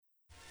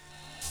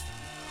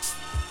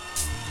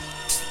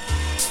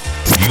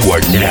are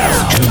now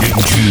tuned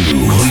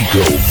into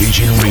Rico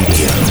Vision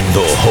Radio,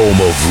 the home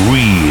of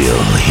real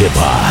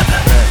hip-hop.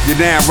 You're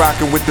now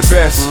rocking with the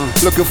best.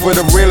 Looking for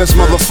the realest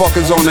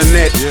motherfuckers on the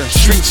net.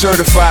 Street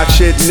certified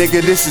shit, nigga,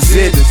 this is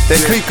it.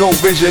 That Clico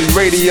Vision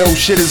Radio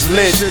shit is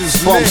lit.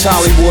 Bumps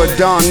Hollywood,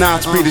 Don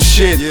Knotts be the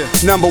shit.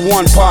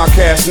 #1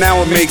 podcast,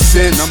 now it makes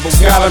sense.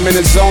 Got them in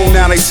the zone,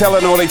 now they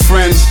telling all they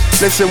friends.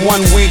 Listen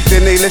 1 week,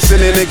 then they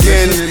listening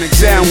again.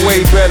 Sound way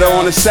better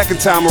on the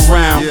second time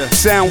around.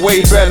 Sound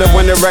way better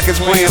when the record's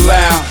playing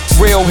loud.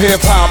 Real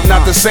hip hop,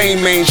 not the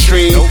same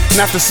mainstream.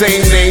 Not the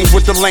same names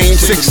with the lame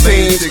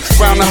 16s.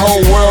 Round the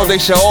whole world, they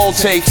should all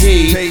take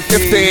heed.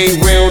 If they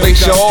ain't real, they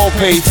should all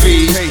pay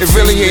fees. It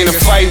really ain't a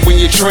fight when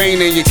you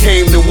train and you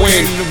came to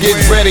win. Get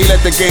ready,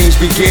 let the games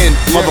begin,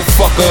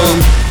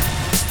 motherfucker.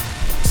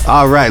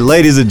 All right,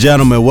 ladies and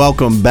gentlemen,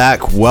 welcome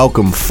back.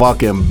 Welcome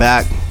fucking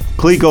back.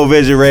 Clico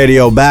Vision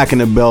Radio back in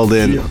the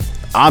building.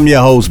 I'm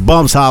your host,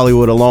 Bumps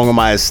Hollywood, along with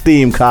my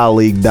esteemed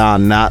colleague,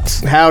 Don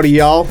Knotts. Howdy,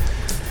 y'all.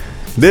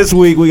 This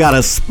week, we got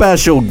a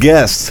special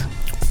guest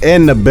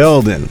in the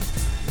building.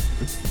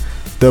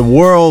 The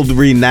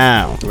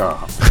world-renowned.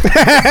 Oh,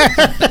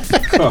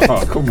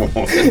 come on.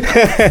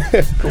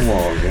 Come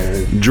on,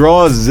 man.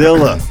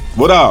 Drawzilla.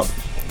 What up?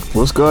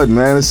 What's good,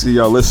 man? Let's see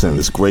y'all. Listen,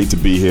 it's great to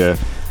be here.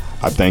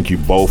 I thank you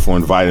both for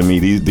inviting me.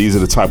 These are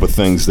the type of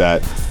things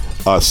that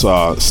us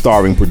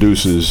starving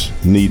producers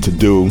need to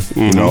do,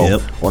 you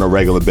know, on a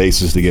regular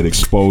basis to get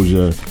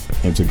exposure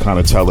and to kind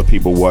of tell the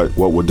people what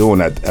we're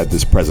doing at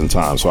this present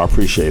time. So I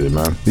appreciate it,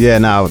 man. Yeah,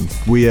 now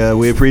we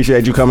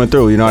appreciate you coming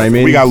through. You know what I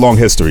mean? We got a long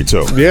history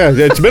too. Yeah,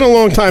 it's been a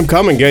long time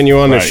coming getting you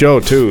on the Right. show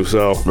too.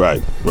 So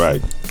Right.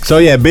 So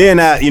yeah, being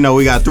that, you know,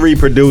 we got 3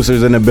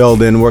 producers in the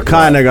building, we're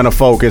kind of gonna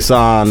focus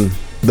on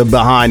the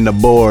behind the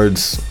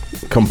boards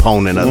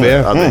component of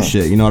this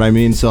shit. You know what I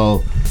mean?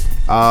 So,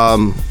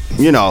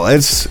 you know,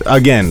 it's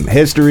again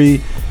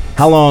history.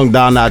 How long,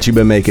 Don Knotts, you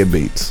been making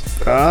beats?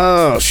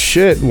 oh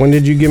shit, when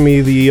did you give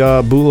me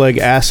the bootleg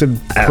Acid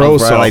Pro Probably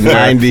software? like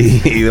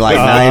 90, like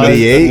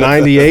 98.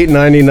 98,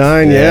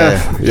 99,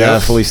 yeah.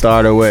 Definitely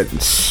started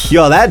with.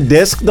 Yo, that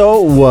disc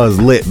though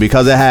was lit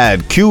because it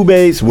had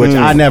Cubase, which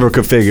I never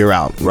could figure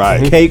out.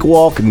 Right.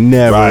 Cakewalk,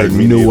 never Right,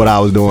 me knew neither. what I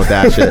was doing with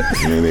that shit.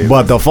 Me neither.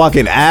 But the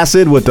fucking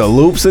Acid with the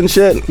loops and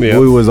shit, Yeah.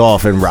 we was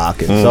off and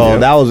rocking. So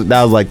that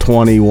was like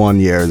 21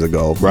 years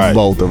ago. Right.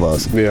 Both of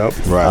us. Yep.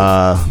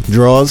 Right.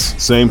 Draws.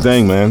 Same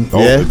thing, man.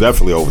 Yeah?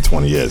 Definitely over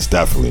 20 years,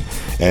 definitely.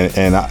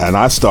 And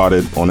I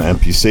started on the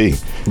MPC.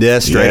 Yeah,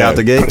 straight out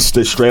the gate.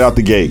 Straight out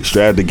the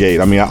gate.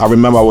 I mean, I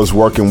remember I was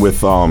working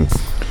with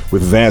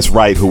Vance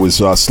Wright, who was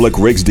Slick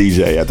Rick's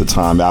DJ at the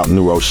time out in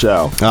New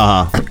Rochelle.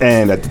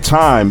 And at the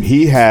time,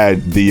 he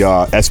had the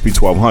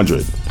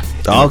SP1200,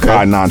 Okay. the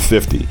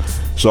I-950.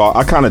 So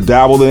I kind of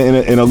dabbled in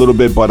it in a little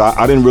bit, but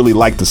I didn't really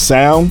like the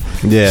sound.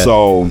 Yeah.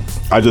 So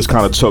I just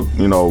kind of took,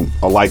 you know,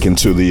 a liking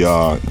to the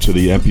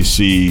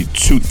MPC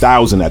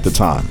 2000 at the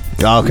time.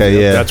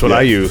 Okay, yeah. That's what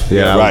I use.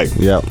 Yeah, Right.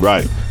 Yeah.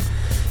 Right.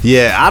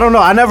 Yeah, I don't know.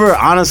 I never,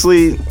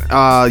 honestly, you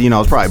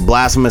know, it's probably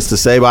blasphemous to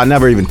say, but I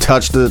never even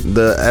touched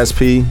the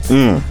SP.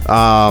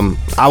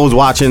 I was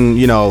watching,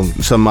 you know,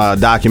 some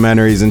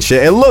documentaries and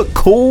shit. It looked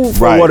cool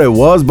for Right. what it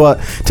was, but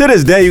to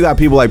this day, you got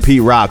people like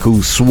Pete Rock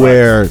who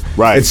swear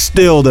Right. it's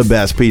still the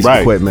best piece of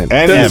equipment.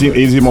 And ever.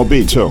 Easy Mo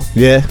Beat, too.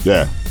 Yeah.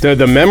 Yeah.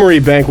 The memory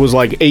bank was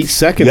like 8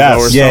 seconds Yes.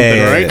 or Yeah, something,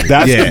 yeah, right?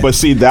 yeah. That's but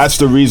see, that's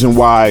the reason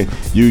why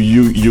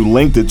you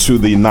linked it to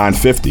the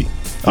 950.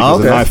 Because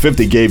Okay. the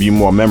 950 gave you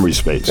more memory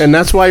space. And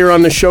that's why you're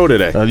on the show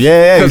today.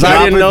 Yeah, 'Cause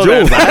I didn't know that. I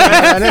ain't know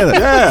that either.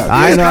 Yeah.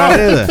 I ain't know that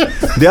either.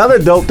 The other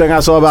dope thing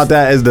I saw about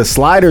that is the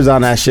sliders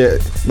on that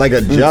shit, like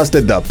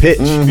adjusted the pitch.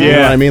 You know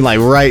Yeah. what I mean? Like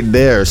right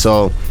there.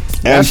 So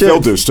that and shit-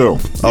 filters, too.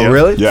 Oh,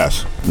 really?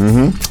 Yes.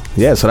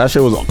 Yeah, so that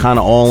shit was kind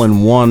of all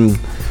in one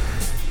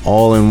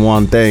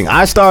thing.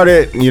 I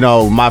started, you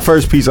know, my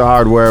first piece of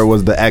hardware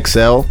was the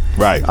XL.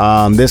 Right.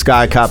 This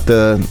guy copped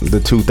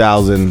the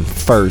 2000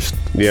 first.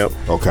 Yep.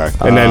 Okay.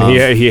 And then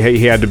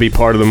he had to be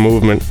part of the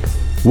movement.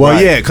 Well,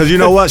 Right. yeah, because you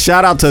know what?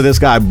 Shout out to this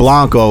guy,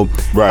 Blanco.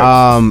 Right.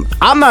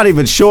 I'm not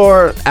even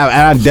sure, and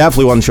I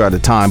definitely wasn't sure at the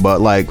time,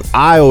 but like,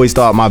 I always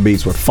thought my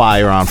beats were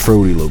fire on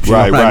Fruity Loops. You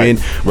know what I mean?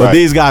 But right.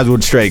 these guys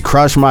would straight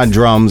crush my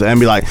drums and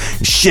be like,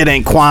 shit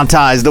ain't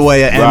quantized the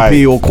way an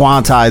MP will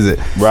quantize it.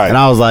 Right. And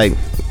I was like,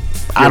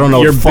 I don't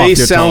know Your what the fuck bass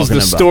you're sounds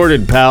talking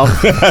distorted, pal.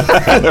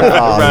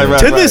 right.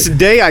 To this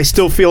day, I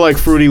still feel like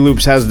Fruity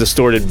Loops has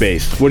distorted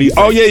bass. What do you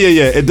think? Oh yeah.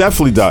 It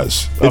definitely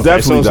does. It Okay,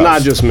 definitely so it's does.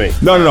 not just me.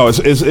 No.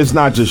 It's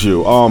not just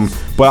you.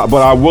 But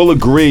I will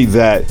agree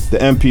that the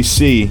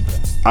MPC,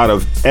 out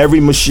of every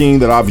machine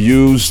that I've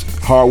used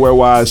hardware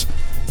wise,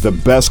 the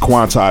best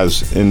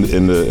quantized in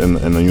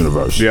the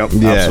universe. Yep.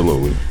 Yeah.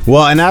 Absolutely.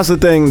 Well, and that's the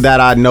thing that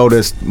I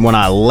noticed when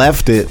I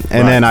left it,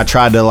 and then I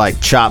tried to like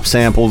chop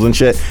samples and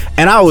shit,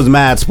 and I was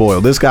mad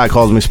spoiled. This guy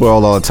calls me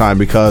spoiled all the time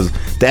because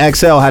the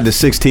XL had the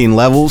 16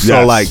 levels, so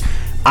Yes. like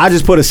I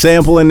just put a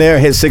sample in there,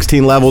 hit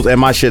 16 levels, and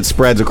my shit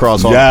spreads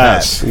across all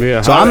Yes. the pads.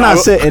 Yeah. So I'm not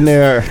sitting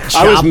there I was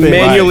chopping.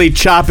 manually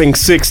chopping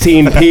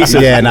 16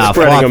 pieces. Yeah, and nah,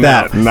 spreading fuck them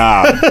that.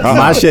 out. Nah.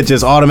 My shit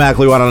just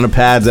automatically went on the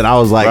pads, and I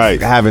was like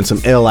Right. having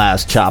some ill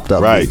ass chopped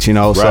up Right. beats, you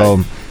know. Right. So,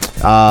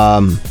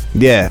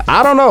 yeah,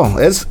 I don't know.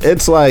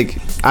 It's like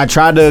I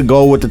tried to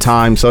go with the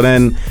time. So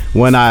then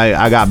when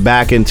I got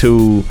back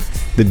into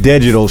the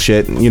digital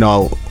shit, you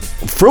know,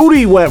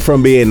 Fruity went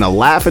from being a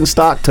laughing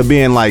stock to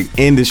being like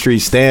industry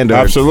standard.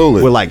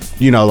 Absolutely. With like,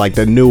 you know, like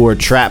the newer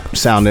trap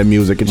sounding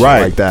music and shit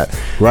Right. like that.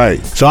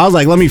 Right. So I was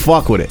like, let me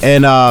fuck with it.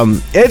 And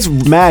it's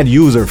mad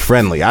user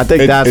friendly. I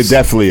think It that's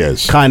definitely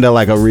is. kind of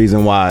like a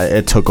reason why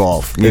it took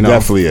off. You It know?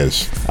 definitely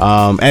is.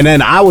 And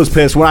then I was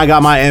pissed when I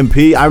got my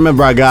MP. I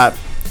remember I got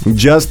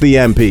just the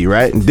MP,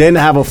 right? Didn't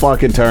have a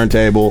fucking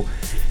turntable.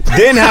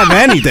 Didn't have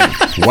anything.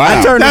 Wow.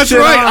 I turned That's the shit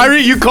right.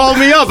 on. You called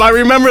me up. I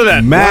remember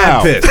that. Mad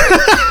Wow. pissed.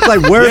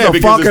 Like, where Yeah, the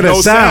because fuck are there's the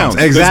no sounds?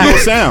 sounds. Exactly.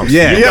 There's no sounds.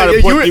 Yeah. You gotta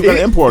you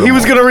gotta import he them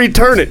was all. going to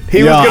return it. He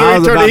Yo, was I going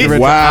was to about return to it.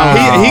 return-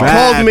 Wow. He Mad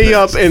called me pissed.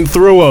 up and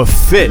threw a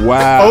fit.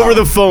 Wow. Over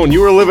the phone.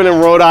 You were living in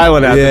Rhode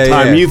Island at Yeah, the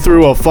time. yeah. You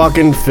threw a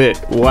fucking fit.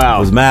 Wow. I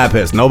was mad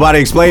pissed. Nobody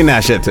explained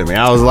that shit to me.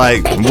 I was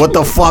like, what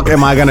the fuck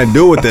am I gonna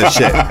do with this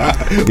shit?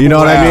 You know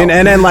what I Wow. mean?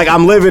 And then like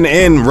I'm living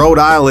in Rhode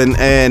Island,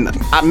 and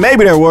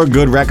maybe there were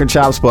good record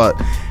shops, but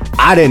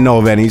I didn't know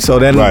of any. So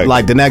then Right.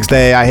 like the next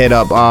day I hit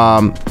up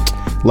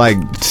like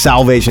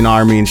Salvation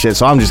Army and shit.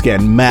 So I'm just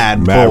getting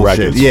mad bullshit.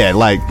 records. Yeah,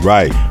 like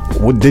Right.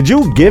 did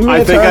you give me? I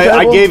a think I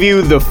turntable? gave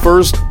you the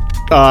first.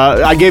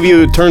 I gave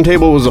you a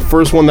turntable. Was the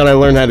first one that I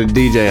learned how to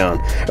DJ on.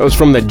 It was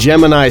from the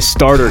Gemini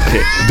starter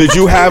kit. Did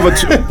you have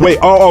a wait?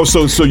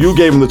 So you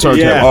gave him the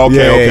turntable? Yeah. Okay,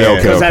 Yeah, okay, yeah,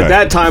 okay. Because at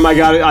that time I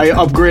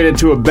upgraded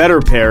to a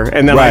better pair,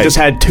 and then I Right. just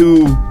had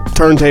two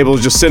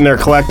turntables just sitting there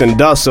collecting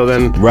dust. So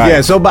then, Right.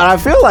 Yeah, so but I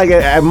feel like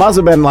it must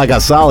have been like a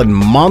solid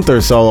month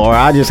or so, or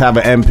I just have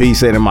an MP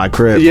sitting in my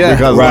crib. Yeah.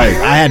 because Right.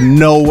 like, I had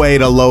no way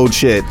to load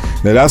shit.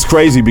 Now that's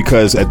crazy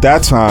because at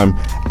that time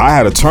I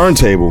had a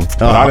turntable,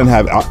 but I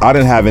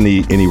didn't have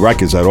any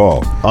records at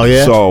all. Oh,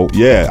 yeah? So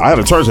yeah, I had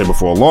a turntable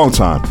for a long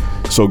time.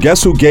 So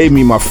guess who gave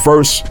me my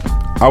first?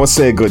 I would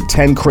say a good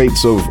 10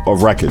 crates of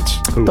records.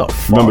 The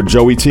fuck? Remember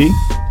Joey T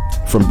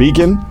from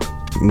Beacon?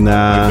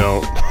 Nah.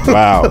 no.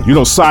 Wow, you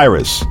know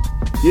Cyrus.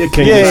 Yeah,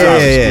 King Yeah, of yeah,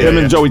 Cyrus. yeah, Him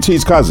and Joey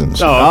T's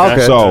cousins. Oh,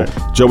 okay. So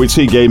Joey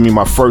T gave me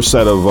my first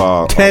set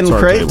of 10 turntables.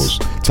 crates?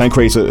 10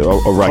 crates of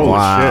records.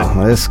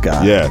 Wow, this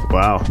guy. Yeah.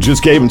 Wow.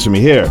 Just gave them to me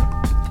here.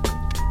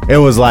 It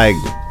was like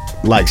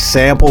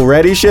sample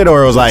ready shit,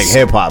 or it was like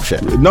hip hop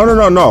shit.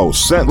 No.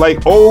 Sent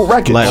like old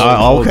records. Like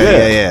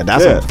okay, yeah.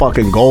 That's a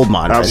fucking gold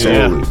mine. right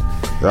there. Absolutely.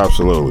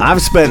 Absolutely.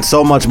 I've spent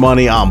so much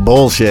money on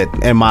bullshit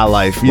in my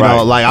life. You know,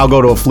 Right. like I'll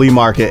go to a flea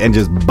market and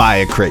just buy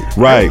a crate.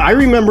 right. I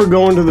remember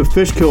going to the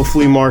Fishkill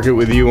flea market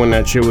with you when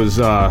that shit was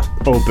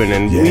open,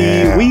 and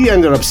Yeah. we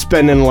ended up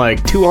spending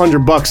like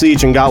 $200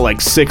 each and got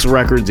like 6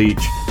 records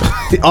each.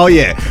 Oh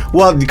yeah,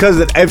 well because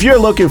if you're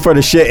looking for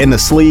the shit in the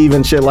sleeve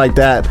and shit like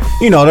that,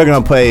 you know they're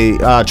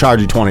gonna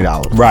charge you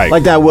 $20. Right.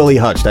 Like that Willie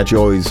Hutch that you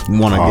always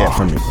want to get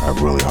from me. That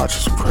really hot.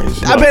 Some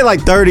crazy. I paid like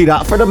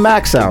 $30 for the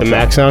Max soundtrack. The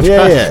Max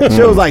soundtrack? Yeah.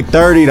 Shit was like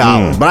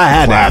 $30, but I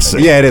had Classic.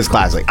 that. Yeah, it is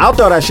classic. I'll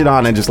throw that shit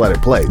on and just let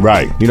it play.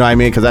 Right. You know what I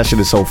mean? Because that shit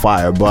is so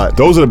fire. But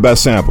Those are the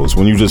best samples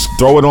when you just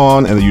throw it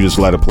on and then you just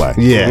let it play.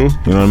 yeah. You know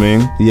what I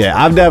mean? Yeah,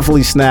 I've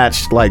definitely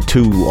snatched like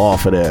 2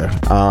 off of there.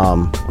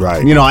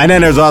 Right. You know, and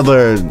then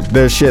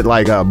there's shit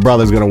like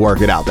Brother's Gonna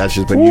Work It Out. That's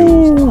just been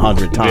used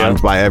 100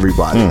 times by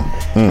everybody.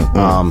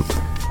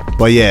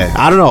 But yeah,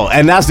 I don't know.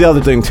 And that's the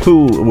other thing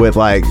too with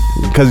like,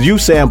 because you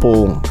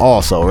sample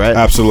also, right?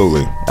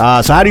 Absolutely.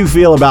 So how do you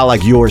feel about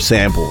like your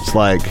samples?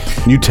 Like,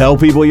 you tell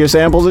people your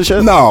samples and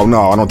shit? No,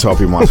 I don't tell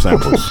people my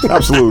samples.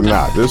 Absolutely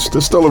not.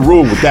 There's still a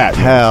rule with that.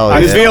 Hell yeah.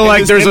 I feel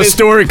like And there's a it's-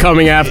 story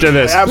coming after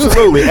this.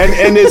 Absolutely,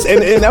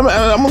 and I'm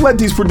gonna let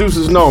these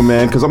producers know,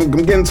 man, because I'm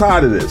getting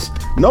tired of this.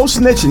 No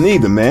snitching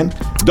either, man.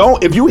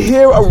 Don't if you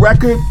hear a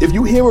record,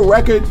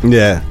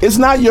 Yeah. it's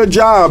not your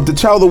job to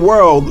tell the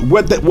world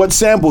what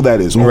sample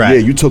that is. Oh Right. yeah,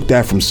 you took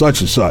that from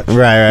such and such.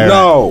 Right.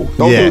 No,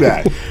 don't Yeah. do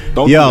that.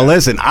 Don't Yo, do that.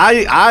 listen,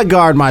 I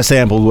guard my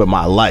samples with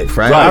my life,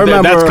 right? Right, I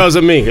remember That's because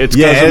of me. It's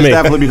Yeah, because of it's me.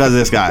 definitely because of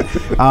this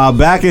guy.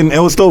 Back in, it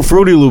was still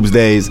Fruity Loops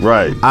days.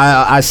 Right.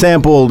 I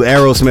sampled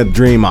Aerosmith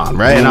Dream On,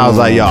 right? And I was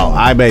like, yo,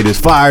 I made this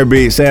fire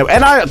beat sample.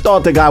 And I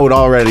thought the guy would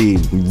already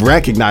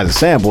recognize the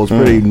sample. It's a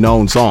pretty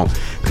known song.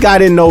 The guy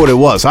didn't know what it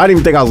was. So I didn't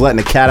even think I was letting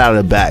the cat out of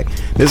the bag.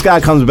 This guy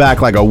comes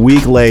back like a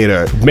week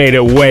later. Made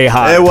it way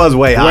high. It was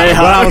way high. Way But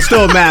high. I was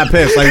still mad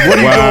pissed. Like, what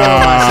are you doing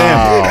with my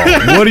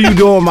sample? What are you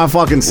doing with my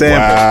fucking sample?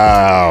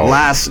 Wow.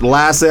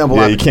 Last sample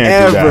Yeah, I've you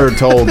can't do ever that.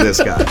 told this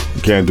guy.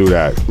 You can't do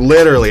that.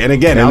 Literally. And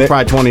again, that was it-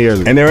 probably 20 years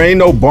ago. And there ain't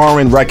no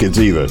borrowing records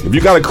either. If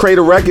you got a crate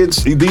of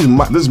records, this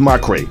is my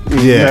crate.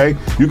 Yeah. Okay?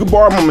 You can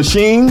borrow my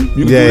machine,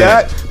 you can Yeah, do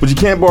yeah. that, but you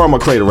can't borrow my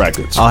crate of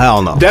records. Oh,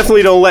 hell no.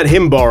 Definitely don't let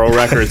him borrow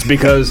records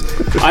because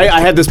I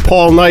had this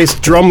Paul Nice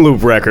drum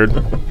loop record.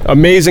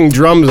 Amazing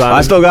drums on I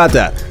it. still got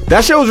that.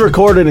 That shit was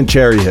recorded in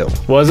Cherry Hill.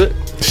 Was it?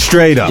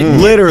 Straight up.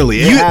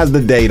 Literally. It has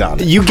the date on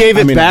it. You gave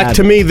it back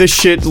to me. This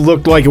shit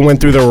looked like it went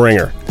through the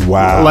ringer.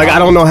 Wow. Like, I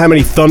don't know how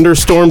many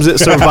thunderstorms it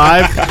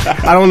survived.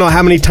 I don't know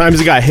how many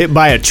times it got hit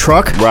by a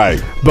truck.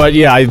 Right. But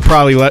yeah, I'd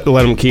probably let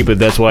him keep it.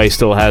 That's why he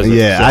still has it.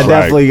 Yeah, So- I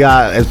definitely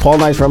got. Is Paul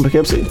Nice from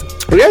Poughkeepsie?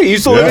 Yeah, he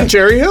used to live in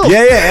Cherry Hill.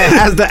 Yeah, it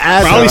has the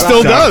ass. Probably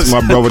still Shout out does.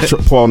 to my brother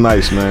Paul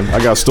Nice, man.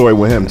 I got a story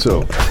with him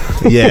too.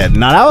 Yeah,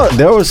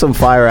 there was some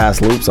fire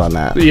ass loops on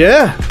that.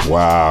 Yeah.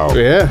 Wow.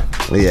 Yeah.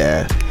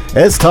 Yeah.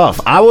 It's tough.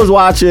 I was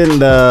watching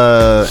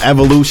the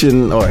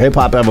Evolution or Hip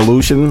Hop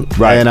Evolution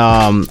Right.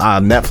 on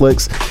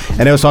Netflix,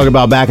 and they was talking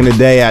about back in the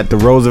day at the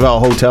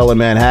Roosevelt Hotel in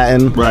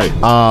Manhattan. Right.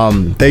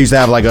 They used to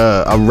have like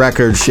a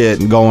record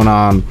shit going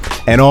on,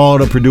 and all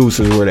the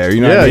producers were there.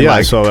 You know what I mean? Yeah, I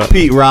Like saw that.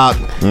 Pete Rock,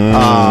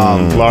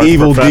 Large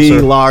Evil D,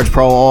 Professor. Large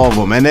Pro, all of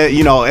them, and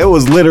it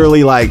was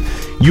literally like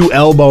you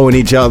elbowing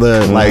each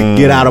other, like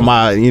get out of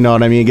my, you know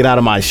what I mean? Get out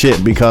of my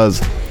shit,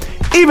 because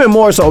even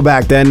more so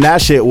back then,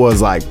 that shit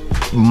was like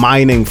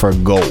mining for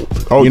gold.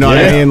 Oh, you know what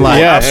I yeah. mean? Like,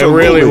 Yeah, it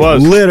really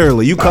was.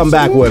 Literally, you come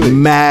back with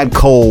mad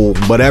coal,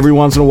 but every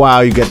once in a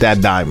while you get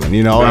that diamond,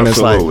 you know?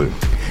 Absolutely. And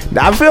it's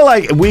like, I feel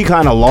like we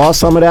kind of lost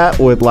some of that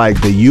with like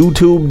the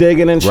YouTube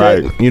digging and shit.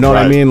 Right, You know what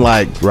I right, mean?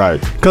 Like, right.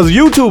 Because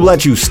YouTube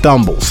lets you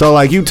stumble. So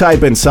like you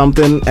type in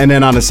something, and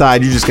then on the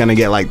side you're just gonna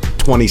get like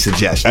 20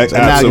 suggestions,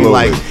 and now you're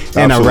like in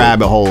a Absolutely.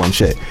 rabbit hole and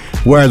shit.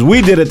 Whereas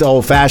we did it the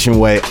old-fashioned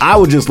way. I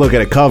would just look at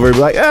a cover and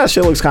be like, "Yeah,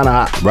 shit looks kind of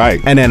hot," Right.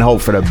 and then hope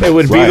for the best. It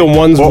would be Right. the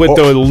ones Or- with or-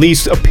 the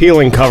least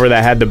appealing cover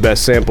that had the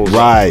best samples.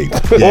 Right.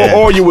 Yeah.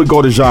 Or you would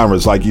go to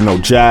genres like,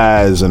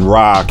 jazz and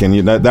rock,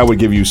 and that would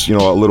give you,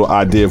 a little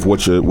idea of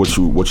what you're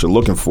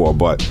looking for.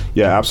 But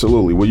yeah,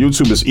 absolutely. Well,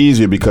 YouTube is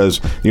easier because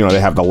they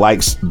have the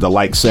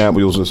like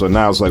samples, so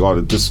now it's like,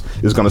 oh, this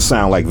is gonna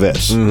sound like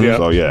this. Yeah.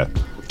 So yeah.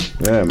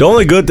 Yeah, The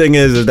only good thing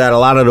is that a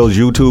lot of those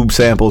YouTube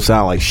samples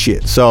sound like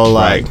shit. So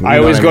like, Right. you I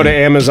know always what go mean? to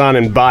Amazon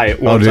and buy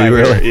it once do you I hear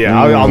really? it. Yeah,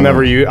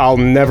 I'll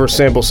never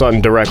sample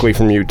something directly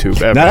from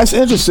YouTube ever. Now that's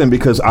interesting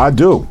because I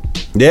do.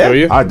 Yeah. Do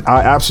you? I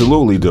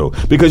absolutely do,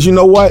 because you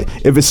know what?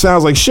 If it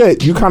sounds like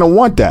shit, you kind of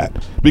want that,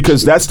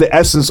 because that's the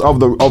essence of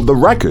the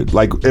record.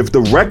 Like if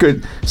the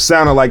record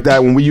sounded like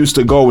that when we used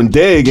to go and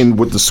dig and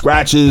with the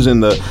scratches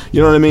and the,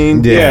 you know what I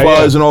mean, Yeah, the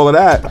fuzz yeah. and all of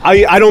that.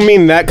 I don't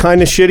mean that kind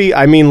of shitty.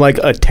 I mean like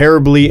a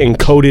terribly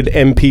encoded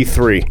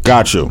MP3.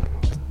 Got you.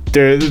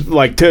 They're,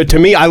 like to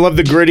me, I love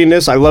the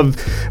grittiness. I love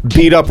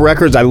beat up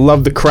records. I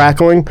love the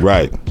crackling.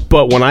 Right.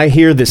 But when I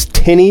hear this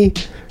tinny,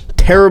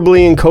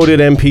 terribly encoded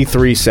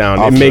MP3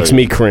 sound, I'll it makes feel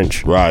you. me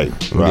cringe. Right.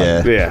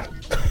 Yeah. Yeah.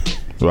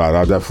 Right.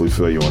 I'll definitely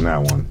feel you on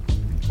that one.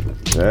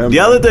 Yeah, The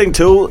other thing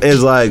too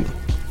is like,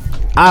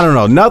 I don't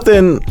know,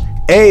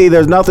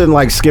 there's nothing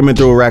like skimming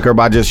through a record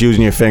by just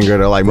using your finger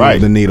to like move Right.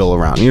 the needle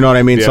around. You know what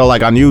I mean? Yeah. So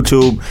like on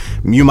YouTube,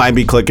 you might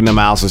be clicking the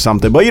mouse or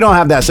something, but you don't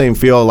have that same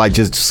feel like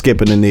just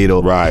skipping the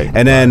needle. Right.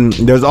 And then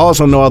there's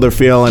also no other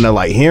feeling of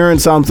like hearing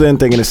something,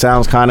 thinking it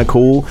sounds kind of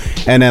cool,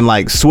 and then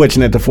like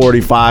switching it to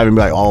 45 and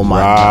be like, oh my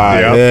Right. God,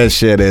 Yep. this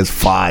shit is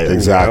fire.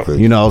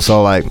 Exactly. You know,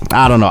 so like,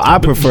 I don't know. I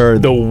prefer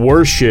The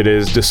worst shit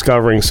is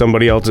discovering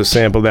somebody else's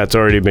sample that's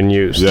already been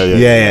used. Yeah.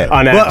 Yeah.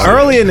 On But accident.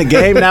 early in the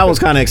game, that was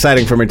kind of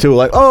exciting for me too.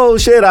 Like, oh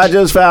shit, I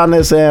just found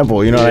this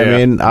sample. You know what I Yeah.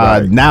 mean?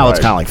 Right, Now it's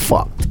right. kind of like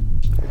fuck.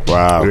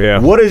 Wow. Yeah.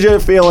 What is your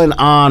feeling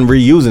on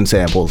reusing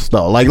samples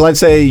though? Like, let's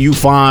say you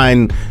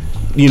find,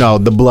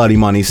 the Bloody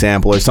Money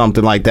sample or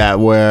something like that,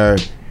 where,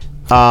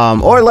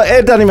 or like,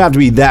 it doesn't even have to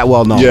be that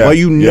well known, Yeah, but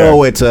you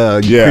know yeah. it's a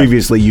Yeah.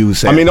 previously used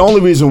I sample. mean, the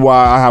only reason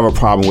why I have a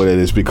problem with it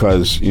is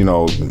because,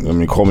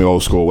 call me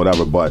old school,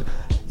 whatever, but,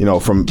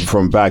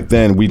 from back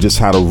then, we just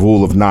had a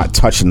rule of not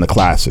touching the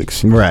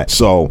classics. Right.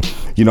 So,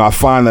 I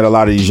find that a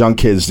lot of these young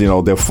kids,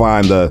 they'll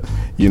find the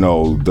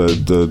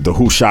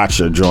Who Shot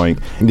Ya joint,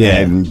 Yeah.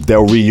 and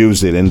they'll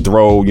reuse it and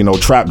throw,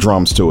 trap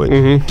drums to it.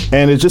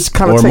 And it just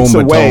kind Or of takes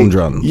Moombah away. tone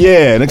drums.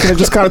 Yeah, and it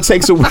just kind of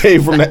takes away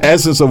from the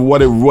essence of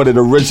what it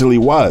originally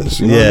was.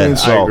 You know what I Yeah, mean? I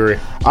So, agree.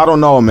 I don't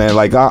know, man.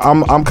 Like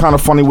I'm kind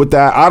of funny with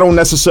that. I don't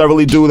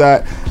necessarily do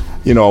that.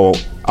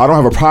 I don't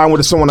have a problem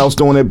with someone else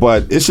doing it,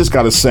 but it's just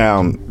got to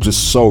sound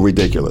just so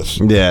ridiculous.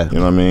 Yeah. You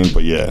know what I mean?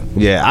 But yeah.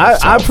 Yeah,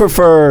 I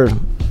prefer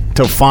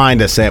to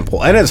find a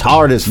sample, and it's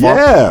hard as fuck.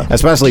 Yeah.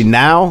 Especially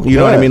now, you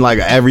know what I Yeah. mean? Like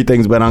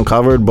everything's been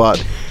uncovered,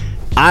 but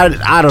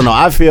I don't know.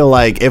 I feel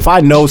like if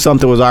I know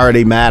something was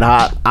already mad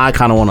hot, I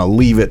kind of want to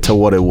leave it to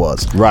what it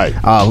was. Right.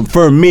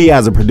 For me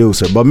as a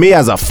producer, but me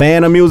as a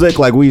fan of music,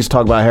 like we used to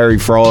talk about Harry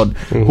Fraud,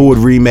 who would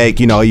remake,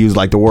 he used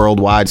like the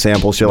worldwide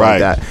sample shit Right.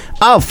 like that.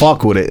 I'll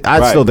fuck with it. I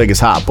Right. still think it's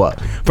hot, but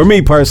for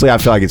me personally, I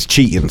feel like it's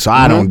cheating, so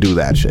I don't do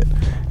that shit.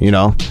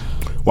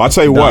 Well, I'll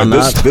tell you what. No,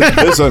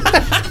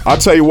 I'll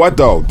tell you what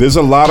though. There's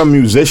a lot of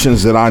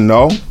musicians that I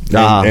know,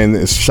 Uh-huh. and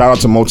it's, shout out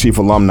to Motif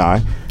alumni.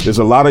 There's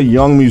a lot of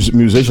young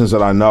musicians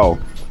that I know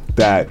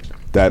that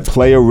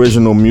play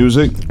original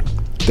music,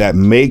 that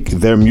make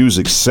their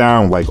music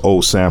sound like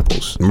old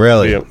samples.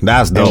 Really? Yeah.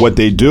 That's dope. And what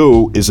they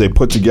do is they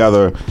put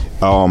together,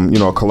 a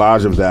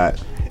collage of that,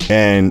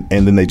 and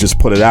then they just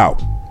put it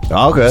out.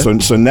 Okay.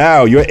 So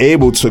now you're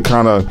able to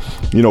kind of,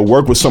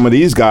 work with some of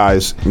these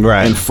guys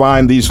Right. and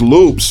find these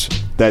loops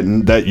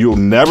that you'll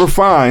never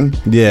find.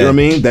 Yeah. You know what I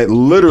mean? That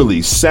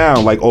literally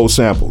sound like old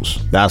samples.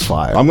 That's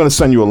fire. I'm gonna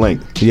send you a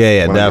link.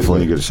 Yeah, when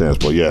definitely. you get a chance,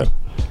 but yeah.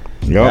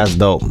 Yep. That's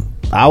dope.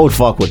 I would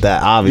fuck with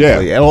that,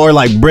 obviously. Yeah. Or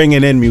like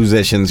bringing in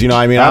musicians, you know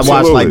what I mean? I watched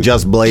Absolutely. like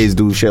Just Blaze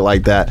do shit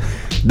like that.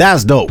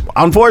 That's dope.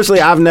 Unfortunately,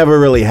 I've never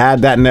really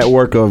had that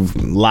network of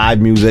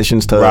live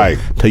musicians to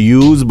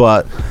use,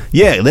 but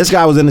yeah, this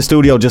guy was in the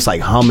studio just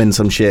like humming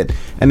some shit.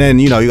 And then,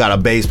 you know, you got a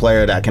bass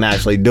player that can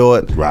actually do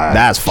it. Right.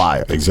 That's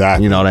fire.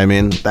 Exactly. You know what I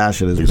mean? That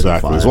shit is really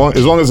Exactly. fire.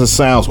 As long as it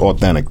sounds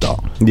authentic, though.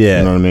 Yeah.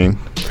 You know what I mean?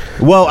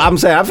 Well, I'm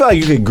saying I feel like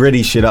you could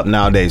gritty shit up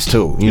nowadays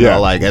too. You Yeah.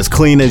 know, like as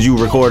clean as you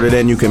record it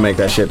in, you can make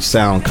that shit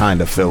sound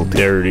kind of filthy.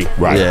 Dirty.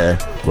 Right. Yeah.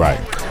 Right.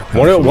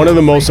 One of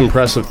the most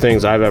impressive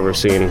things I've ever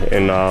seen,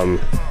 and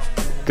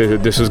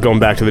this is going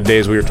back to the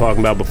days we were talking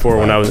about before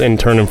when I was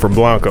interning for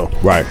Blanco.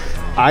 Right.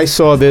 I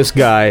saw this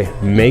guy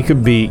make a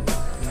beat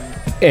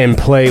and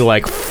play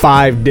like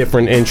 5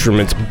 different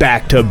instruments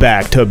back to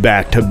back to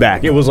back to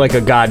back. It was like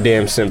a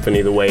goddamn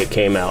symphony the way it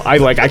came out.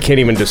 I can't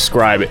even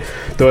describe it.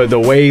 The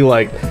way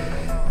like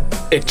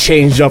it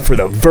changed up for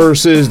the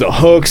verses, the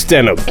hooks,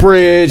 then a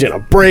bridge and a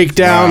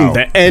breakdown, Wow.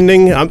 the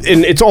ending, and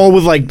it's all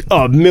with like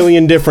a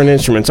million different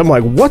instruments. I'm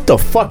like, what the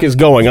fuck is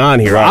going on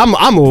here? Right.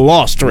 I'm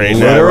lost right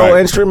now. Literal right.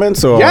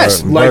 instruments or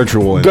Yes, like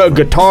virtual?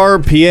 guitar,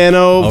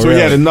 piano. So he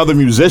had another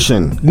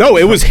musician. No,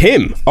 it was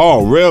him.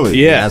 Oh, really?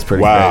 Yeah, that's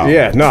pretty Wow. crazy.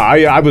 Yeah, no,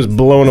 I was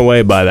blown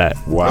away by that.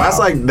 Wow. That's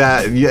like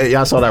that. Yeah,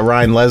 y'all saw that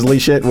Ryan Leslie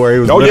shit where he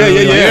was. Oh, yeah,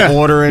 literally, yeah, like, yeah.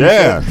 ordering.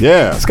 Yeah, shit.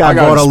 yeah. This guy I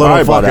got bought a little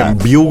inspired by fucking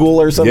that.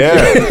 bugle or something.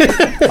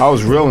 Yeah. I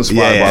was real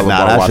inspired Yeah, by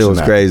that watching shit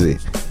was crazy.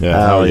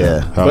 Yeah. Hell yeah.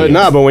 Hell But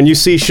yeah. but when you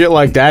see shit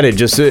like that,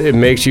 it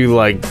makes you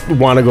like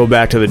want to go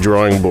back to the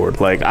drawing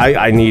board. Like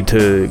I need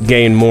to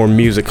gain more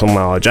musical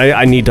knowledge.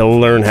 I need to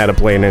learn how to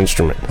play an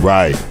instrument.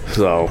 Right.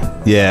 So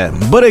Yeah,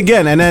 but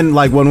again, and then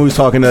like when we was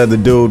talking to the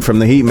dude from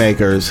the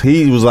Heatmakers,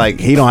 he was like,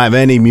 he don't have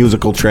any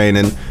musical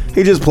training.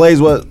 He just plays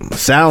what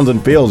sounds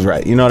and feels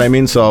right. You know what I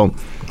mean? So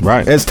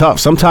Right. it's tough.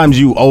 Sometimes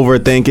you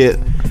overthink it.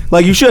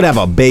 Like you should have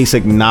a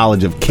basic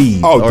knowledge of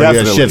keys. Oh, or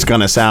definitely. your shit's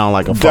gonna sound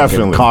like a fucking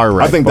Definitely. car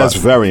wreck. I think but- that's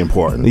very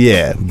important.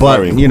 Yeah, but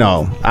Very you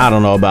know, I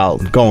don't know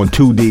about going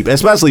too deep,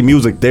 especially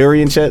music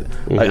theory and shit.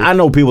 Like I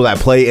know people that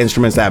play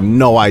instruments that have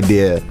no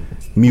idea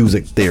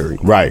music theory.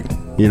 Right.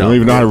 You know. They don't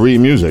even know how to read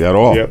music at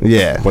all. Yep.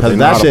 Yeah, But they 'cause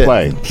know how to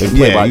play. They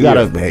play yeah, by you ear.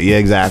 gotta. Yeah,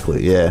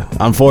 exactly. Yeah.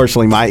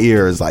 Unfortunately, my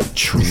ear is like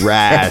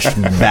trash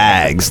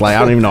bags. Like I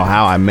don't even know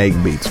how I make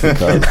beats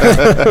because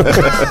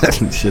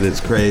shit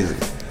is crazy.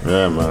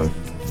 Yeah, man.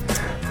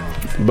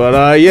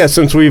 But yeah,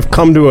 since we've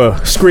come to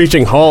a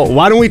screeching halt,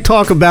 why don't we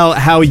talk about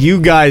how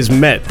you guys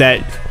met?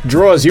 That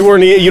Draws, you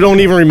don't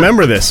even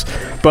remember this,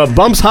 but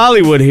Bumps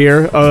Hollywood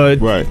here, a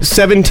Right.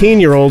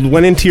 17-year-old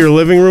went into your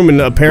living room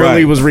and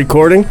apparently Right. was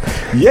recording.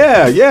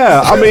 Yeah,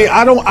 yeah. I mean,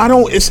 I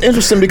don't. It's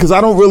interesting because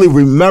I don't really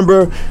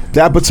remember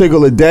that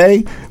particular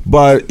day.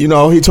 But you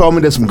know, he told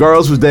me that some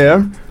girls was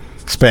there.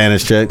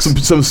 Spanish chicks.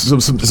 Some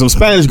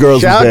Spanish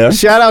girls was there.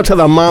 Shout out to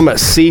the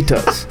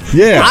Mamacitas.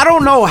 Yeah. I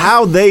don't know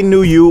how they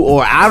knew you,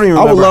 or I don't even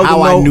I would remember love to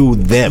how I know- knew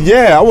them.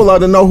 Yeah, I would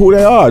love to know who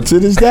they are to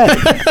this day. I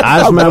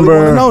just really wanna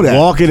remember know that.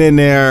 walking in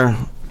there.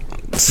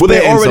 Were they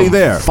spitting already some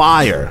there?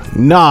 Fire.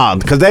 Nah,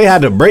 because they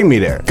had to bring me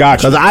there.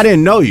 Gotcha. Because I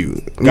didn't know you. You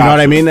know Gotcha. what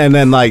I mean? And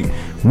then, like,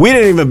 we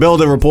didn't even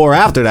build a rapport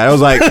after that. It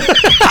was like,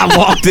 I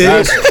walked in,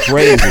 That's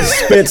crazy.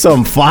 spit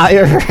some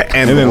fire,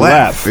 and then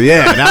left. left.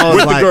 Yeah. And I was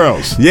With the like,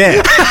 girls.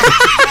 Yeah.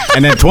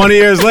 And then 20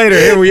 years later,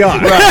 here we are.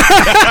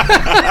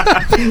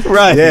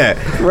 Right.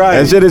 Yeah. Right.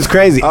 That shit is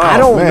crazy. I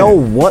don't man. know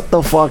what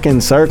the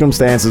fucking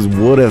circumstances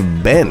would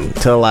have been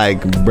to,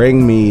 like,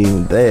 bring me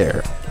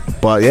there.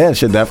 But, yeah, it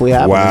should definitely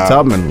happen Wow. in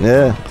Tubman.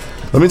 Yeah.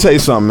 Let me tell you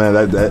something, man.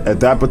 At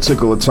that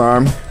particular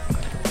time,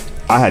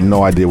 I had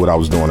no idea what I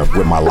was doing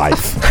with my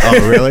life.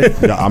 Oh, really?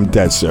 Yeah, I'm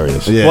dead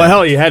serious. Yeah. Well,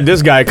 hell, you had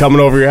this guy coming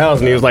over your house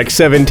and he was like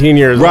 17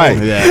 years Right.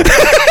 old. Yeah.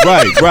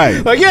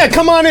 Right. Like, yeah,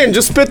 come on in,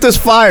 just spit this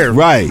fire.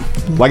 Right.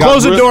 Like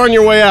Close I the door on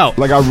your way out.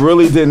 Like I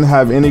really didn't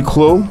have any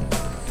clue.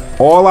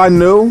 All I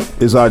knew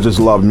is I just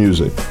love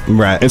music.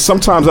 Right. And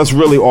sometimes that's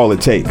really all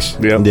it takes.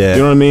 Yeah. Yeah.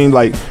 You know what I mean?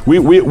 Like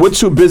we're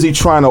too busy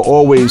trying to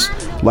always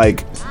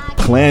like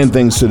plan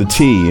things to the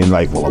T and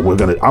like, well,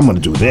 I'm gonna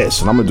do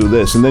this and I'm gonna do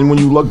this. And then when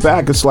you look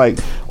back, it's like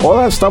all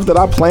that stuff that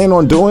I planned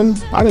on doing,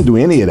 I didn't do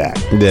any of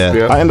that. Yeah.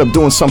 Yeah. I end up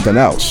doing something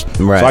else.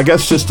 Right. So I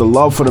guess just the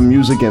love for the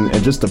music and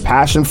just the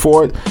passion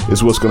for it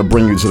is what's gonna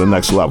bring you to the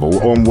next level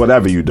on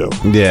whatever you do.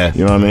 Yeah.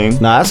 You know what I mean?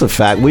 Nah, that's a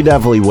fact. We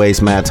definitely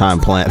waste mad time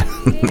planning,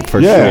 for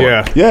Yeah. sure.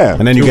 Yeah. Yeah.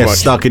 And then you Too get much.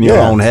 stuck in your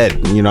Yeah. own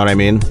head. You know what I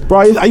mean? Bro,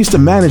 I used to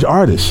manage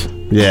artists.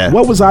 Yeah.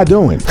 What was I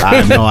doing? I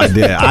have no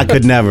idea. I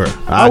could never.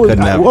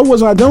 What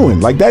was I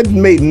doing? Like that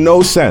made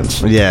no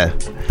sense. Yeah.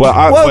 But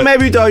Well,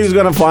 maybe you thought you was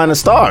gonna find a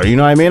star. You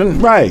know what I mean?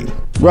 Right.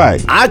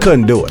 I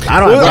couldn't do it. I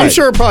don't. Well, I'm right.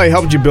 sure it probably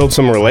helped you build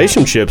some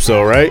relationships,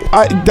 though, right?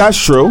 That's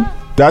true.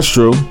 That's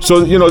true.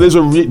 So you know, there's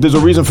a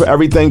reason for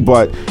everything,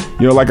 but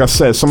you know, like I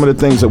said, some of the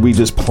things that we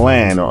just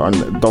plan or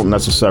don't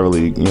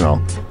necessarily, you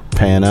know,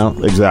 pan out.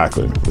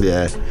 Exactly.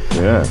 Yeah.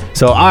 Yeah.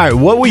 So, all right,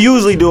 what we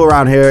usually do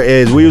around here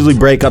is we usually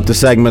break up the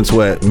segments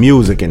with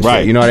music and shit.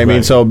 Right, You know what I mean?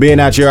 right. So, being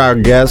that you're our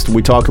guest,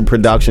 we talking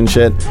production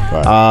shit.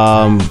 Right.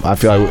 I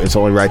feel like it's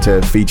only right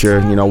to feature,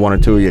 one or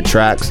two of your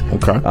tracks.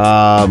 Okay.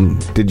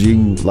 Did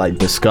you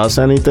discuss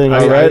anything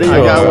I already?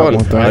 got or- one.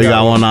 Oh, you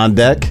got one on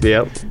deck?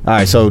 Yep. All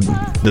right. So,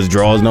 does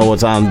Draws know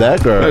what's on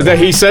deck or?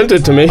 He sent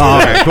it to me. All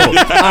right, cool. All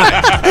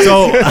right,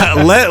 so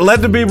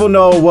let the people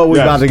know what we're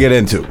Yes. about to get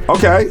into.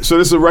 Okay, so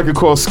this is a record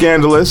called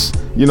Scandalous.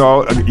 You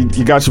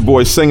got your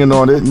boy singing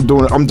on it.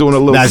 I'm doing a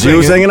little That's singing.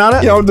 you singing on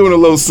it? Yeah, I'm doing a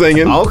little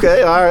singing.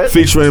 Okay, all right.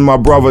 Featuring my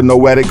brother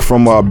Noetic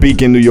from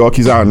Beacon, New York.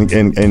 He's out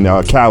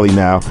in Cali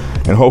now.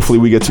 And hopefully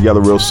we get together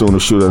real soon to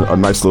shoot a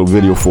nice little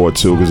video for it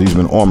too, because he's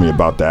been on me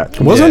about that.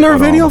 Wasn't there a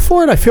But, video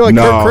for it? I feel like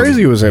Kirk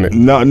Crazy was in it.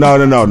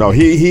 No.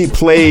 He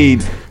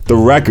played the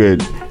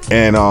record,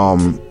 and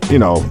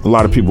a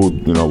lot of people,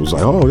 was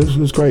like, oh, this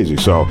is crazy.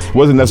 So it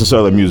wasn't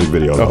necessarily a music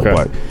video though, Okay.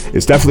 but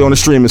it's definitely on the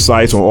streaming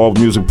sites, on all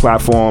music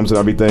platforms and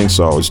everything.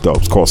 So it's dope.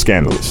 It's called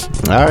Scandalous.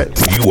 All right.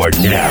 You are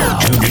now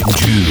tuned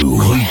into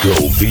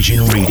Rico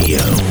Vision Radio,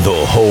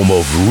 the home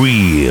of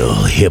real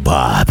hip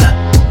hop.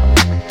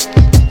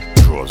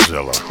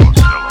 Drawzilla.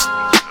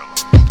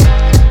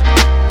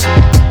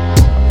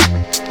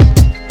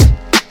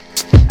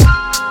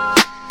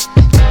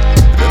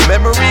 The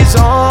memories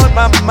on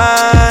my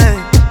mind,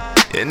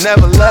 it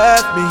never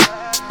left me.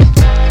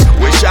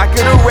 Wish I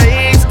could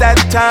erase that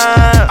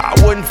time, I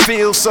wouldn't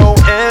feel so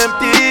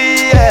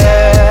empty.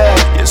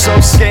 Yeah, you're so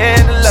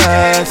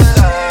scandalous.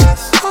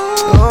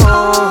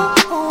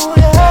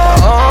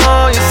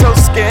 Oh, you're so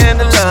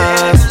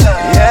scandalous.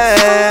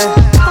 Yeah.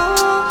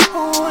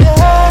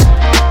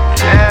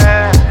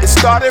 It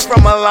started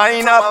from a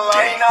lineup.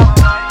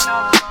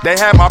 They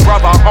had my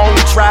brother on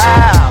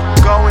trial.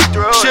 Going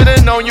through.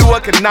 Should've known you were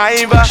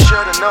conniver.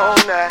 Should've known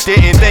that.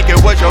 Didn't think it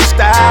was your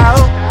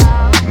style.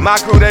 My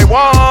crew, they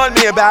warned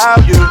me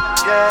about you.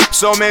 Yeah.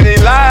 So many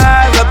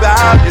lies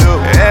about you,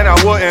 and I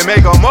wouldn't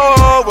make a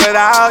move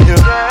without you.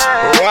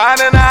 Why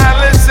didn't I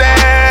listen?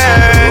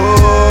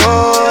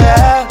 Ooh,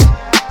 yeah.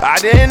 I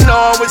didn't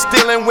know I was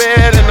dealing with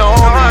an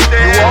homie.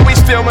 You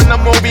always filming the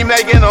movie,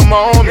 making a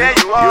moment.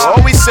 You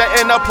always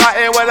setting up,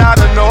 plotting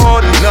without a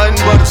notice. Nothing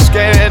but a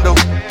scandal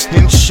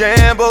in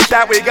shambles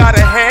that we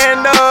gotta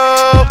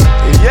handle.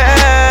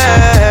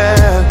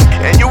 Yeah.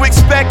 And you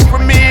expect for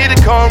me to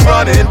come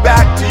running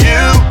back to you?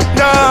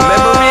 No. The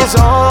memories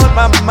on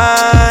my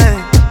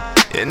mind,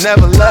 it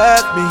never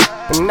left me.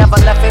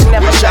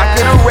 Wish I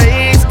could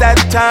erase that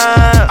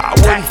time, I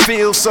wouldn't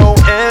feel so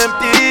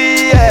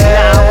empty.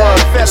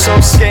 Yeah, you're so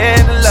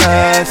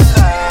scandalous.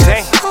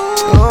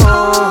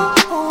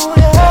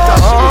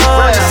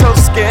 You're so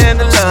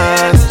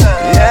scandalous.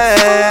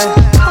 Yeah.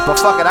 But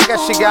fuck it, I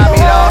guess she got me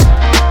though.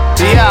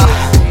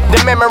 Yeah. The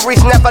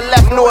memories never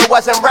left, knew it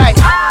wasn't right.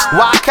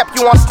 Why I kept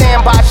you on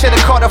standby, should've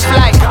caught a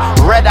flight.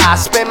 Red eye,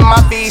 spin my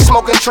V,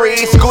 smoking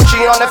trees.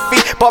 Gucci on the feet,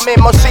 but me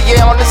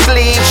Moshier on the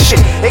sleeve. Shit,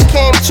 it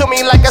came to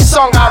me like a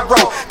song I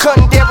wrote.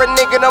 Couldn't dare a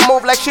nigga to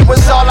move like she was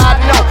all I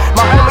know.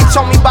 My homie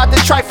told me about the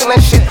trifling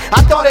shit.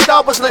 I thought it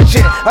all was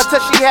legit until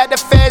she had the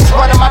feds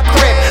running my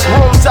crib.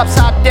 Rooms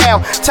upside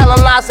down, telling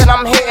lies that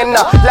I'm hitting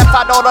her. Left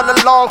out all of the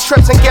long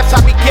trips and gifts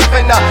I be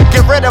giving her.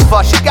 Get rid of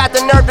her, she got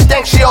the nerve to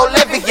think she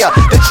Olivia.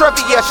 The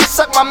trivia, she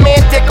sucked my man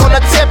dick on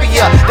the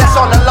tibia. That's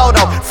on the low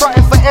though,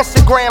 frontin' for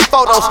Instagram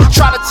photos.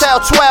 Try to tell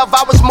 12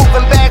 I was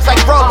moving bags like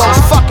Rolos.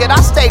 Fuck it,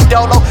 I stay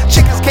dolo.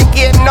 Chickens can't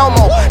get no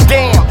more.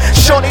 Damn,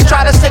 shorty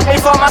try to stick me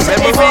for my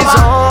Memories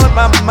on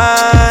my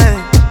mind,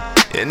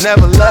 it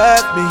never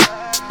left me.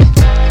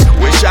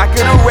 Wish I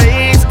could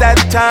erase that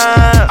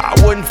time, I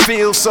wouldn't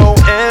feel so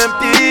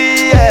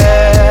empty.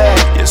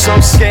 Yeah, you're so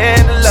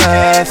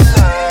scandalous.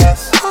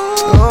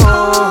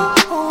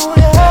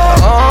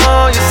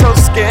 You're so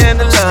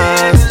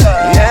scandalous.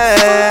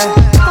 Yeah.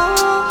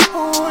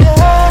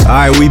 All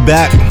right, we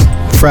back.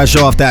 Fresh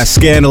off that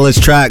Scandalous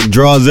track,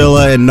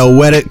 Drawzilla and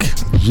Noetic.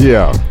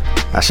 Yeah.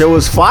 That shit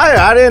was fire.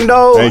 I didn't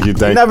know. Thank you,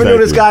 Never knew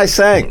this guy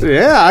sang.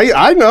 Yeah,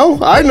 I know.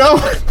 I'm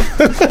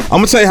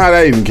gonna tell you how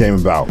that even came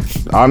about.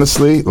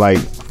 Honestly, like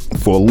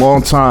for a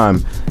long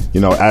time,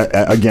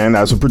 again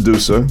as a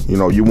producer,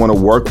 you want to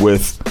work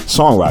with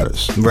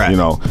songwriters, Right.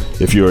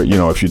 If you're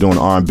doing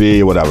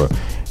R&B or whatever.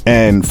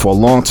 And for a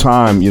long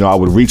time, I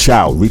would reach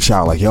out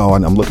like, yo,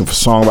 I'm looking for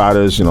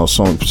songwriters,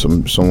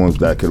 someone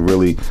that could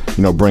really,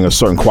 bring a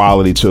certain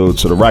quality to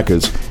the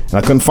records, and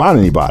I couldn't find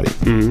anybody.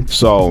 Mm-hmm.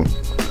 So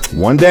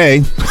one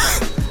day,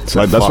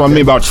 like that's what I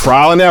mean about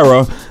trial and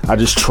error. I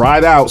just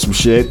tried out some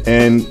shit,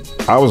 and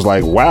I was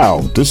like,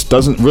 wow, this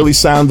doesn't really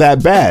sound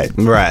that bad.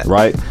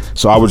 Right.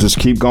 So I would just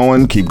keep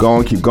going.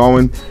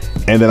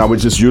 And then I would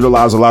just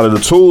utilize a lot of the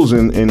tools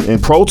in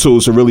Pro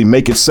Tools to really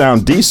make it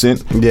sound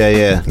decent.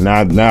 Yeah.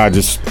 Now I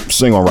just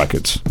sing on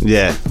records.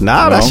 Yeah.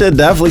 Nah, that shit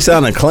definitely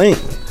sounded clean.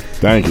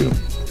 Thank you.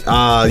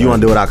 You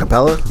want to do it a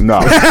cappella? No,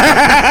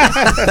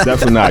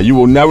 definitely not. You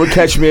will never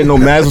catch me in no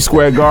Madison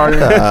Square Garden,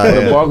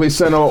 the Barclays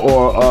Center,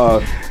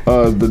 or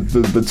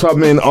the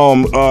Tubman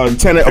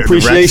tenant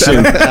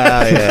appreciation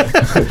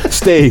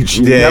stage.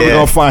 You're never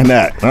gonna find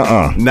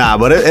that. Nah,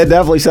 but it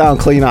definitely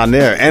sounds clean on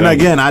there. And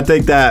again, I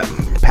think that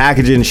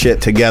packaging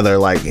shit together,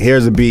 like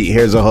here's a beat,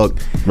 here's a hook,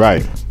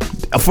 right.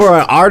 For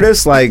an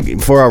artist, like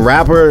for a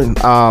rapper,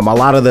 a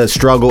lot of the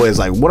struggle is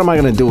like, what am I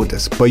gonna do with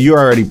this? But you're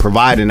already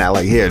providing that,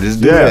 like, here, just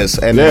do this,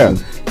 and then,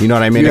 you know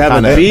what I mean? You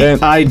have a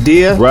beat,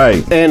 idea,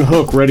 and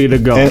hook ready to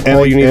go.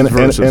 All you need is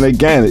verses. And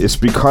again, it's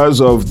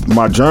because of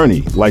my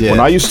journey. Like when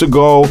I used to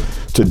go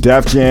to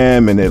Def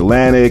Jam and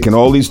Atlantic and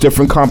all these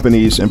different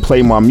companies and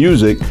play my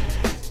music,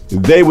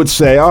 they would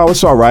say, "Oh,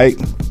 it's all right,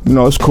 you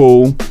know, it's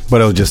cool."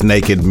 But it was just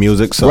naked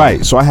music, so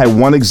right. So I had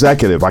one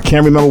executive. I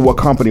can't remember what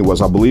company it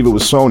was. I believe it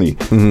was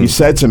Sony. He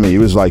said to me, he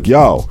was like,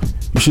 "Yo,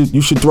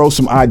 you should throw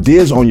some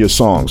ideas on your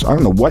songs." I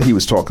don't know what he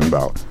was talking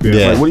about.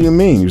 Like, what do you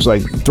mean? He was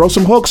like, "Throw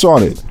some hooks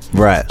on it."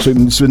 Right.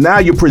 So now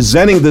you're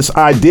presenting this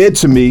idea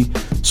to me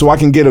so I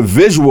can get a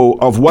visual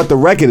of what the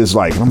record is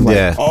like. And I'm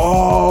like,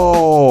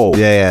 oh.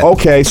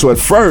 Okay, so at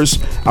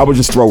first, I would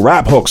just throw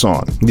rap hooks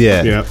on.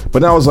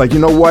 But now I was like, you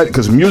know what?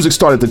 Because music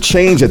started to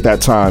change at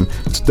that time.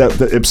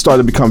 That it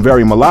started to become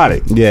very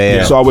melodic.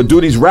 So I would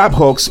do these rap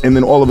hooks and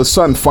then all of a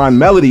sudden find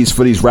melodies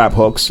for these rap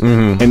hooks.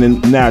 And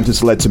then now it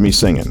just led to me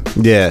singing.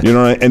 You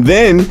know, and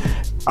then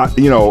I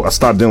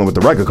started dealing with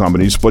the record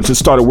companies, but just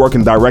started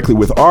working directly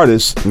with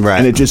artists,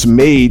 and it just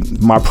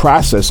made my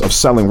process of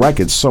selling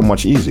records so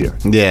much easier.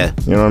 You know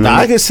what I mean?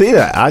 I can see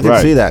that. I can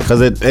see that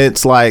because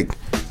it's like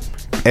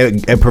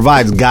it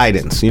provides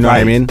guidance. You know what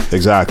I mean?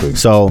 Exactly.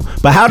 So,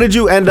 but how did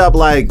you end up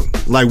like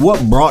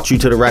what brought you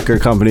to the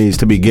record companies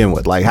to begin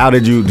with? Like, how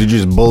did you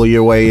just bully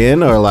your way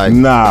in, or like?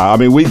 Nah, I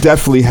mean, we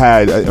definitely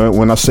had.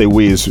 When I say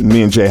we, it's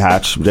me and Jay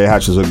Hatch. Jay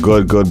Hatch is a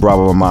good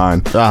brother of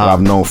mine that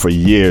I've known for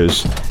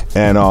years.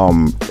 And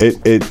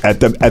at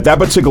that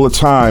particular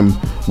time,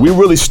 we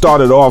really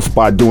started off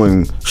by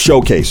doing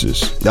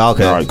showcases. Okay.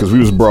 All right, because we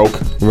was broke.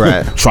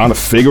 Right. Trying to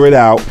figure it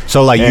out.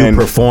 So like you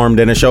performed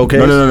in a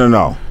showcase?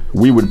 No.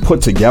 We would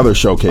put together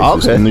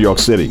showcases in New York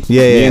City.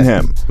 Me and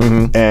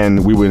him.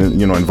 And we would,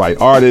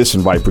 invite artists,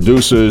 invite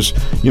producers,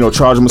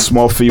 charge them a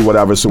small fee,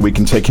 whatever, so we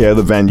can take care of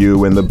the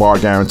venue and the bar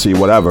guarantee,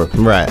 whatever.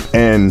 Right.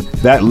 And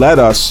that led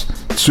us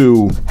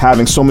to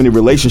having so many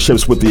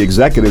relationships with the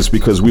executives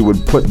because we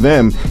would put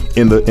them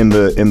in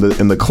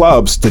the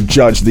clubs to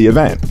judge the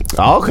event.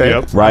 Okay.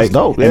 Right. That's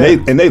dope.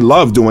 And they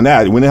loved doing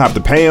that. We didn't have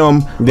to pay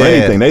them or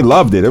anything. They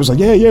loved it. It was like,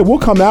 we'll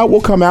come out.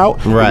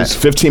 Right. It was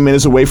 15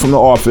 minutes away from the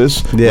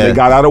office. When they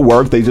got out of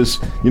work, they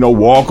just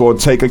walk or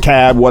take a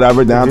cab,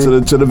 whatever, down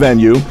to the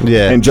venue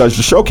and judge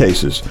the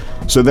showcases.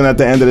 So then at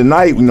the end of the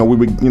night, we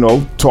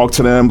would talk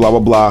to them, blah blah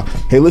blah.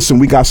 Hey, listen,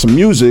 we got some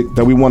music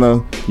that we want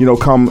to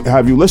come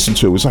have you listen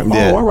to. It's like,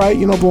 oh, all right,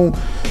 boom.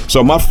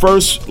 So my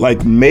first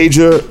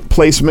major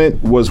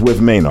placement was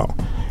with Mano,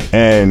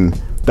 and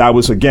that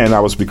was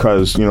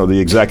because the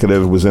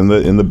executive was in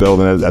the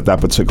building at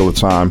that particular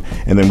time,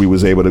 and then we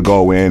was able to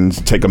go in,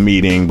 take a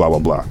meeting, blah blah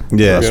blah.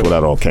 That's what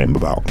that all came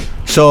about.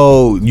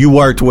 So you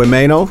worked with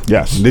Mano?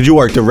 Yes. Did you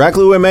work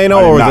directly with Mano,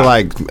 or was it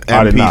like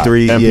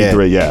MP3?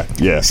 MP3,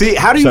 yeah. See,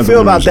 how do you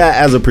feel about that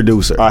as a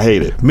producer? I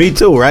hate it. Me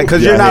too, right?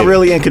 Because you're not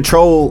really in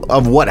control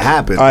of what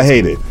happens. I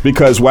hate it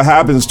because what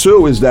happens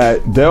too is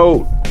that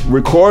they'll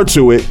record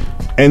to it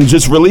and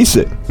just release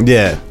it.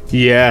 Yeah.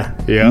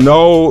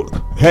 No,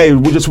 hey,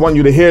 we just want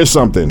you to hear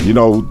something.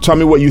 Tell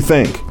me what you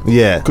think.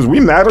 Because we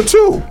matter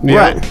too.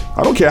 Right.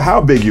 I don't care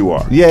how big you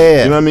are.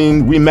 Yeah. You know what I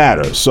mean? We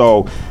matter.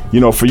 So,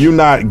 for you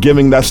not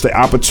giving us the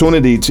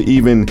opportunity to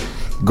even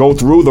go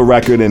through the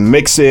record and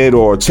mix it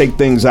or take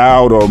things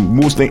out or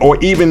move things or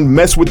even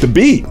mess with the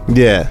beat.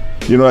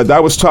 That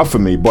was tough for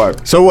me.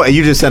 But so what?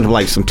 You just sent them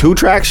like some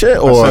 2-track shit,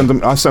 or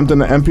I sent them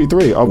the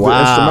MP3 of the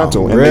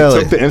instrumental, and really?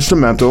 they took the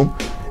instrumental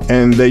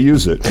and they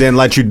use it. Didn't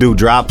let you do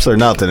drops or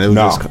nothing. It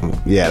was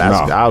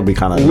that would be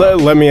kind of.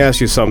 Let me ask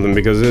you something,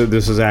 because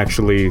this is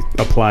actually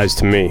applies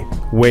to me.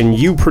 When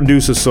you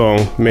produce a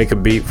song, make a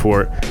beat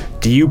for it,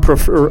 do you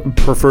prefer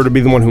to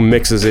be the one who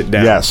mixes it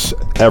down? Yes,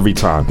 every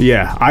time.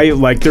 Yeah,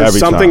 there's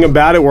something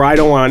about it where I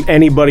don't want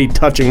anybody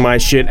touching my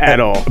shit at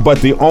all. But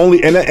the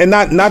only and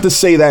not to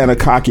say that in a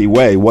cocky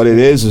way. What it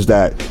is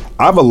that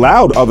I've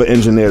allowed other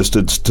engineers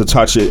to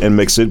touch it and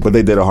mix it, but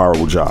they did a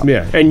horrible job.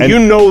 Yeah, and you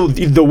know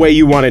the way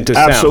you want it to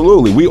sound.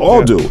 Absolutely, we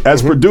all do.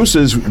 As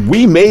producers,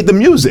 we made the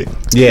music.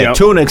 Yeah,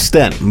 to an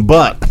extent,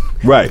 but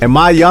in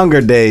my younger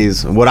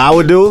days, what I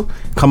would do,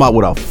 come up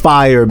with a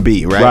fire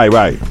beat, right?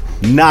 Right.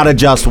 Not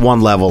adjust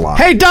one level on.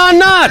 Hey,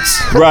 Don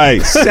Knotts!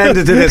 Right. Send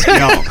it to this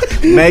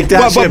make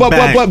that shit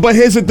bang. But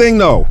here's the thing,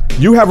 though.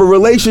 You have a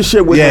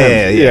relationship with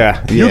him.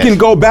 Yeah. You can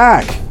go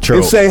back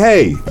and say,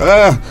 hey,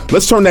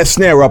 let's turn that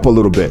snare up a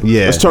little bit.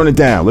 Yeah. Let's turn it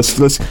down. Let's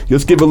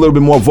give a little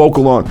bit more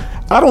vocal on.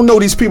 I don't know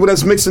these people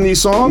that's mixing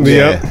these songs.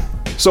 Yeah.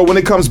 So when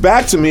it comes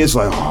back to me, it's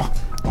like,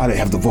 why they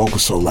have the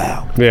vocals so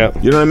loud? Yeah.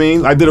 You know what I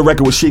mean? I did a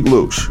record with Sheik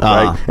Louch,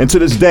 right? And to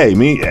this day,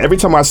 every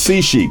time I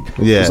see Sheik,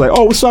 it's like,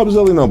 oh, what's up,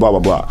 Zilly? No, blah, blah,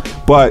 blah.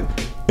 But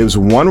it was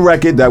one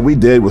record that we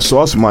did with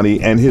Sauce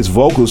Money, and his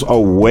vocals are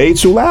way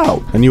too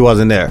loud. And you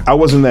wasn't there. I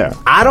wasn't there.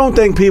 I don't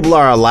think people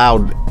are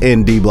allowed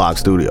in D Block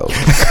Studios.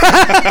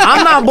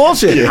 I'm not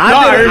bullshitting.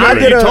 I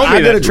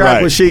did a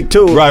track with Sheik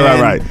too.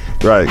 Right.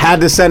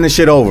 Had to send the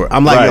shit over.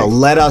 I'm like, yo,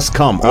 let us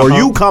come. Or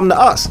you come to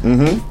us.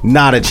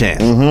 Not a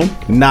chance.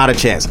 Not a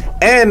chance.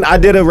 And I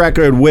did a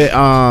record with,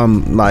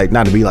 like,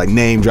 not to be like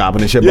name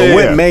dropping and shit, but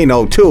with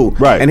Mano too.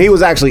 Right. And he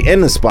was actually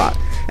in the spot.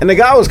 And the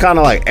guy was kind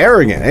of like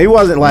arrogant. He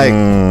wasn't like,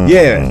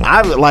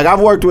 I've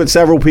worked with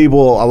several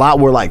people. A lot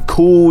were like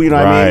cool, you know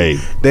what I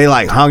mean? They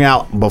like hung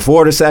out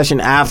before the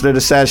session, after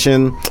the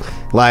session.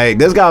 Like,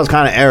 this guy was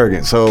kind of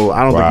arrogant, so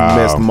I don't think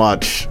he missed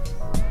much.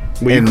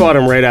 Well, you caught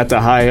him right at the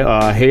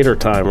high hater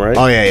time, right?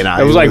 Oh yeah, you know,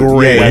 it was like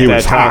right at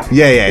that time.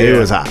 Yeah, he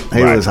was hot.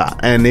 He was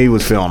hot, and he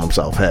was feeling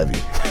himself heavy.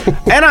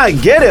 And I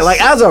get it.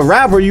 Like, as a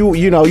rapper,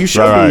 you know, you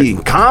should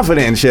be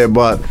confident and shit,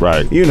 but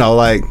you know,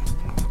 like,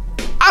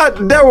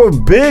 there were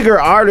bigger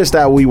artists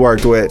that we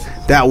worked with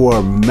that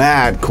were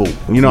mad cool.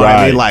 You know what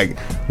I mean? Like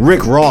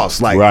Rick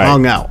Ross, like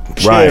hung out,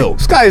 chill.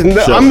 This guy's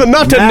I'm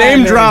not to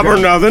name drop or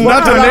nothing.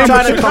 Not to name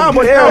drop.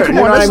 But come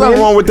on, there's nothing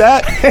wrong with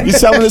that. You're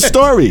telling the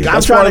story.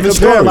 I'm trying to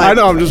compare. Like, I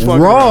know. I'm just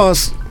fucking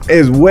Ross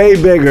is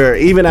way bigger,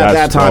 even at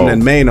that time,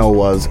 than Mano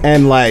was,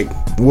 and like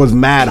was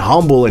mad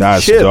humble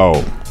and chill.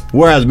 Dope.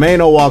 Whereas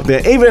Mano walked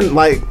in, even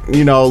like,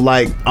 you know,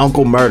 like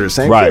Uncle Murder,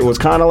 same shit, was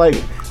kind of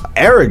like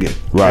arrogant,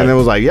 and it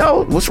was like,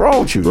 yo, what's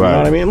wrong with you? You know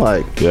what I mean?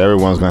 Like,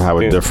 everyone's gonna have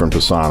a different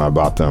persona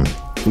about them.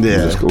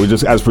 Yeah, we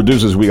just as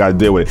producers, we gotta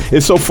deal with it.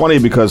 It's so funny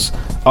because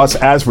us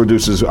as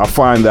producers, I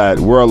find that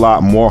we're a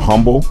lot more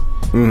humble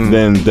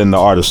than the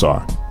artists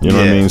are. You know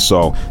what I mean?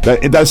 So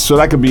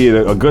that could be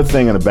a good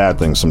thing and a bad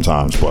thing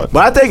sometimes. But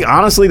I think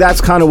honestly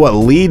that's kind of what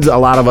leads a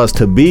lot of us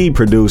to be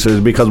producers,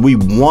 because we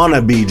want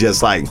to be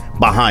just like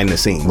behind the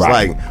scenes.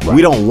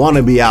 We don't want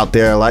to be out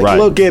there like,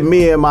 look at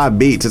me and my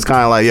beats. It's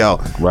kind of like,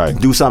 yo,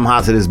 do something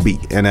hot to this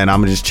beat, and then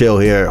I'm gonna just chill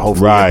here,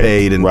 hopefully get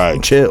paid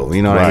and chill.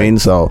 You know what I mean?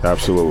 So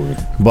absolutely.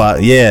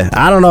 But yeah,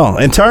 I don't know.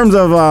 In terms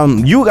of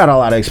you got a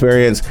lot of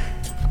experience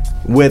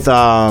with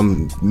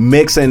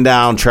mixing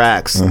down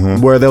tracks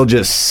where they'll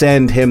just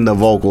send him the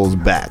vocals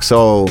back.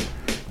 So,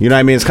 you know what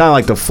I mean? It's kind of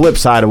like the flip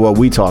side of what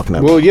we talking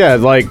about. Well, yeah,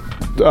 like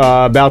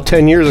about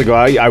 10 years ago,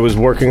 I was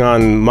working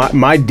on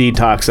my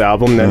Detox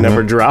album that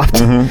never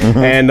dropped.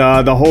 And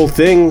the whole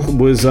thing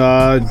was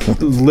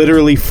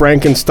literally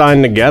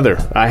Frankenstein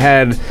together. I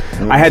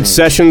had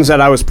sessions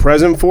that I was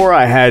present for.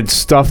 I had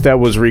stuff that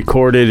was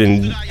recorded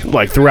and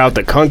like throughout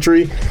the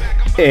country.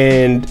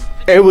 And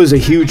it was a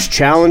huge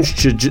challenge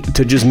to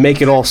just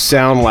make it all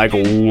sound like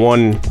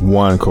one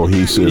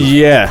cohesive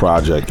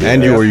project.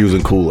 And you were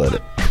using Cool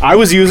Edit. I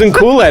was using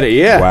Cool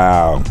Edit,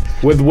 Wow.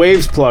 with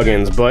Waves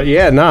plugins. But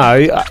yeah,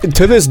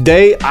 to this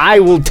day, I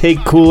will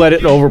take Cool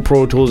Edit over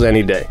Pro Tools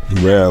any day.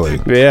 Really?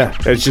 Yeah,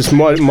 it's just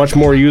much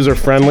more user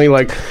friendly.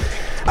 Like,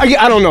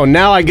 I don't know.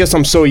 Now I guess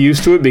I'm so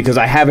used to it because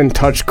I haven't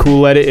touched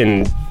Cool Edit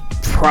in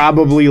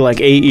probably like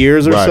 8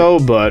 years or so.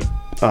 But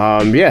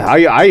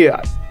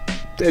I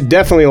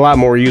definitely a lot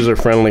more user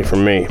friendly for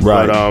me.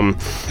 Right. But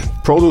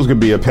Pro Tools can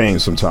be a pain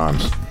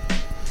sometimes.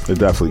 It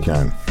definitely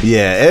can.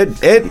 Yeah,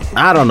 it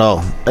I don't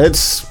know.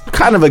 It's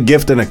kind of a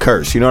gift and a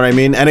curse, you know what I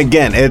mean? And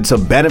again, it's a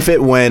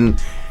benefit when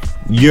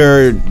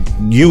you're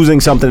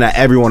using something that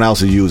everyone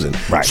else is using.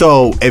 Right.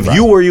 So if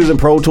you were using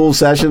Pro Tools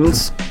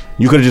sessions,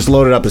 you could have just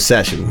loaded up a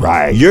session.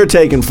 Right. You're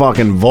taking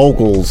fucking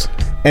vocals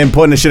and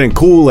putting the shit in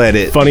Cool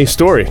Edit. Funny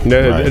story.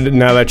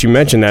 Now that you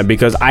mention that,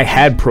 because I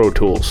had Pro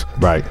Tools.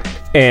 Right.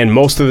 And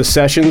most of the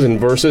sessions and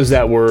verses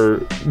that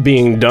were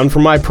being done for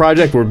my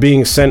project were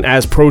being sent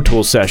as Pro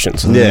Tools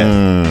sessions.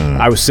 Yeah.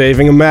 I was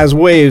saving them as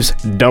waves,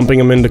 dumping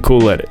them into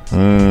Cool Edit.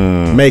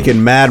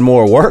 Making mad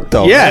more work,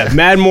 though. Yeah, right?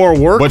 Mad more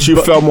work. But you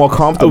felt more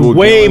comfortable.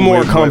 Way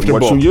more comfortable.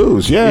 What you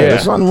use. Yeah,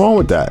 there's nothing wrong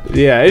with that.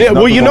 Yeah.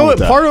 Well, you know what?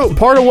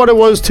 Part of what it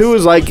was, too,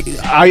 is like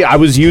I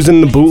was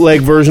using the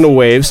bootleg version of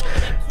Waves.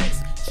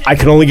 I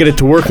could only get it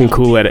to work in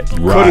Cool Edit.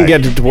 Couldn't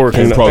get it to work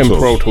in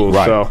Pro Tools.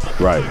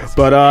 Right.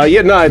 But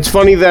it's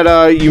funny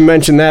that you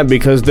mentioned that,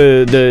 because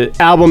the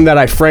album that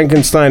I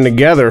Frankenstein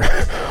together,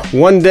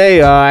 one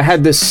day I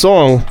had this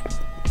song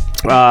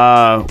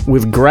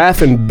with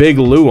Graf and Big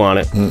Lou on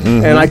it,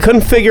 and I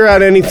couldn't figure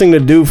out anything to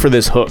do for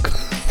this hook.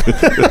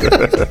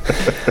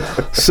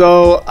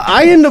 So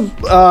I end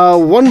up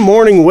one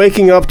morning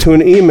waking up to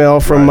an email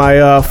from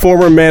my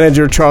former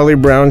manager, Charlie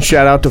Brown.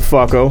 Shout out to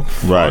Fucko.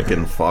 Right.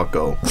 Fucking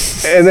Fucko.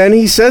 And then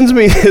he sends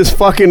me his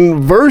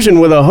fucking version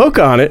with a hook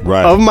on it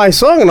of my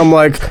song, and I'm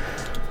like,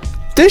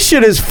 this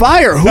shit is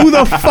fire. Who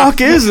the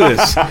fuck is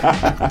this?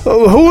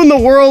 Who in the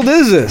world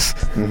is this?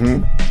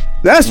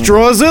 That's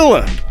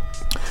Drawzilla.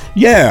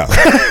 Yeah.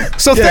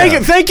 So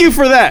thank you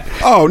for that.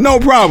 Oh, no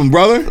problem,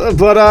 brother.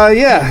 But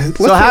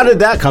So how did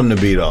that come to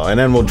be, though? And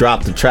then we'll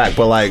drop the track.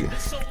 But like,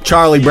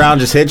 Charlie Brown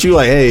just hit you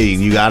like, hey,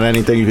 you got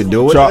anything you could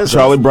do with this?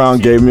 Charlie Brown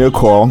gave me a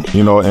call,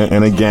 you know,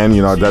 and again,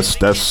 you know,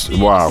 that's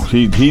wow.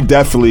 He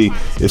definitely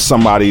is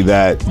somebody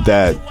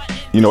that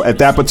you know, at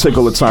that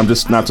particular time,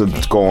 just not to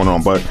go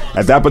on, but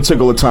at that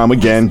particular time,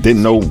 again,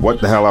 didn't know what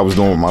the hell I was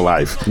doing with my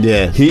life.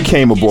 Yeah. He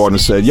came aboard and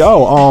said,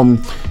 yo,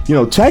 you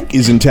know, Tech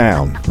is in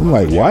town. I'm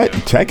like, what?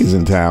 Tech is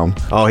in town?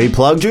 Oh, he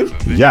plugged you?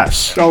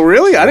 Yes. Oh,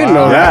 really? I didn't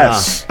know that.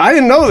 Yes. I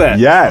didn't know that.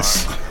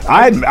 Yes.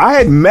 I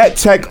had met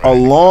Tech a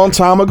long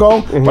time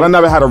ago, but I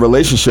never had a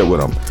relationship with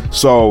him.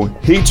 So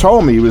he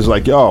told me, he was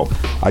like, yo,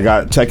 I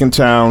got Tech in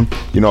town.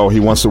 You know, he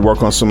wants to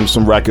work on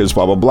some records,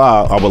 blah, blah,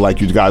 blah. I would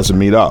like you guys to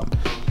meet up.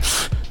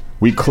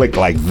 We clicked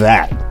like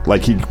that.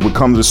 Like he would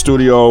come to the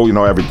studio, you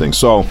know, everything.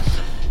 So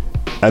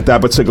at that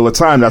particular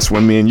time, that's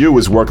when me and you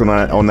was working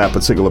on that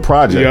particular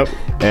project.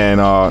 Yep.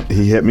 And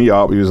he hit me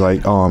up. He was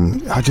like,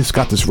 I just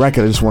got this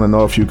record. I just want to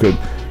know if you could,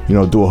 you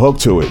know, do a hook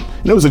to it.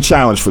 And it was a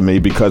challenge for me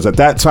because at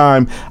that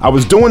time I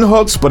was doing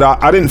hooks, but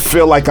I didn't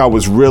feel like I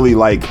was really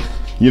like,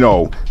 you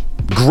know,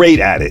 great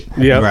at it.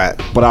 Yeah. Right.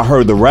 But I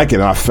heard the record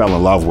and I fell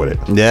in love with it.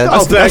 Yeah.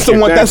 That's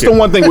the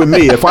one thing with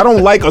me. If I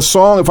don't like a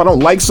song, if I don't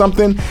like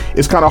something,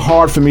 it's kind of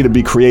hard for me to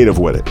be creative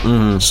with it.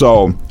 Mm-hmm.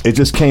 So it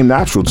just came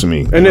natural to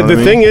me. And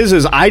the thing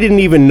is I didn't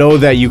even know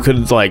that you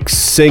could like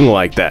sing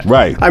like that.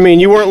 Right. I mean,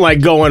 you weren't like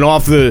going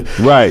off the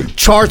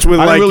charts with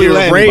like really your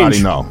let range.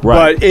 anybody know.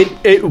 Right.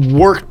 But it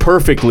worked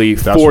perfectly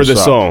for the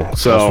song.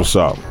 So that's what's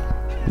up.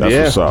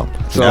 That's what's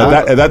up. So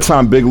at that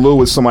time, Big Lou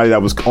was somebody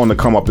that was on the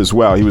come up as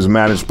well. He was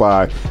managed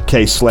by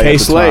K Slay. K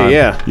Slay,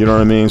 yeah. You know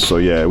what I mean? So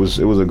yeah, it was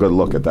a good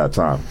look at that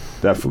time,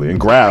 definitely. And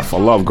Graf, I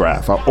love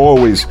Graf. I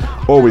always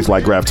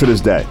like Graf to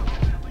this day.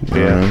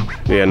 Yeah,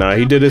 yeah. No,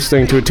 he did his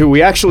thing to it too.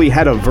 We actually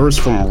had a verse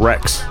from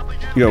Rex.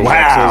 You know, wow,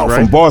 Rex is,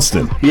 right? from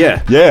Boston.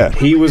 Yeah, yeah.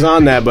 He was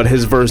on that, but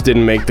his verse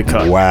didn't make the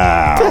cut.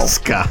 Wow, this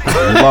guy.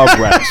 Love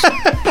Rex.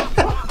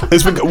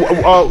 It's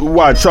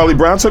why Charlie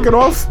Brown took it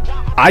off?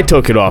 I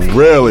took it off.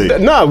 Really?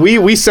 No,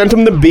 we sent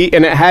him the beat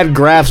and it had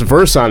Graf's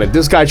verse on it.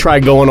 This guy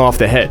tried going off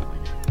the head.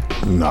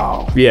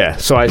 No. Yeah,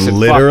 so I said,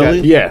 literally? Fuck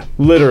that. Yeah,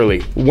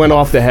 literally. Went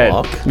off the head.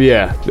 Fuck.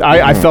 Yeah.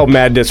 I felt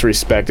mad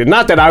disrespected.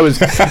 Not that I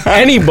was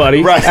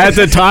anybody Right. at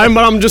the time,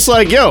 but I'm just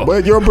like, yo,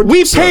 But you're a we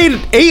producer. paid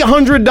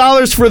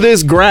 $800 for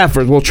this Graf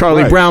verse. Well,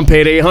 Charlie Right. Brown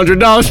paid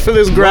 $800 for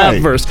this Graf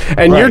Right. verse.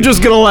 And you're Right.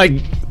 just going to like,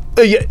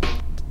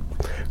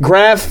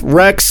 Graf,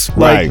 Rex,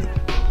 like,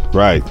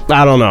 Right.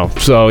 I don't know.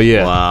 So,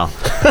 yeah. Wow.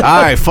 All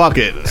right, fuck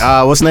it.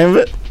 What's the name of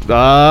it?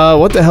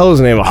 What the hell is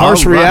the name of it?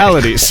 Harsh All right.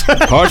 Realities.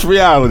 Harsh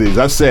Realities.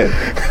 That's it.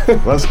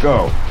 Let's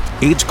go.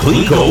 It's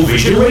Clico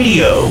Vision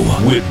Radio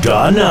with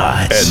Don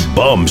Knotts and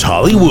Bums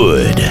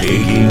Hollywood,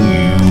 taking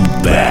you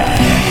back.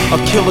 A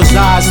killer's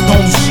eyes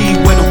don't see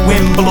where the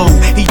wind blow.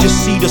 He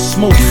just see the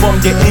smoke from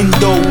the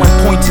endo and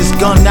points his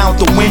gun out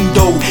the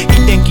window. He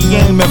think he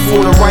aiming for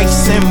the right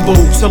symbol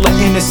till an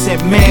innocent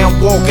man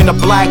walk in a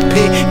black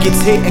pit, gets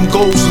hit and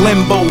goes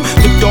limbo.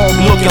 The dog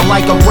looking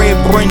like a red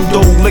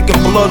Brendo, licking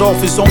blood off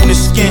his own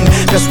skin.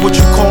 That's what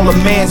you call a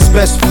man's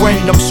best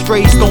friend. Them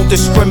strays don't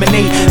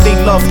discriminate, they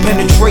love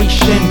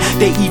penetration.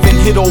 They even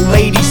hit old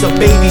ladies or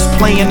babies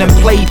playing in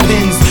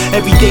playpens.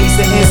 Every day's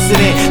an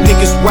incident,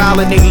 niggas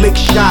wildin', they lick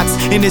shots.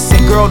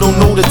 Innocent girl don't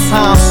know the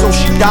time, so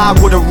she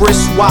died with a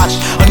wristwatch.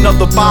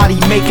 Another body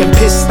making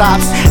pit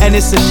stops, and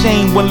it's a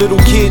shame when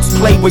little kids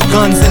play with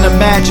guns and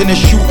imagine a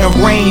shooting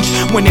range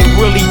when they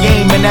really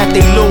aiming at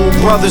their little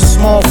brother's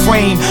small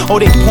frame, or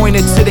they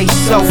pointed to they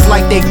self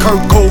like they Kurt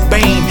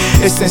Cobain.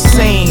 It's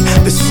insane,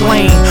 the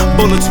slain,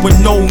 bullets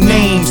with no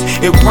names.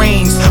 It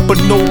rains,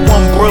 but no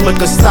umbrella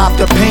could stop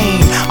the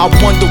pain. I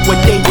wonder what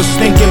they was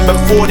thinking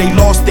before they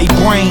lost their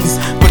brains.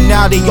 But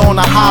now they on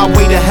the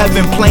highway to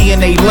heaven playing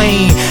they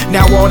lane.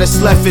 Now all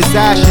that's left is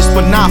ashes,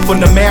 but not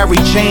from the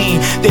Mary Jane.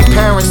 Their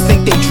parents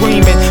think they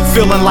dreaming,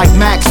 feeling like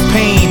Max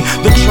Payne.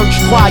 The church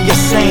choir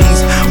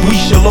sings, we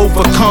shall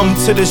overcome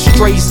till the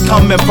strays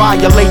come and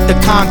violate the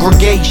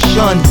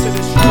congregation. Till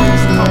the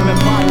strays come and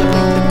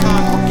violate the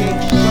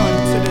congregation.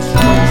 Till the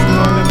strays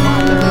come and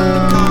violate the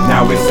congregation.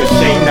 Now it's a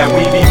shame that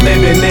we be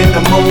living in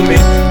the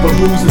moment, but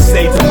who's to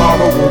say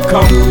tomorrow will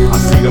come? I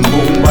see the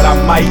moon, but I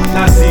might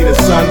not see the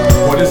sun.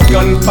 Or this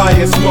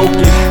gunfire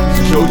smoking,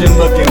 these children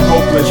looking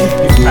hopeless,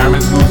 these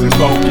parents losing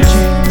focus.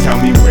 Tell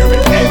me where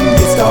it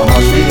ends. It's the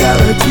harsh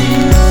reality.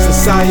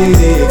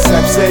 Society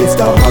accepts it. It's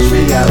the harsh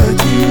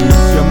reality.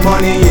 Your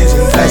money is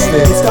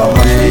invested. It's the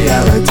harsh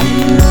reality.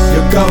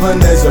 Your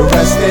governor's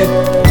arrested.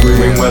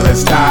 When will it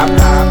stop?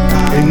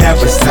 It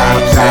never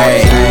stops.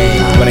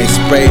 When they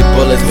spray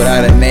bullets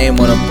without a name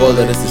on a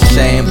bullet, it's a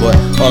shame. But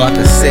all I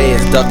can say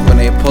is duck when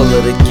they pull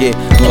it to get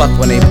plucked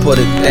when they put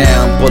it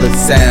down.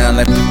 Bullets sound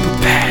like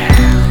pow.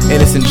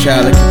 Innocent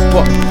child like a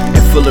buck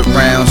and full of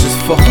rounds just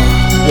for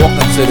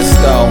walking to the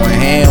store and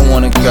he ain't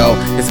wanna go.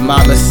 His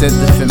mama sent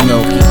him for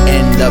milk. He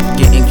end up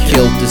getting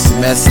killed. This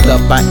messed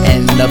up. I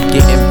end up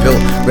getting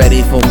built,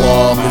 ready for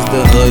war. Cause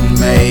the hood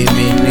made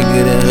me,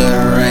 nigga. The hood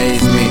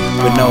raised me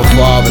with no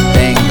father.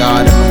 Thank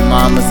God that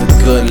my mama's a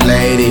good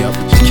lady.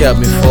 She kept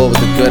me full with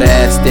a good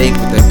ass steak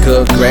with a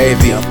good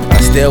gravy. A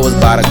Still was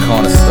by the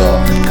corner store,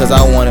 cause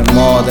I wanted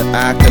more than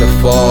I could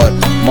afford.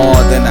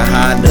 More than a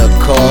Honda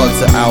Accord,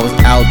 so I was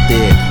out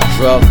there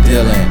drug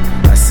dealing.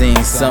 I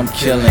seen some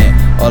killing,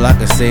 all I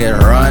could say is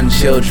run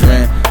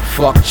children,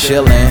 fuck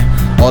chillin'.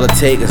 All it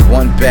take is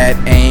one bad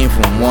aim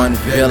from one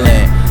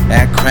villain.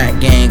 That crack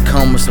game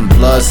come with some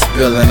blood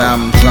spilling.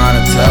 I'm trying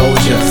to tell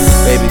you,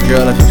 baby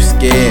girl, if you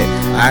scared,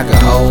 I can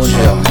hold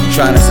you.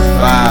 Trying to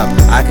survive,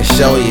 I can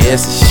show you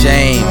it's a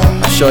shame.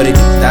 I'm sure they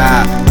could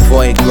die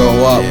before they grow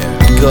up.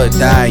 Good,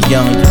 die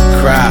young, you can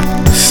cry.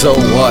 So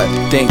what?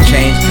 Think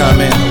change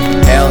coming?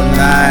 Hell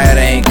nah, it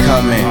ain't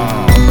coming.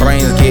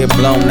 Brains get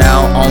blown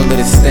out, only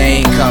the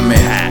stain coming.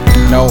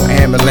 No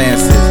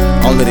ambulances,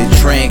 only the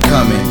train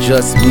coming.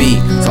 Just me,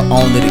 so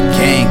only the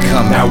gang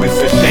coming. Now it's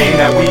a shame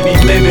that we be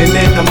living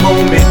in the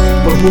moment,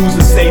 but who's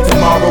to say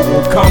tomorrow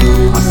will come?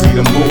 I see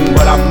the moon,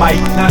 but I might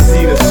not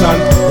see the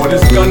sun. Or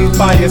this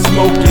gunfire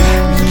smoking,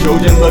 these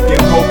children looking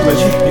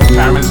hopeless, these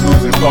parents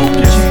losing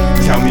focus.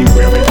 Tell me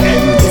where it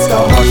ends. It's the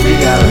harsh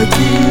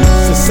reality.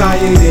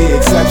 Society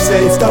accepts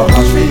it. It's the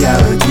harsh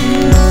reality.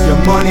 Your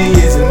money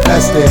is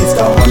invested. It's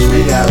the harsh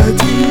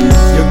reality.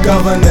 Your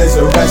governor's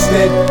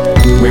arrested.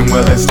 When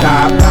will it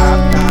stop?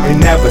 It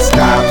never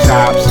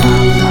stops.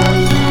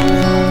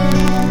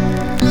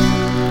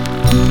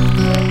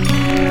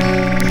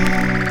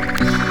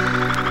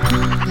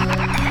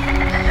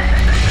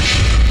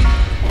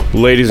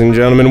 Ladies and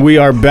gentlemen, we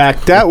are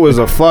back. That was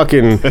a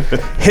fucking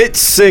hit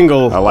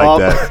single. I like off,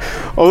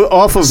 that.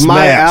 Off of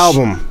my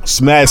album.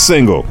 Smash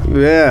single.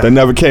 Yeah. That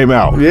never came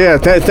out. Yeah,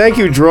 thank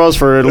you, Draws,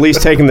 for at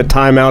least taking the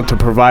time out to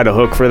provide a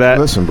hook for that.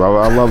 Listen, bro,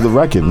 I love the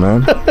record,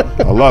 man.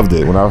 I loved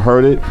it. When I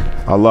heard it,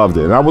 I loved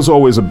it. And I was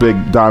always a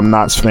big Dime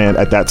Knots fan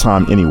at that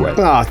time anyway.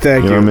 Oh,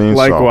 thank you. Know what I mean?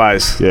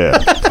 Likewise. So, yeah.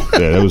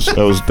 That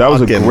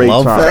was a great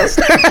time.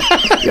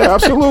 Yeah,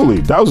 absolutely.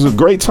 That was a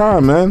great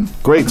time, man.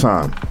 Great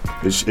time.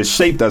 It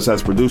shaped us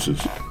as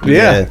producers.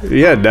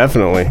 Yeah,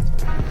 definitely.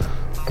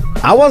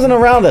 I wasn't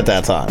around at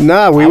that time.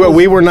 Nah,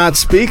 we were not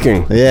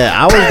speaking. Yeah,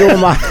 I was doing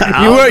my.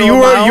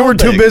 You were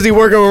too busy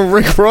working with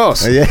Rick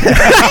Ross. Yeah.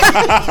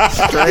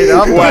 Straight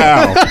up.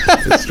 Wow.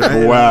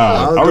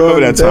 Wow. I remember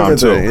that time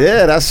too.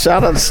 Yeah, that's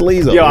shout out to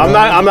Sleezo. Yo, I'm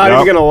not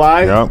even gonna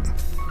lie. Yep.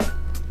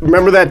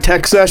 Remember that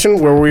tech session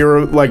where we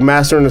were like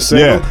mastering the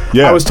single?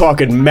 Yeah. I was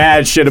talking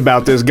mad shit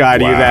about this guy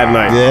to you that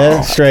night.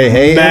 Yeah, straight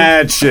hate.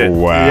 Mad shit.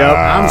 Wow. Yep.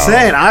 I'm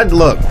saying,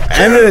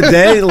 end of the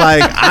day,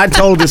 like, I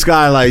told this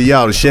guy, like,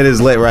 yo, the shit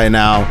is lit right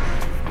now.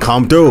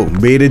 Come through,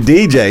 be the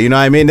DJ. You know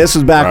what I mean? This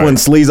was back when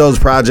Sleezo's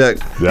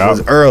project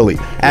was early.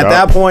 At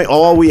that point,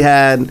 all we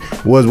had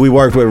was we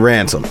worked with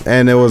Ransom,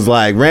 and it was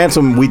like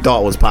Ransom we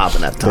thought was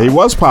popping at the time. He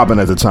was popping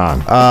at the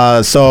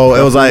time. So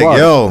it was like,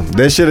 yo,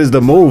 this shit is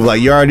the move.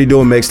 Like, you're already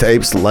doing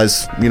mixtapes.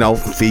 Let's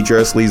feature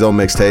a Sleezo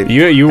mixtape.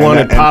 You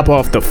wanted Pop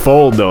off the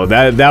fold though.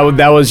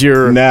 That was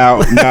your now.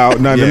 Let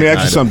me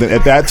ask you something.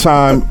 At that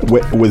time,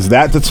 was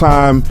that the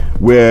time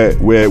where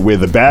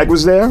the bag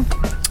was there?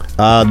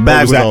 The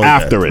bag was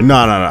after it.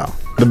 No.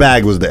 The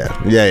bag was there.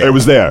 Yeah. It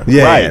was there.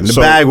 Yeah, right. And the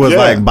bag was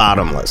like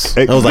bottomless.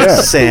 It was like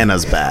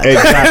Santa's bag.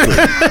 Exactly.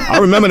 I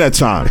remember that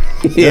time.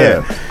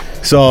 Yeah.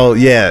 So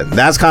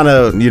that's kind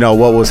of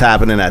what was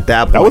happening at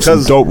that point. That was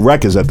some dope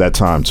records at that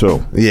time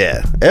too.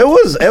 Yeah, it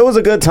was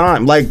a good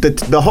time. Like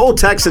the whole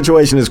tech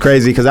situation is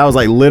crazy because I was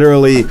like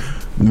literally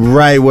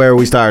right where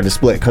we started to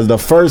split. Because the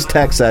first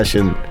tech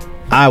session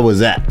I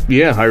was at.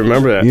 Yeah, I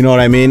remember that. You know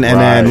what I mean? And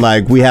then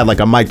like we had like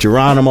a Mike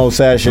Geronimo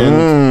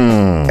session.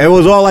 It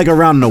was all like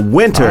around the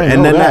winter.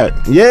 And then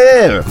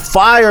that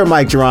fire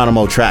Mike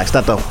Geronimo tracks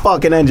that the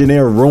fucking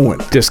engineer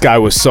ruined. This guy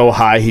was so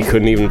high he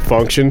couldn't even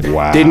function.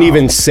 Wow. Didn't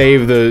even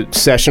save the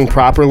session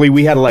properly.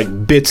 We had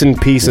like bits and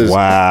pieces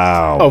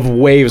of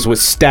waves with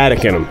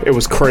static in them. It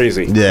was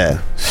crazy.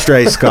 Yeah.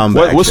 Straight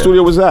scumbag. What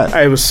studio was that?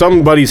 It was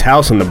somebody's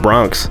house in the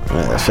Bronx.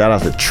 Yeah, shout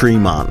out to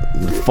Tremont.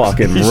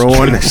 Fucking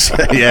ruined this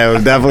shit. Yeah, it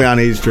was definitely on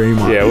East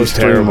Tremont. Yeah, it was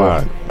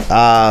terrible.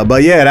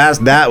 But yeah,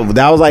 that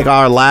was like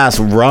our last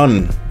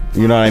run.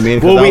 You know what I mean?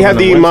 Well, we had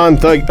the Iman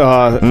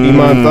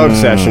Thug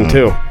session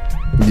too.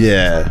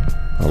 Yeah.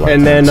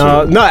 And then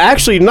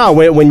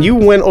when you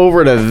went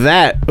over to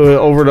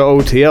over to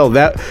OTL,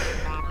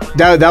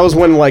 that was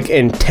when like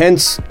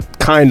Intense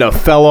kind of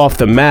fell off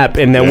the map,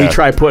 and then we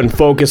tried putting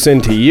focus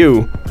into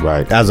you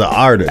as an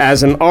artist.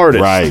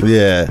 Right.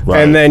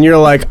 And then you're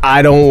like,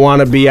 I don't want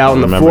to be out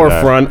in the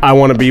forefront. I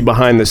want to be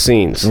behind the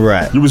scenes.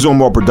 Right. You was doing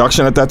more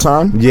production at that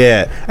time?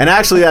 Yeah. And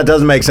actually that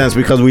does make sense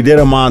because we did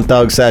a Mon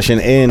Thug session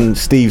in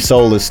Steve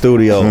Sola's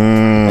studio,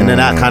 and then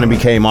that kind of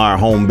became our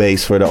home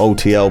base for the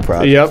OTL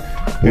project.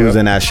 Yep. We was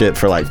in that shit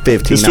for like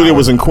 15 His studio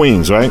was in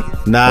Queens, right?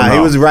 Nah, he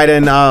was right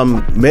in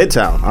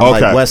Midtown on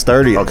like West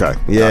 30th. Okay.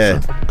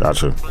 Yeah.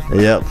 Gotcha.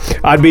 Yep.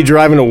 I'd be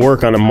driving to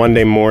work on a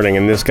Monday morning,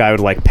 and this guy would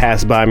like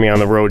pass by me on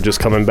the road just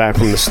coming back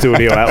from the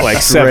studio at like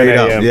 7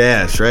 a.m.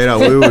 Yeah, straight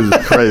up. We was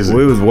crazy.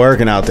 We was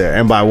working out there,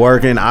 and by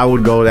working, I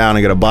would go down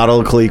and get a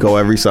bottle of Clico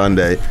every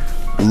Sunday,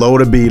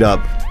 load a beat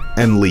up,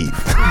 and leave.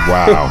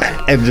 Wow.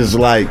 And just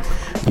like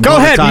Go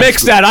ahead,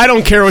 mix that. I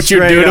don't care what you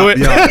do to it.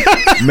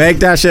 Yo, make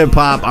that shit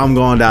pop. I'm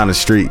going down the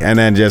street and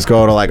then just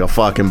go to like a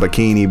fucking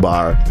bikini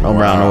bar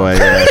around the way.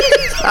 Yeah.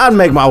 I'd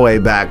make my way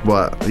back,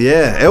 but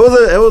yeah, it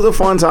was a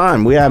fun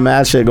time. We had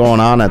mad shit going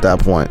on at that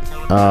point.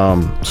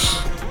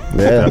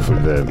 Yeah,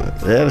 Definitely did.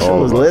 yeah, the shit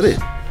was litty.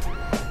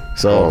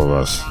 So All of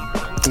us.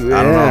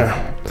 I don't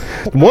know.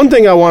 One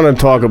thing I want to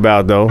talk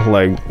about, though,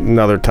 like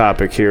another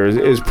topic here,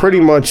 is pretty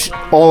much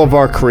all of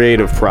our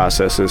creative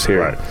processes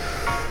here.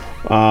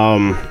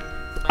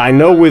 I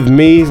know with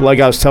me, like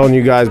I was telling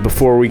you guys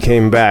before we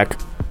came back,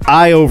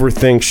 I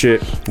overthink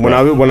shit. When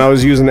I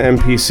was using the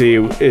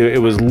MPC, it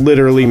was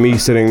literally me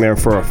sitting there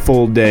for a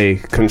full day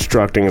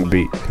constructing a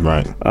beat.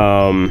 Right.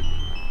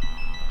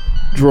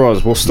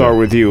 Draws, we'll start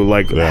with you.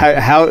 Like,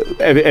 how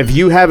if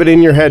you have it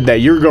in your head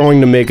that you're going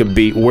to make a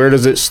beat, where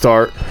does it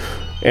start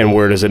and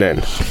where does it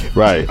end?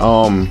 Right.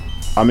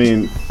 I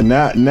mean,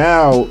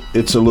 now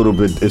it's a little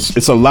bit,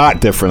 it's a lot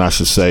different, I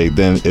should say,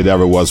 than it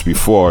ever was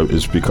before.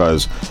 Is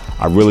because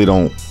I really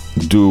don't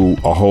do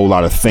a whole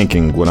lot of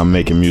thinking when I'm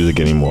making music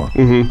anymore.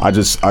 Mm-hmm. I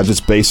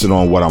just base it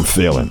on what I'm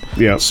feeling.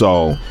 Yeah.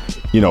 So,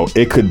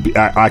 it could be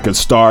I could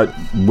start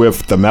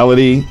with the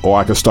melody or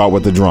I could start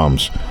with the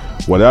drums.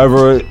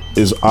 Whatever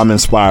is I'm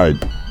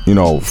inspired,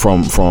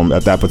 from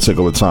at that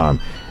particular time.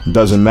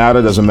 Doesn't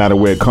matter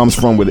where it comes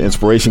from, where the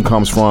inspiration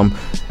comes from.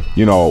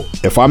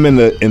 If I'm in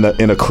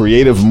a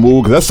creative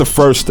mood, 'cause that's the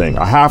first thing.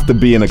 I have to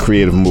be in a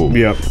creative mood.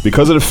 Yeah.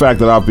 Because of the fact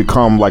that I've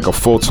become like a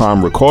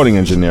full-time recording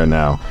engineer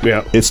now.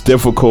 Yeah. It's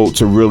difficult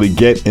to really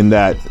get in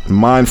that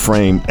mind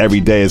frame every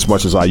day as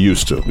much as I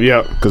used to.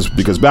 Yeah.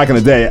 Because back in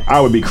the day,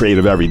 I would be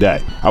creative every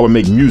day. I would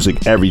make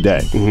music every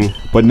day. Mm-hmm.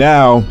 But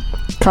now,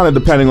 kind of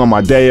depending on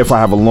my day, if I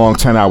have a long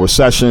 10-hour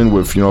session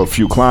with a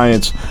few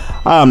clients,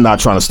 I'm not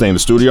trying to stay in the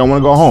studio. I want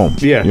to go home.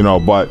 Yeah.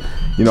 But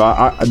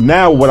I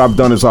now what I've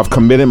done is I've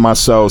committed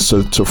myself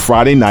to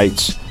Friday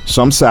nights,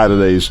 some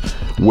Saturdays,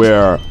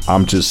 where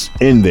I'm just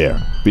in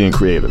there being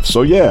creative.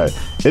 So yeah,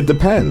 it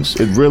depends.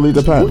 It really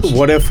depends.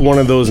 What if one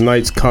of those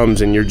nights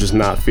comes and you're just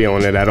not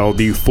feeling it at all?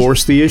 Do you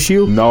force the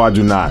issue? No, I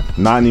do not.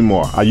 Not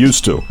anymore. I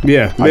used to.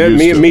 Yeah,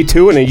 me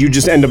too. And then you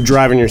just end up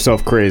driving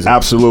yourself crazy.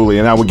 Absolutely,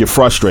 and I would get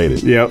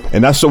frustrated. Yep.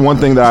 And that's the one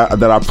thing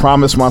that I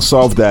promised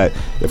myself, that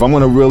if I'm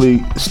going to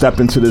really step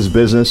into this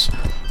business,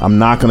 I'm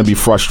not going to be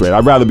frustrated.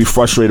 I'd rather be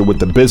frustrated with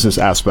the business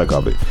aspect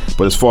of it.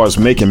 But as far as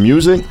making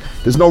music,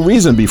 there's no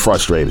reason to be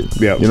frustrated.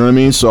 Yeah. You know what I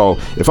mean? So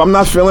if I'm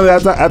not feeling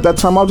it at that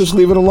time, I'll just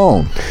leave it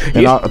alone.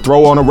 And I'll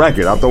throw on a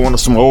record. I'll throw on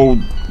some old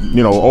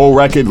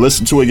record,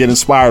 listen to it, get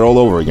inspired all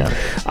over again.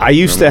 I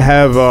used to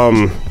have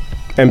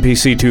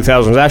MPC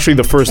 2000. It was actually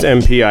the first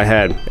MP I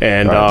had.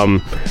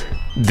 And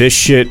this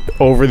shit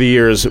over the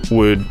years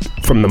would,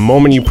 from the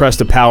moment you press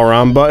the power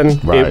on button,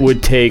 it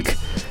would take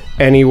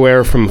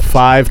anywhere from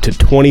 5 to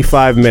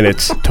 25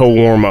 minutes to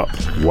warm up.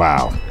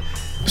 Wow.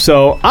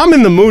 So I'm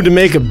in the mood to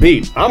make a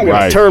beat. I'm going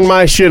to turn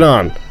my shit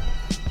on.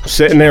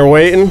 Sitting there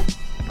waiting,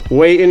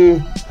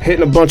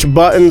 hitting a bunch of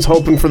buttons,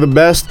 hoping for the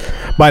best.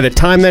 By the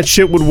time that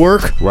shit would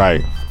work.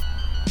 Right.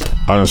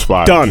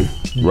 Uninspired. Done.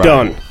 Right.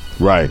 Done.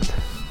 Right.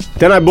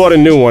 Then I bought a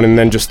new one and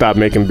then just stopped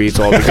making beats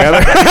altogether.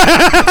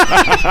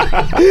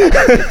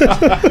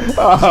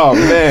 Oh,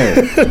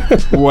 man.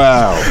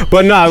 Wow.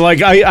 But no,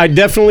 like, I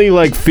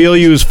definitely, feel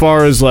you as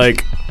far as,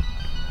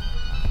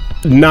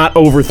 not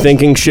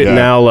overthinking shit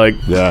now.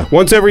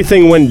 Once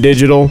everything went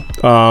digital,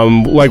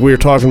 like we were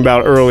talking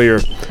about earlier,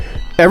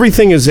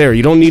 everything is there.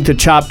 You don't need to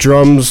chop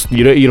drums.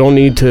 You don't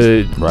need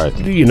to,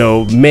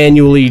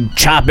 manually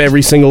chop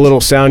every single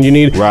little sound you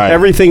need. Right.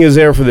 Everything is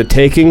there for the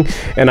taking.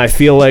 And I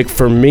feel like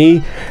for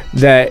me,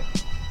 that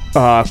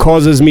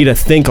causes me to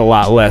think a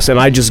lot less. And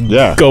I just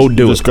go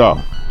do it. Just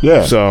go.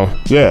 Yeah. So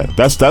yeah,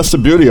 that's the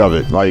beauty of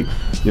it.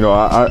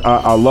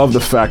 I love the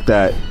fact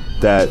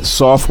that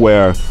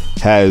software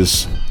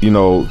has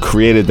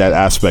created that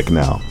aspect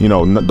now.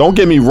 Don't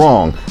get me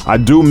wrong. I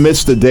do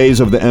miss the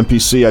days of the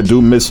MPC. I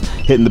do miss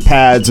hitting the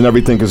pads and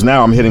everything, because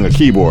now I'm hitting a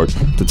keyboard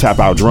to tap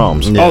out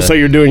drums. Yeah. Oh, so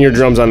you're doing your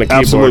drums on the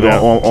keyboard? Absolutely,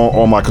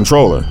 on my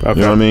controller. Okay. You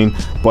know what I mean?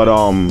 But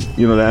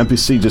the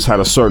MPC just had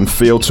a certain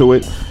feel to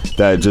it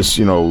that just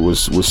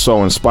was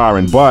so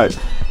inspiring. But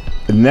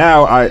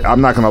now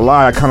I'm not gonna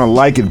lie, I kind of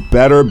like it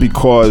better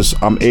because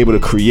I'm able to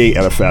create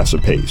at a faster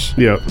pace.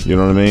 Yeah. You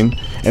know what I mean?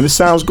 And it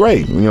sounds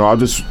great. I'll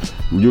just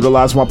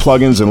utilize my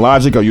plugins in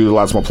Logic, or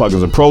utilize my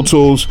plugins in Pro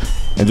Tools,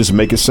 and just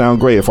make it sound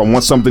great. If I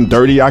want something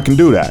dirty, I can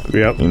do that.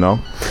 Yep.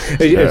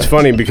 It's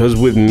funny because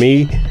with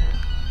me,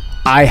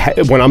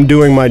 when I'm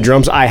doing my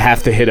drums, I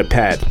have to hit a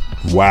pad.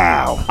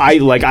 Wow.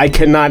 I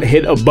cannot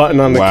hit a button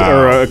on the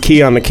or a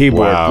key on the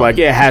keyboard. Wow. It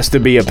has to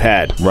be a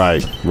pad.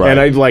 Right.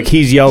 And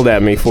he's yelled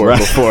at me for it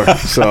before.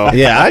 So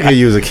yeah, I could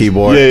use a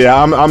keyboard.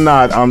 Yeah.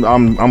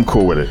 I'm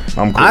cool with it.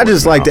 I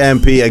just like the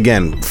MP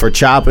again for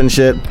chopping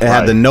shit. It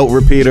had the note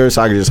repeater,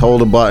 so I could just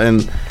hold a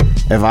button.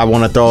 If I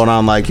want to throw it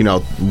on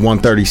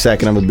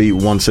 1/32 of a beat,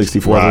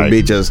 1/64 of a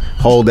beat, just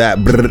hold that.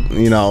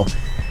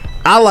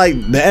 I like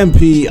the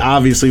MP.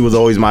 Obviously, was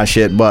always my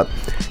shit, but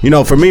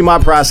for me, my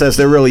process,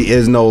 there really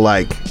is no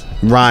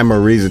rhyme or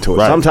reason to it.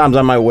 Right. Sometimes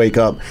I might wake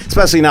up,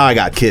 especially now I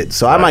got kids,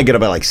 so I might get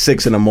up at like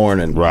 6 in the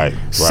morning. Right.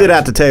 Sit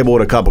at the table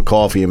with a cup of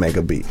coffee and make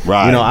a beat.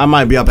 Right. You know, I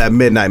might be up at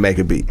midnight, make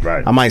a beat.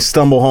 Right. I might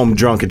stumble home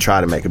drunk and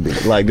try to make a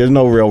beat. Like, there's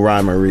no real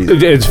rhyme or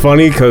reason. It's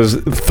funny because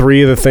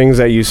 3 of the things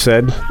that you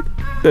said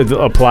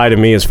apply to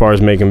me as far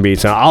as making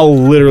beats. Now, I'll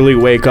literally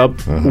wake up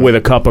with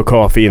a cup of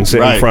coffee and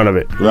sit in front of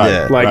it. Right.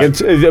 Yeah. Like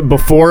right.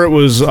 Before it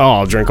was,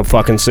 I'll drink a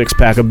fucking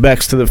 6-pack of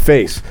Beck's to the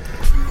face.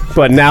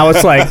 But now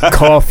it's like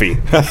coffee.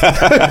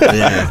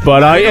 Yeah.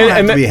 But You don't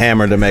have to be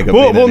hammered to make a beat.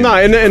 well, anymore. no,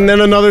 and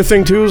then another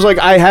thing too is like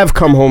I have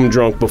come home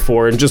drunk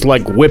before and just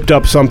like whipped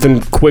up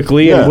something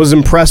quickly Yeah. and was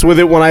impressed with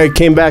it when I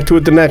came back to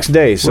it the next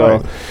day.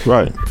 So,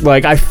 Right.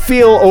 like I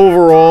feel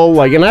overall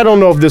like, and I don't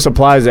know if this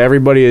applies to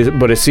everybody,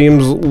 but it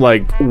seems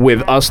like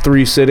with us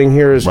 3 sitting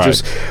here is Right.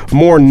 just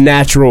more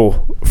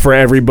natural for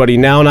everybody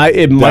now, and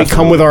it might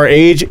come with our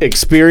age,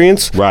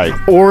 experience, Right.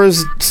 or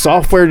is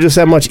software just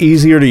that much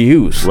easier to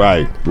use?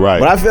 Right.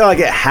 But I feel like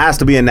it has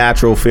to be a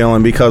natural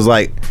feeling because,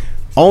 like,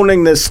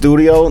 owning this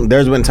studio,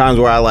 there's been times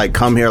where I, like,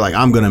 come here, like,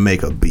 I'm going to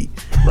make a beat.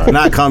 Right. And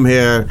I come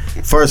here,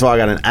 first of all, I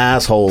got an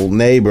asshole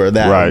neighbor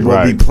that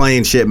will be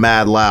playing shit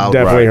mad loud.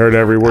 Definitely heard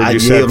every word you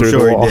said through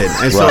the wall. He did.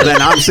 And so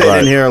then I'm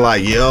sitting here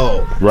like,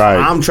 yo,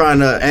 I'm trying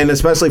to, and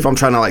especially if I'm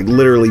trying to, like,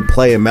 literally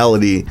play a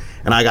melody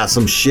and I got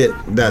some shit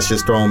that's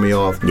just throwing me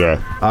off.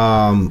 Yeah.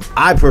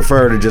 I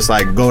prefer to just,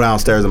 like, go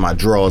downstairs in my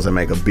drawers and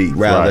make a beat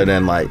rather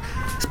than, like,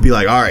 be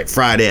like, all right,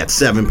 Friday at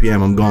 7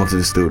 p.m. I'm going to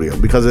the studio,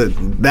 because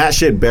that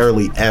shit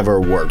barely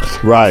ever works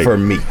for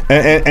me.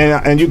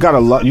 And you gotta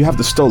love. You have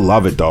to still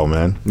love it though,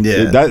 man.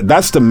 Yeah.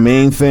 That's the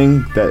main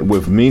thing that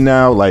with me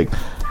now. Like,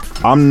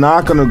 I'm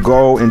not gonna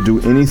go and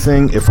do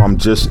anything if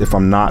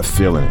I'm not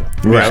feeling it.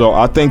 Right. So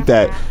I think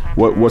that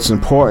what's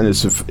important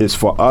is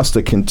for us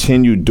to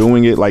continue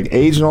doing it. Like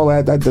age and all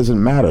that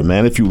doesn't matter,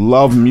 man. If you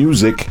love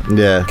music,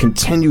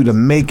 continue to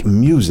make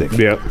music.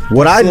 Yeah.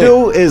 What I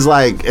do is,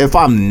 like, if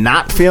I'm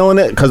not feeling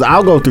it, because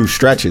I'll go through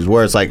stretches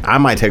where it's like I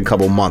might take a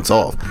couple months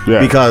off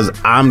because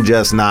I'm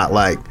just not,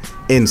 like,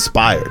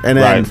 inspired, and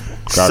then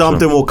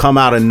something will come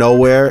out of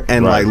nowhere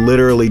and like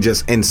literally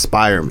just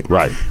inspire me.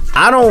 Right.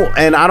 I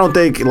don't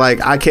think,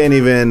 like, I can't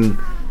even,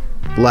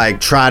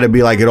 like, try to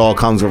be like it all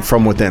comes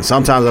from within.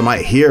 Sometimes I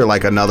might hear,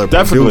 like, another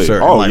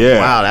producer and like,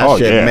 wow, that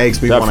shit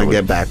makes me want to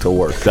get back to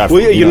work. Well,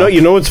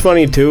 you know what's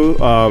funny too?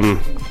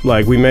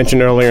 Like we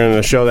mentioned earlier in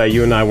the show that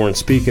you and I weren't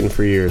speaking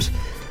for years.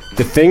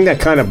 The thing that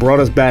kind of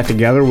brought us back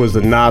together was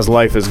the Nas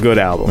Life is Good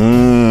album.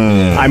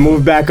 I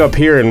moved back up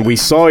here and we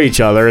saw each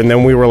other, and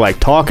then we were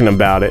like talking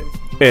about it,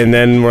 and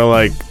then we're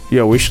like,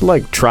 yo, we should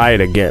like try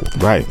it again.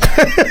 Right.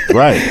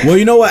 Right. Well,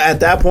 you know what?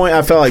 At that point,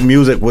 I felt like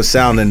music was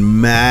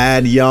sounding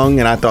mad young,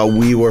 and I thought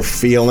we were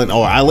feeling,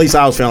 or at least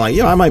I was feeling like,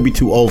 yo, I might be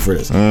too old for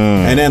this.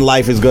 And then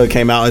Life is Good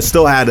came out. It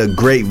still had a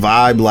great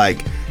vibe,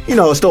 like, you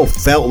know, it still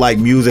felt like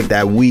music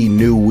that we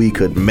knew we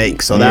could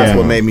make. So that's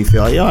what made me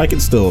feel like, yo, I can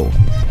still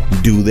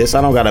do this.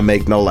 I don't got to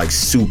make no, like,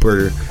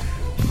 super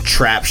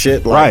trap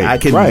shit. Like, I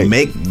can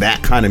make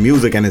that kind of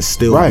music and it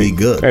still be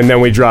good. And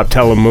then we dropped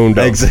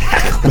Telemundo.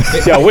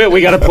 Exactly. Yo,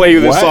 we got to play you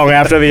this song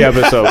after the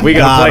episode. We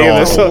got to play you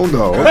this song.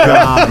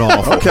 God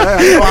awful.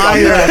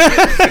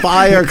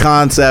 Fire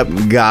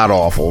concept, god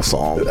awful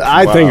song.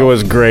 I think it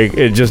was great.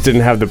 It just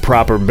didn't have the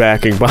proper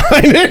backing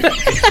behind it.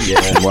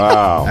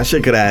 Wow. That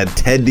shit could have had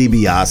Ted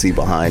DiBiase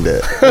behind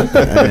it,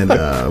 and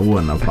it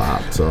wouldn't have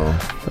popped. So,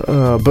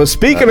 but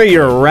speaking of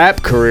your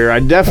rap career, I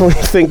definitely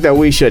think that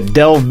we should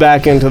delve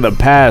back into the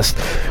past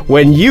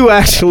when you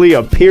actually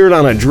appeared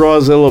on a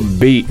Drawzilla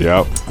beat.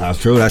 Yep.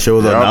 That's true. That shit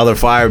was another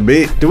fire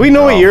beat. Do we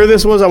know what year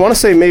this was? I want to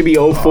say maybe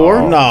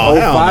 04? No,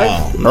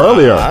 05? no.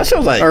 Earlier. That shit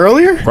was like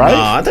Earlier? Right? No,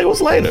 I think it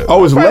was later. Oh,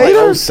 it was Probably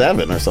later? like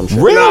 07 or some shit.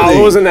 Really? No,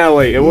 it wasn't that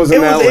late. It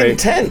wasn't that was late.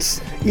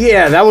 intense.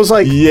 Yeah, that was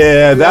like...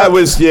 Yeah, that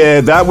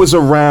was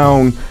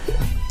around,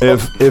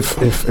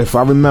 if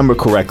I remember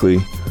correctly,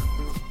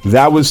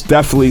 that was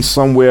definitely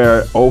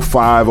somewhere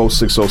 05,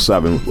 06,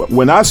 07.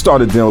 When I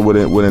started dealing with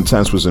it, with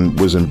Intense was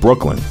in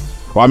Brooklyn.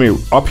 Well, I mean,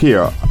 up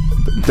here,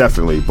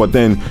 definitely. But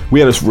then we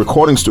had a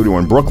recording studio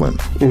in Brooklyn.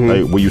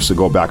 Like, we used to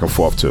go back and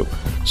forth to.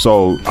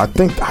 So I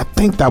think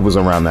that was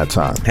around that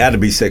time. Had to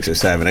be 6 or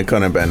 7. It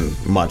couldn't have been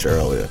much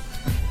earlier.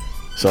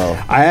 So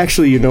I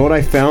actually, you know what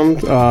I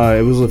found?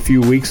 It was a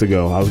few weeks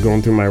ago. I was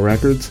going through my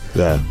records.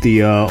 Yeah.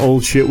 The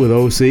old shit with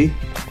OC.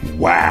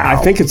 Wow. I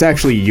think it's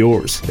actually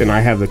yours, and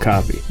I have the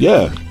copy.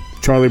 Yeah.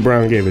 Charlie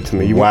Brown gave it to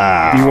me.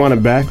 Wow. Do you want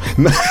it back?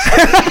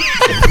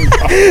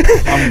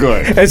 I'm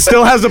good. It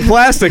still has the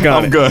plastic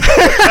on it. I'm good.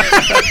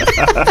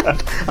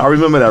 I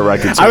remember that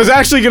record too. I was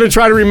actually going to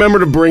try to remember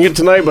to bring it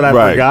tonight, but I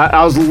forgot.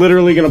 I was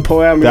literally going to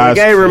pull it out and be like,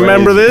 hey,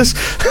 remember this?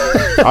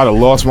 I'd have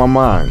lost my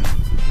mind.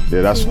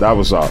 Yeah, that's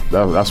what's up.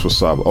 That's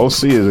what's up.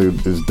 OC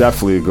is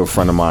definitely a good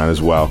friend of mine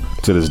as well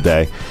to this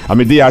day. I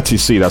mean,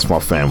 DITC, that's my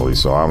family,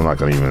 so I'm not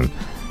going to even,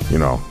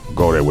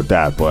 go there with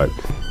that. But,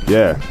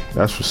 yeah,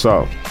 that's what's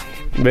up.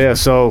 Yeah,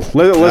 so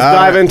let's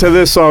dive into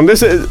this song.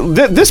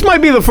 This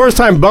might be the first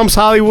time Bumps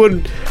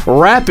Hollywood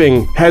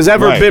rapping has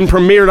ever been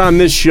premiered on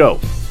this show.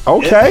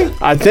 Okay.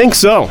 I think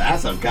so.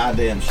 That's a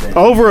goddamn shame.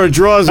 Over a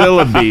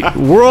Drawzilla beat.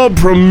 World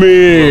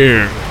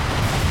premiere.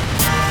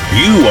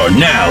 You are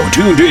now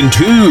tuned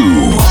into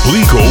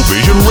Glico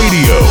Vision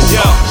Radio.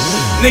 Yo,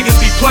 niggas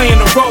be playing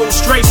the role,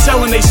 straight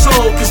selling they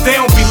soul, cause they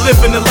don't be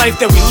living the life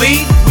that we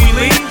lead.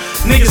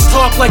 Niggas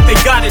talk like they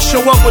got it,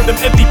 show up with them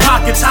empty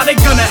pockets. How they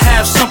gonna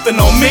have something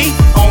on me?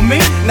 On me?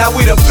 Now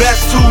we the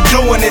best two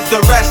doing it,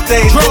 the rest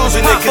ain't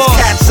losing it, cause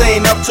cats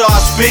ain't up to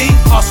our speed.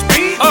 Our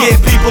speed? Yeah,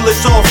 people,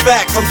 it's all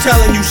facts. I'm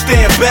telling you,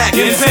 stand back.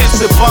 Yeah.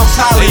 Intensive bumps,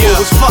 Hollywood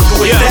was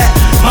fucking with that.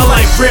 My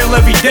life real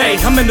every day.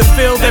 I'm in the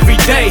field every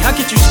day. I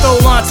get you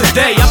stole on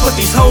today. I put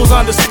these hoes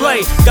on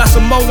display. Got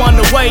some mo on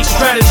the way.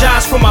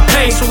 Strategize for my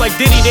pay. So like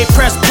Diddy, they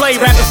press play.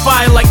 Rapid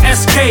fire like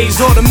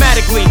SKs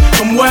automatically.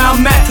 From where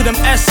I'm at to them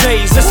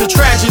essays. It's a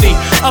tragedy.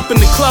 Up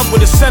in the club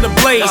with a set of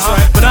blades.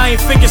 But I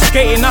ain't figure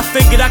skating. I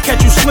figured I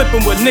catch you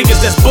slipping with niggas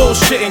that's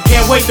bullshitting.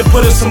 Can't wait to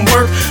put in some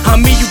work. On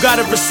me, you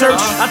gotta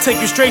research. I take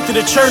you straight to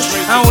the church.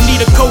 I don't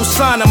need a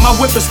cosigner. My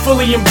whip is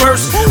fully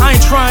immersed. I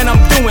ain't trying, I'm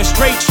doing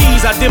straight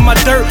cheese. I did my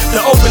dirt. The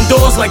open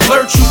doors like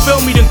Lurch. You feel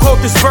me? Then quote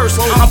this verse.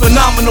 I'm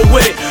phenomenal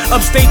with it.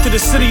 Upstate to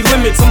the city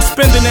limits. I'm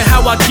spending it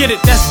how I get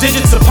it. That's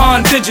digits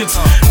upon digits.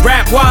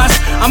 Rap wise,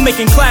 I'm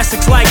making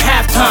classics like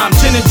Halftime.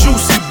 Gin and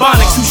Juicy,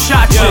 Bonics. Who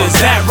shot you? Is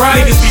that right?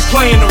 Niggas be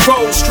playing the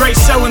role, straight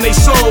selling they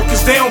soul,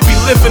 cause they don't be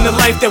living the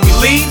life that we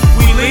lead.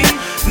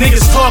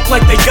 Niggas talk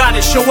like they got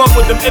it, show up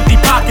with them empty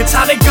pockets.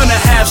 How they gonna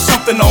have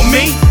something on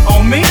me?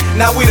 On me?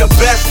 Now we the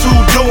best two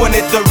doing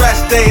it, the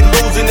rest ain't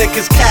losing it,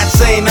 cause cats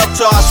ain't up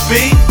to our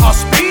speed. Our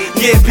speed?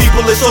 Yeah,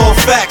 people, it's all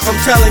facts. I'm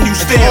telling you,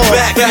 stand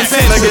back.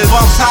 Niggas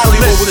bumps,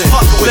 Hollywood was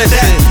fucking with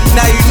that.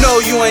 Now you know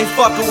you ain't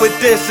fucking with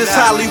this. It's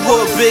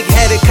Hollywood,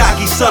 big-headed,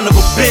 cocky son of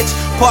a bitch.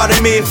 Pardon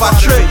me if I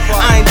trip.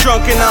 I ain't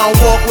drunk and I don't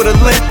walk with a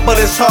limp, but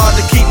it's hard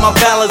to keep my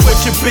balance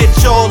with your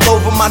bitch all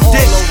over my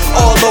dick,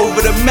 all over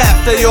the map.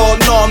 They all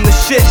know I'm the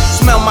shit.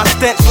 Smell my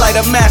stench, light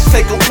a match,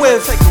 take a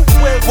whiff.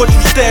 What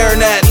you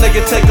staring at, nigga?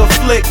 Take a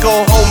flick,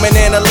 go home and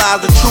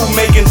analyze the true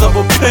makings of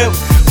a pimp.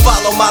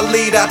 Follow my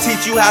lead, I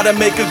teach you how to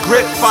make a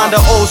grip. Find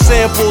an old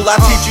sample, I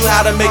teach you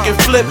how to make it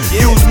flip.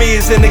 Use me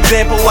as an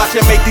example, watch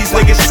it make these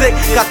niggas sick.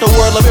 Got the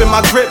world up in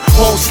my grip,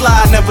 won't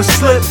slide, never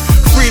slip.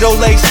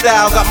 Frito-Lay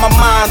style, got my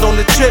mind on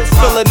the chip.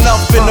 Filling up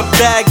in the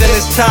bag, then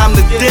it's time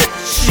to dip.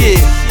 Shit,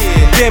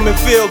 damn it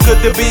feel good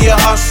to be a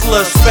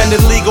hustler.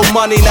 Spending legal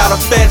money, now the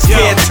feds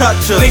can't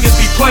touch us. Niggas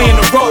be playing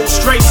the role,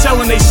 straight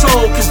selling they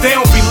soul, cause they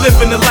don't be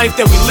living the life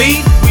that we lead.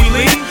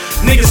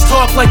 Niggas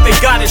talk like they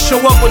got it, show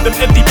up with them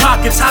empty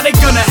pockets. How they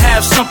gonna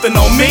have something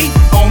on me?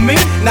 On me?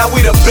 Now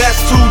we the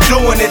best two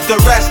doing it, the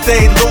rest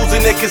ain't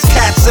losing it, cause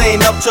cats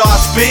ain't up to our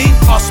speed.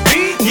 Our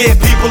speed? Yeah,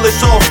 people,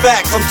 it's all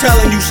facts. I'm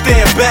telling you,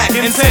 stand back.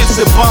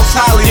 Intensive bumps,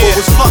 Hollywood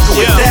was fucking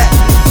with that.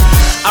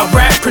 I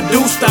rap,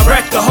 produce,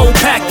 direct the whole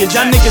package.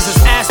 Y'all niggas is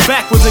ass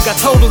backwards and got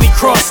totally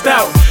crossed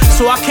out.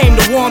 So I came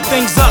to warm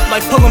things up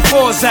like pulling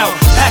fours out.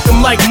 Pack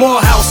them like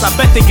Morehouse, I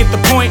bet they get the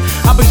point.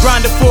 I've been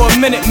grinding for a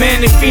minute,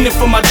 man, they fiending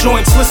for my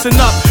joints. Listen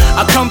up,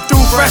 I come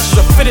through fresh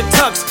as a fitted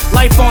tux.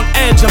 Life on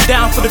edge, I'm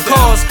down for the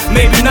cause.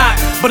 Maybe not,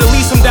 but at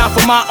least I'm down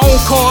for my own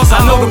cause.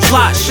 I know the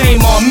plot, shame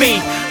on me.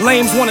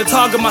 Lames wanna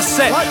target my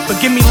set, but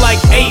give me like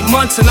 8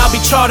 months and I'll be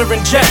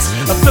chartering jets.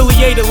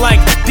 Affiliated like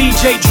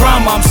DJ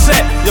Drama, I'm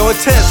set. Yo,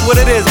 intense, what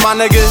it is, my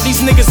niggas?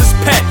 These niggas is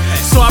pet,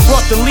 so I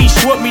brought the leash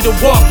with me to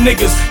walk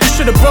niggas. You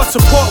should've brought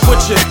support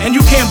with you, and you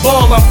can't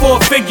ball on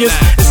 4 figures.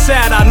 It's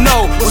sad, I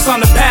know, what's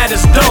on the pad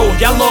is dough.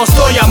 Y'all lost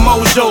all y'all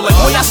mojo, like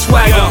where y'all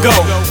swagger go?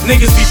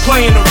 Niggas be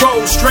playing the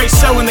role, straight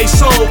selling they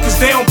soul,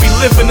 cause they don't be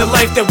living the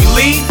life that we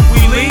lead.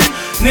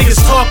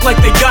 Niggas talk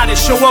like they got it,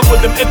 show up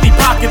with them empty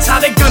pockets.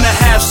 How they gonna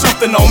have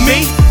something on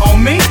me?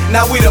 On me?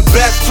 Now we the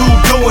best two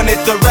doing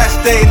it, the rest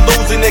ain't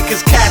losing it,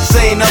 cause cats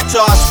ain't up to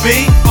our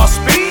speed. Our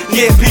speed?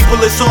 Yeah, people,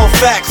 it's all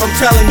facts. I'm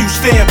telling you,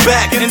 stand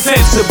back.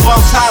 Intensive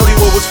bumps,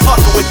 Hollywood was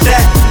fucking with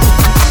that.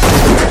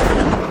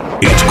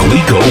 It's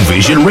Glico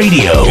Vision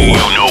Radio. You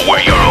know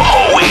where your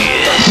hoe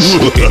is.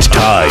 It's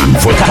time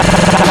for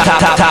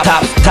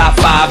Top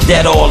 5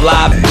 dead or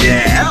alive.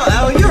 Yeah,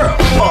 Al, you're a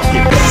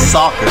fucking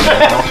sucker,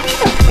 man.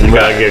 You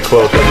gotta get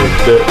close to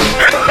this shit.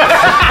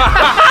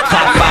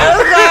 Top 5.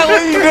 Look at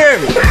what you did.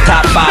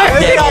 Top 5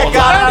 dead or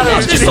alive.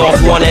 That's just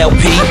off 1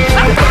 LP.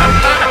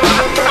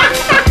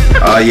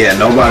 Yeah,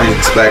 nobody's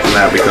expecting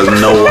that because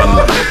no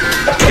one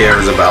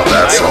cares about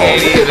that song.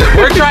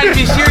 We're trying to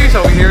be serious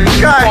over here.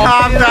 Guy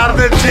hopped out of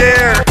the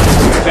chair.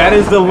 That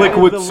is the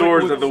liquid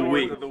swords of the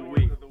week.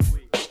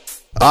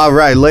 All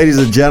right, ladies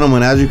and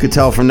gentlemen, as you could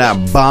tell from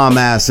that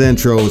bomb-ass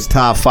intro, it's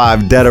top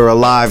 5 dead or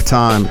alive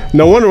time.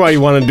 No wonder why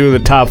you want to do the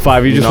top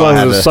 5. You just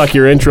wanted to suck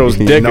your intro's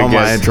dick again.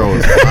 My intro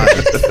is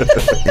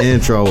fire.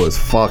 Intro is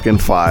fucking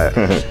fire.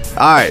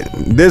 All right,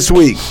 this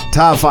week,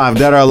 top 5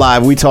 dead or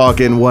alive. We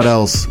talking what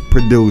else?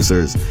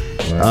 Producers.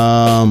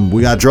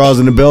 We got Draws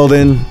in the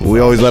building. We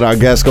always let our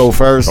guests go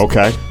first.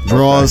 Okay.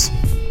 Draws.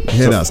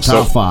 Hit us.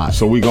 Top 5.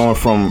 So we going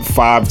from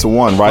 5 to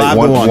 1, right?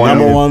 5 to 1.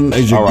 Number 1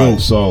 is your all goat.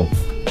 Right, so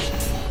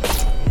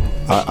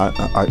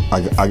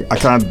I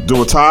can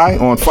do a tie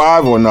on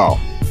 5 or no?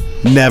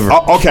 Never.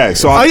 Okay,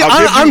 so I'll give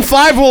you- on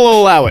 5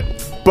 we'll allow it,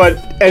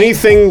 but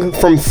anything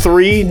from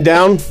 3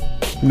 down,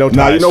 no ties.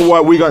 Now you know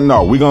what we're gonna.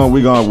 I'm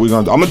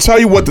gonna tell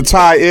you what the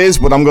tie is,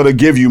 but I'm gonna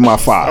give you my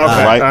 5.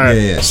 Okay, right? all right.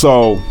 Yeah.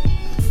 So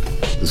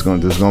this is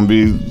gonna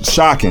be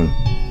shocking.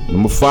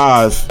 Number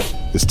 5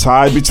 is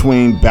tied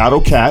between Battle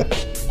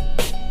Cat.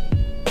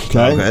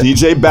 Okay.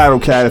 DJ Battle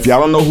Cat. If y'all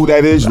don't know who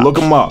that is, look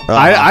him up.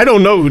 I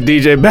don't know who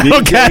DJ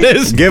Battle Cat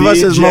is. Give us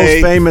his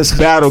most famous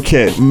Battle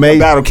Cat.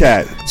 Battle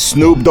Cat.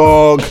 Snoop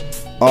Dogg.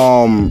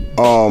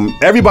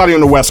 Everybody on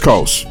the West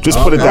Coast. Just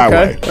put it that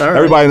way. All right.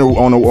 Everybody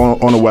on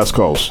the West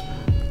Coast.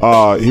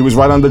 He was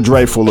right under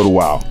Dre for a little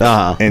while.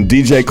 And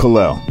DJ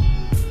Khalil.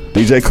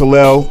 DJ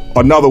Khalil,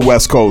 another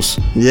West Coast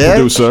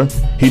producer.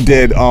 He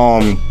did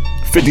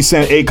 50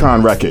 Cent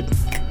Akon record.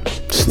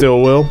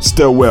 Still will.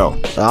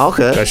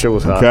 Okay. That shit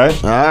was hot. Okay.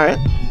 All right.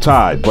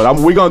 Tied, but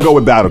we're gonna go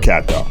with Battle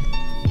Cat though.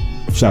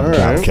 Shout out to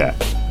Battle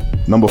Cat.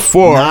 Number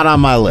 4. Not on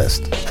my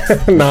list.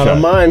 Not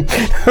on mine.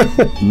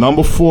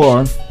 Number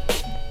 4.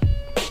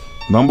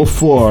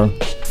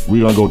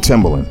 We're gonna go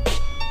Timbaland.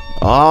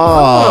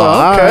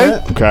 Oh,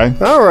 okay. Okay.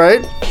 All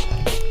right.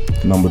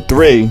 Number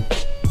 3.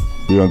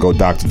 We're gonna go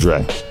Dr.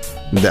 Dre.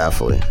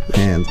 Definitely.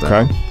 Hands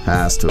down. Okay.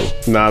 Has to.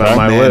 Not on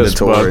my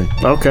Mandatory. list,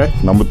 but okay.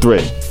 Number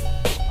 3.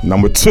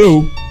 Number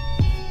 2.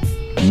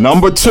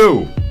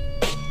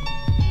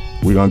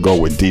 We're gonna go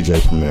with DJ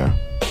Premier.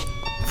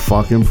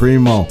 Fucking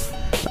Primo.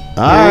 All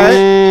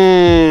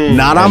right.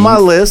 Not on my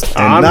list.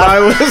 On my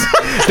list.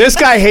 This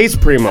guy hates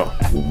Primo.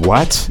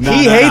 What?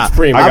 He hates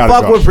Primo. I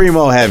fuck with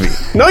Primo heavy.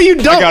 No, you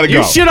don't. I gotta You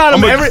go. shit on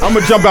him every. I'm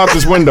gonna jump out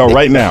this window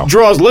right now.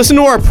 Draws, listen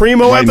to our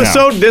Primo Right now.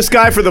 episode. This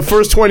guy for the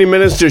first 20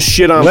 minutes just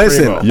shit on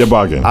Listen, Primo. You're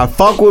bugging. I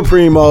fuck with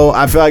Primo.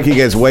 I feel like he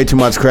gets way too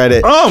much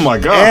credit. Oh my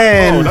god.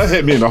 And- that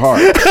hit me in the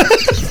heart.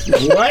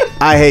 What?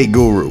 I hate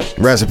Guru.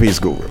 Recipes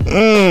Guru.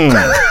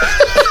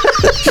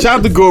 Shout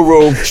out to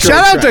Guru.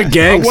 Shout out to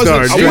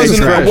Gangstar.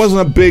 I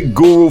wasn't a big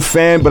Guru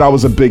fan, but I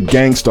was a big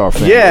Gangstar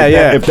fan.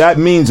 Yeah, If that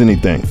means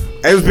anything.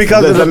 It was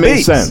because Does of the that make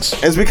beats. sense?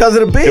 It's because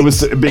of the beats.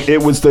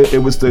 It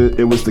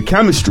was the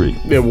chemistry.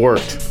 It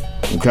worked.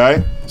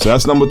 Okay? So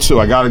that's number 2.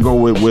 I gotta go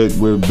with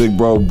big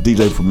bro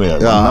DJ Premier.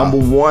 My number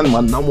one.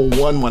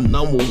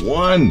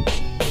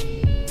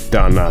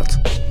 Don Knotts.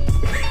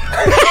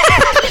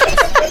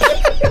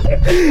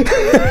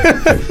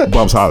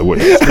 Bumps Hollywood.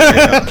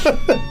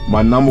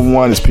 My number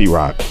 1 is Pete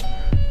Rock.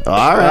 All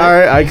All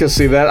right, I can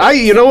see that.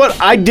 You know what?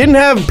 I didn't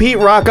have Pete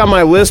Rock on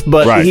my list,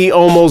 but Right. he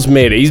almost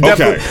made it. He's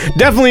Okay.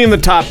 definitely in the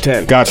top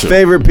 10. Gotcha.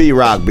 Favorite Pete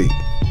Rock beat.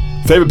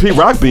 Favorite Pete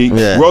Rock beat?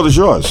 Yeah. World Is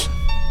Yours.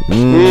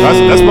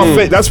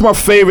 That's my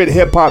favorite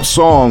hip hop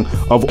song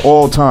of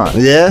all time.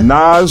 Yeah?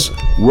 Nas,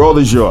 World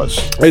Is Yours.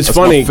 It's That's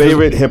funny, my 'cause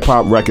favorite hip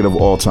hop record of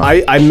all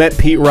time. I met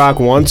Pete Rock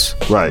once.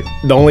 Right.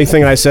 The only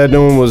thing I said to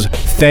him was,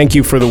 "Thank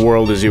you for the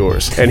world is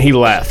yours," and he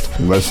laughed.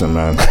 Listen,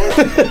 man.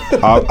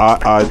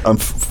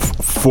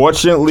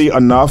 Fortunately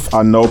enough,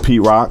 I know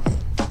Pete Rock.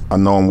 I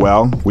know him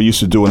well. We used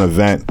to do an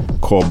event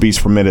called Beats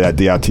Permitted at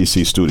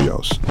DITC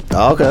Studios.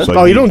 Okay. So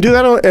Oh, you don't do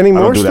that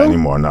anymore? I don't do that still?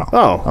 anymore. No. Oh, I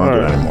don't do all that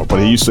right. anymore. But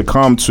he used to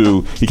come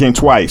to. He came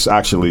twice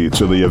actually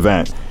to the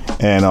event,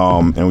 and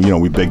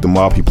we bigged him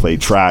up. He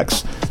played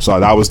tracks. So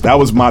that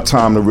was my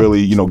time to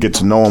really get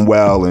to know him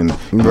well and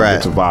Right.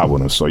 get to vibe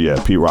with him. So yeah,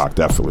 Pete Rock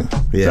definitely.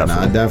 Yeah,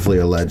 definitely. definitely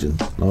a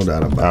legend. No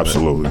doubt about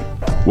Absolutely.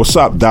 What's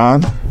up,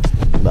 Don?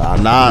 it.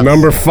 Nah.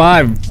 Number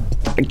 5.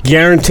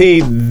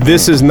 Guaranteed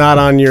this is not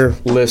on your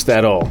list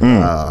at all.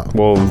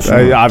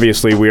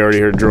 Obviously we already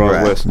heard Draw's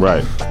Right. list.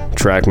 Right.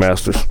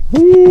 Trackmasters.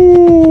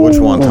 Which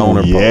one,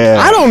 Toner?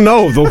 Yeah. I don't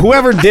know.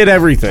 Whoever did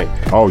everything.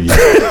 Oh yeah.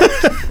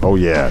 Oh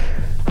yeah.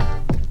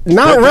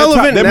 Not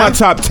relevant They're now. my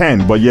top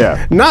 10, but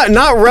yeah.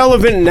 Not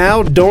relevant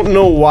now. Don't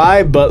know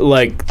why, but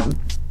like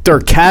their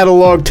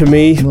catalog to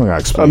me, gotta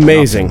explain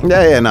amazing.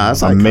 Yeah,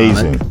 it's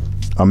Amazing. iconic.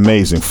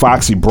 Amazing.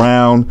 Foxy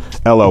Brown,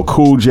 LL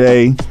Cool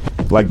J,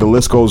 like the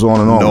list goes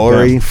on and on.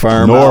 Nori, man.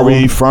 Firm Nori,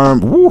 album. Firm.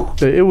 Woo.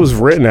 It was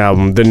written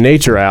album, the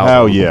Nature album.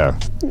 Hell yeah.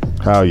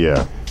 Hell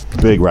yeah.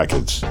 Big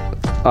records.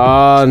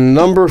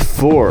 Number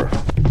 4,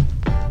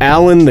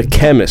 Alan the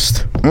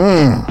Chemist.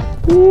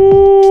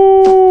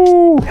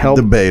 Help.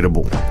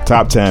 Debatable.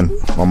 Top 10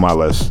 on my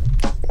list.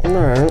 All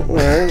right.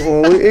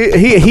 Well,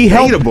 he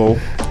helped. Hateable.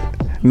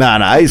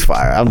 Nah, he's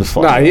fire. I'm just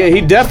fucking. Nah,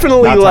 he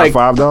definitely Not like.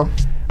 top 5 though?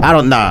 I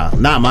don't. Not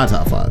my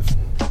top 5.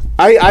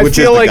 I Which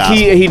feel is the like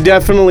he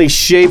definitely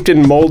shaped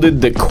and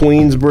molded the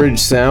Queensbridge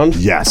sound.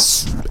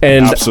 Yes.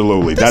 And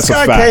absolutely. This That's a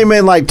guy fact. came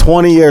in like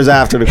 20 years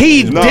after the.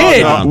 He Queens.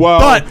 did, well,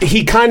 but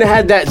he kind of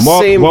had that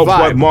same But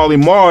vibe. Marley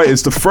Marl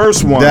is the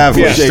first one.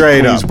 Definitely, to shape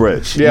straight up.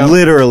 Queensbridge. Yeah.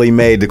 Literally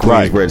made the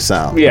Queensbridge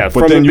sound. Yeah, But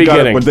from then the you got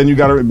beginning. But then you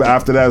got to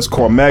after that is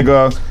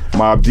Cormega,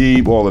 Mobb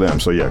Deep, all of them.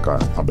 So yeah,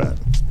 God, I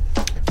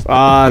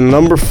bet.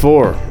 Number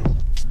 4.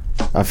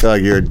 I feel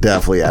like you're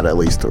definitely at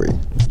least 3.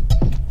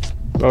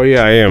 Oh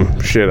yeah, I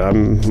am. Shit, I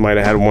might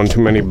have had one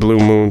too many blue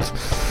moons.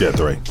 Yeah,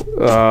 3.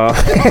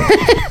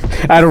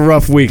 I had a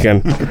rough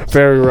weekend.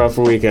 Very rough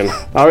weekend.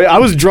 I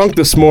was drunk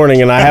this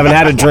morning, and I haven't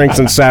had a drink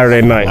since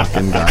Saturday night.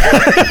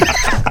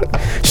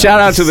 Shout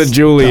out to the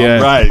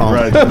Juliet. Right,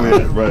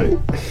 Juliet.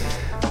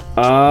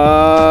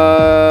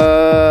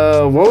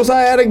 What was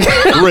I at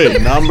again? 3.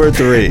 Number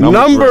 3.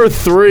 Number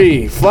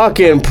 3.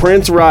 Fucking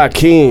Prince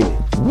Rakeem.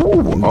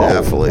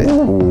 Definitely.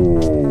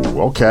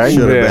 Ooh, okay.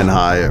 Should have been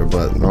higher,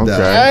 but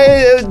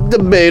okay.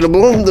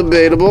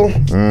 Debatable.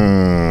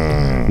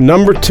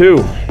 Number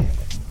 2.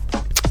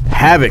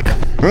 Havoc.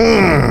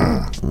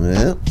 Yeah.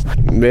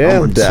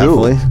 Yeah,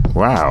 definitely.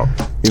 Wow.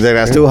 You think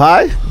that's too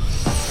high?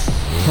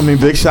 I mean,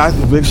 big shout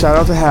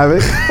out to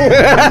Havoc.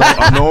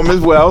 I know him as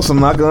well, so I'm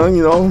not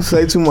gonna,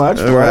 say too much.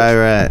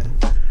 Right.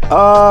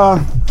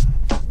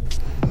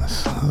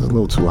 That's a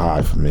little too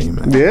high for me,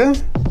 man. Yeah?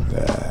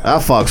 I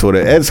fucks with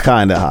it. It's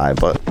kind of high,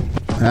 but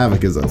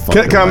Havoc is a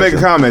fucking Can I make a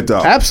comment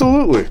though?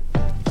 Absolutely.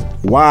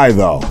 Why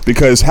though?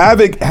 Because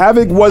Havoc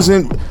was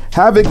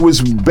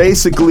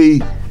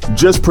basically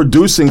just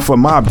producing for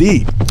Mobb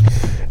Deep.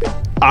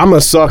 I'm a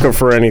sucker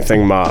for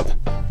anything Mob.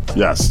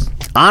 Yes.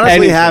 honestly,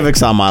 anything.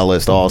 Havoc's on my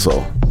list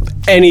also.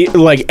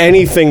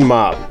 Anything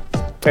Mob.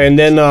 And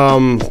then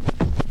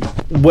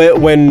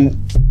when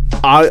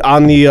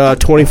on the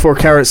 24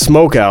 Karat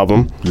Smoke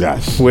album,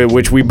 yes,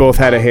 which we both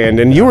had a hand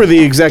in, you were the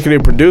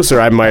executive producer,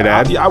 I might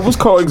add. I was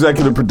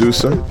co-executive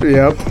producer.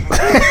 Yep.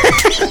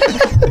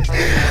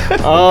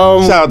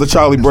 Shout out to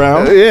Charlie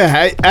Brown.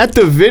 Yeah, at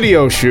the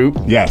video shoot.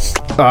 Yes.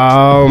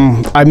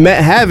 I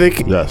met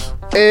Havoc. Yes.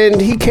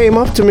 And he came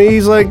up to me.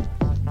 He's like,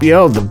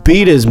 "Yo, the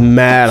beat is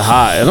mad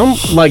hot," and I'm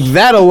like,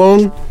 "That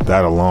alone."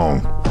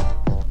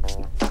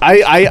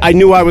 I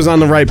knew I was on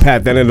the right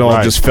path. Then it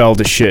all just fell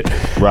to shit.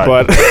 Right.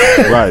 But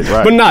right.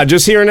 But not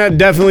just hearing that,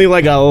 definitely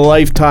like a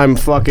lifetime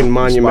fucking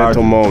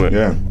monumental moment.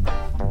 Yeah.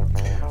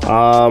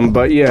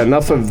 But yeah,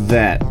 enough of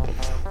that.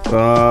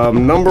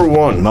 Number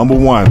one.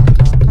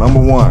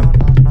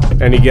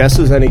 Any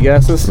guesses? It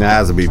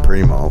has to be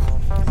Primo.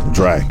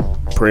 Dre.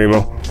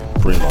 Primo.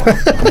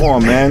 Come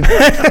on, man.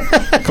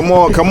 Come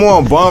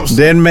on, Bumps.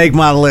 Didn't make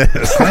my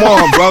list. Come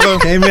on, brother.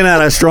 Came in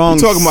at a strong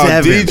You're talking about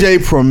 7.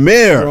 DJ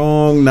Premier.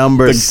 Strong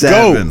number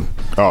 7. GOAT.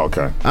 Oh,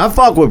 okay. I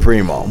fuck with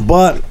Primo,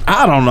 but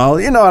I don't know.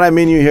 You know what I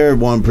mean? You hear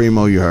one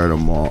Primo, you heard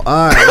them all.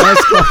 All right,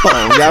 let's go.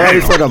 Y'all ready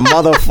for the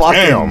motherfucking...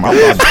 Damn,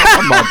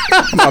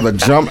 I'm about to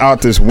jump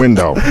out this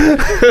window.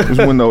 This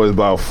window is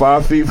about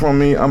 5 feet from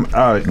me. I'm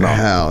out. No.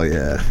 Hell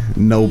yeah.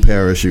 No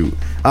parachute.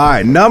 All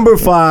right, number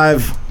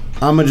 5.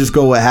 I'm going to just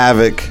go with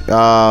Havoc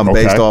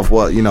based off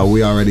what,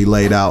 we already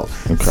laid out.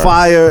 Okay.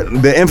 Fire,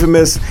 the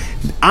infamous...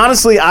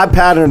 Honestly, I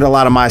patterned a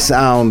lot of my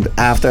sound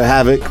after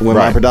Havoc with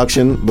my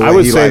production. I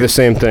would say the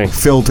same thing.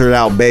 Filtered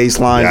out bass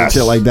lines and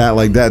shit like that.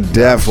 Like, that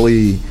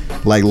definitely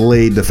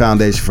laid the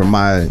foundation for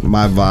my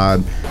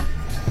vibe.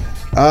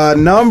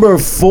 Number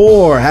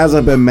 4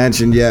 hasn't been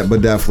mentioned yet,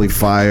 but definitely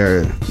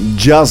Fire.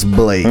 Just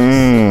Blaze.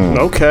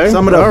 Okay.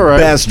 Some of the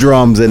best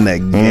drums in the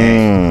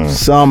game.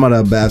 Some of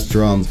the best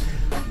drums.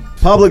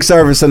 Public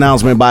service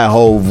announcement by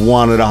Hove.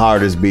 One of the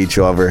hardest beats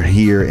you'll ever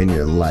hear in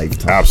your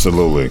lifetime.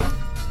 Absolutely.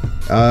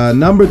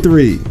 Number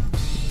 3,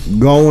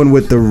 going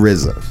with the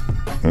RZA.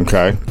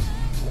 Okay.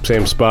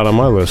 Same spot on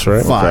my list,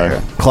 right? Fire.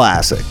 Okay.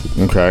 Classic.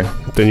 Okay.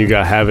 Then you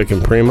got Havoc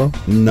and Primo?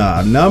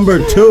 Nah. Number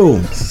 2,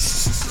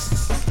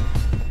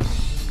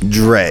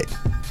 Dre.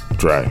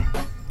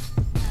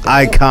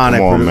 Iconic.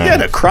 Come on, man. Yeah,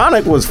 the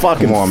Chronic was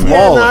fucking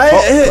flawless.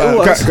 It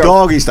was.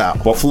 Doggy style.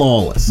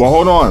 Flawless. But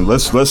hold on.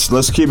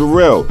 Let's keep it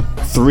real.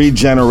 3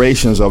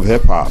 generations of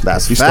hip hop.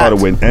 That's he fact.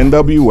 started with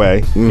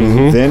NWA,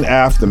 then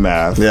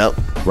Aftermath.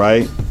 Yep.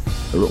 Right?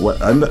 What,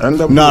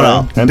 NWA?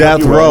 No. NWA,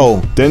 Death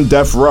Row. Then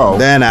Death Row.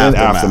 Then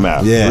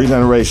Aftermath. Yeah. 3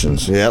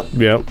 generations. Yep.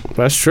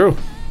 That's true.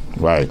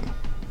 Right.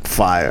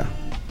 Fire.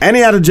 And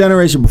he had a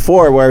generation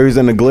before where he was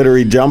in a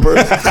glittery jumper.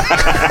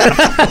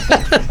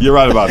 You're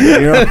right about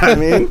that. You know what I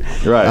mean?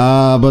 You're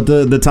right. But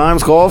the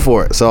times call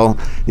for it. So,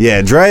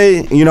 yeah,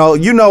 Dre, you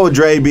know a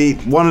Dre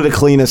beat, one of the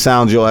cleanest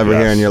sounds you'll ever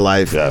hear in your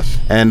life. Yes.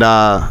 And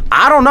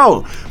I don't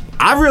know.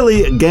 I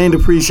really gained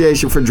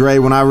appreciation for Dre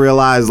when I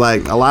realized,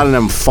 like, a lot of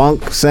them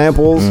funk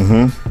samples,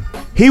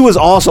 he was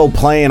also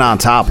playing on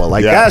top of.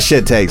 Like, that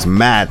shit takes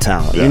mad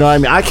talent. You know what I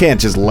mean? I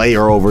can't just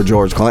layer over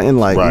George Clinton.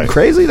 Like, you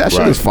crazy? That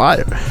shit is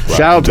fire.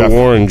 Shout out to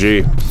Warren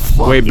G.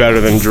 Way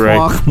better than Dre.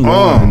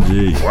 Warren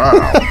G.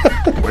 Wow.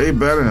 Way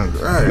better than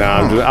Dre.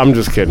 Nah, I'm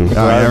just kidding.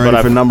 All right, ready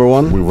for number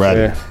 1? We ready.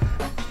 Yeah.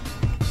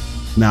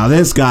 Now,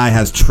 this guy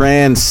has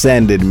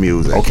transcended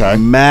music. Okay.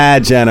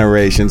 Mad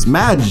generations,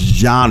 mad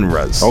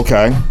genres.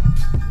 Okay.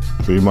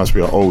 So you must be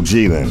an OG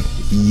then.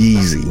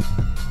 Yeezy.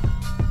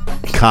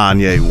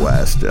 Kanye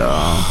West,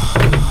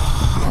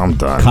 I'm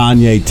done.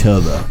 Kanye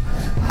to the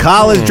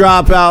College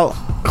Dropout,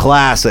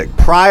 classic.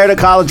 Prior to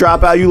College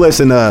Dropout, you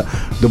listen to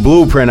the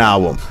Blueprint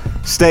album,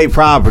 State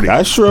Property.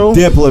 That's true.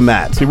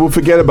 Diplomats. People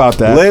forget about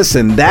that.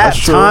 Listen, that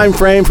time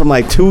frame from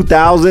like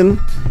 2000,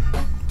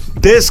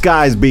 This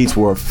guy's beats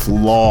were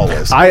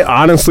flawless. I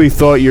honestly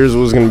thought yours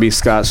was gonna be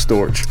Scott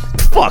Storch.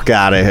 Fuck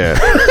out of here.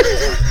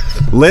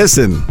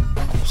 Listen,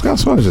 Scott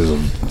Storch is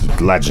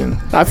a legend.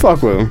 I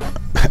fuck with him.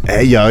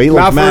 Hey, yo, he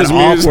looks Not for mad his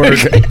awkward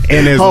music.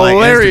 in his like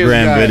Hilarious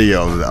Instagram guy.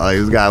 videos. Like,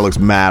 this guy looks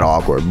mad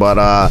awkward. But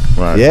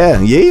yeah,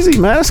 Yeezy,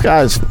 man, this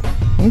guy's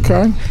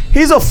okay.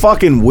 He's a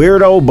fucking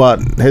weirdo, but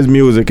his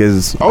music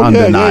is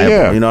undeniable.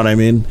 yeah. You know what I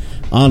mean?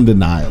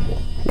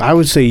 Undeniable. I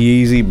would say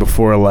Yeezy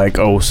before like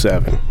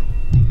 07.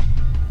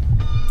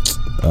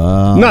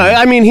 No,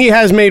 I mean he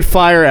has made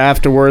fire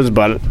afterwards,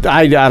 but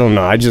I don't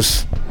know. I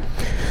just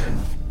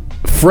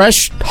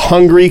fresh,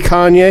 hungry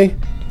Kanye,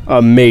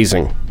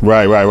 amazing.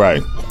 Right.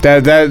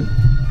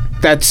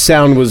 That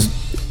sound was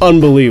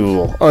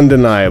unbelievable,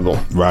 undeniable.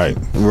 Right.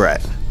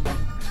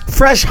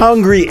 Fresh,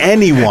 hungry,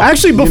 anyone.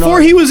 Actually,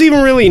 before he was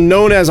even really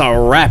known as a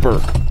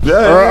rapper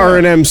or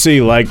an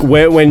MC, like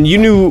when you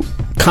knew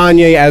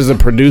Kanye as a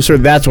producer,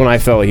 that's when I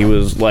felt he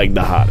was like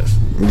the hottest.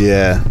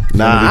 Yeah.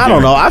 Nah, I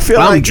don't know. I feel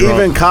I'm like drunk.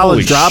 even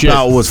College Holy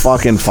Dropout shit. was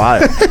fucking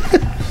fire.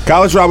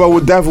 College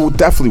Dropout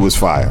definitely was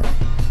fire.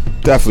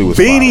 Definitely was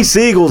Beanie fire.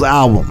 Siegel's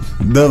album,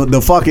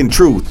 the fucking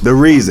truth, the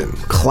reason,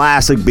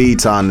 classic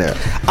beats on there.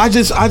 I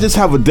just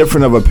have a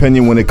different of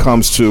opinion when it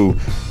comes to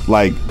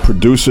like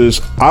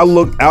producers. I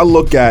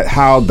look at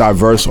how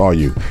diverse are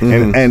you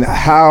and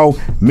how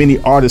many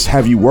artists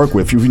have you worked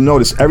with. If you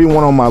notice,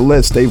 everyone on my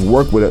list, they've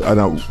worked with an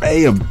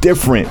array of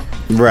different.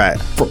 Right.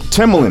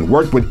 Timbaland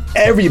worked with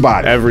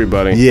everybody.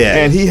 Yeah.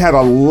 And he had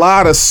a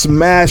lot of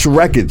smash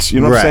records.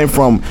 You know what I'm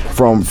saying?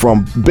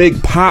 From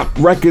big pop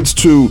records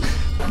to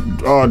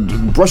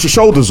Brush Your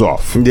Shoulders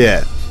Off.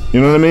 Yeah.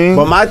 You know what I mean?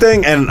 But my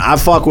thing, and I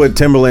fuck with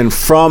Timbaland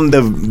from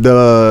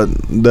the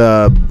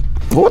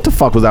what the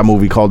fuck was that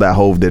movie called that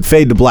Hove did?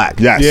 Fade to Black.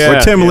 Yes. Where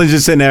Timbaland's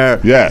just in there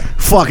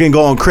fucking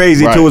going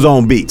crazy to his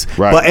own beats.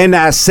 Right. But in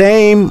that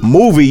same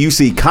movie, you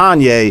see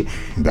Kanye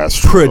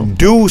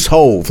produce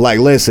Hove. Like,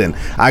 listen,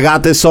 I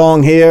got this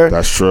song here.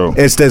 That's true.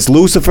 It's this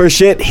Lucifer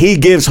shit. He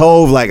gives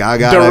Hove, like, I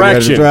got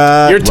Direction.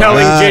 You're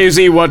telling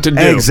Jay-Z what to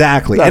do.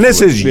 Exactly. And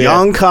this is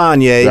young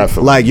Kanye.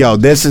 Like, yo,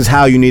 this is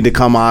how you need to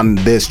come on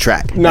this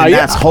track. Nah, and yeah.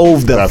 that's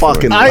Hove the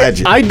fucking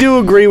legend. I do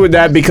agree with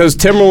that because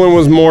Timbaland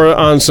was more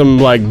on some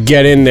like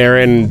get in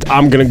there and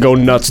I'm gonna go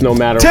nuts no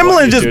matter what.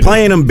 Timbaland you just do.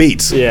 playing them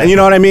beats. Yeah. And you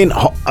know what I mean?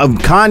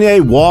 Kanye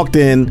walked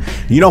in.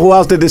 You know who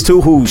else did this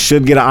too? Who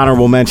should get an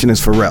honorable mention is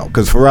Pharrell.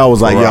 Because Pharrell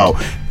was like, yo,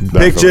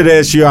 picture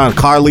this. You're on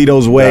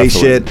Carlito's Way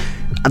shit.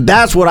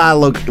 That's what I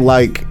look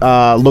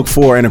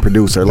for in a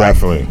producer. Like,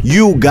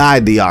 you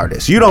guide the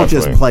artist. You don't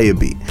just play a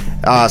beat.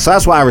 So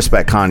that's why I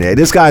respect Kanye.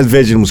 This guy's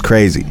vision was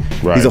crazy.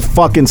 Right. He's a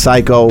fucking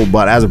psycho,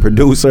 but as a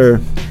producer,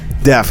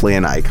 definitely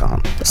an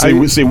icon.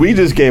 See, we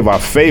just gave our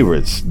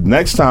favorites.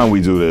 Next time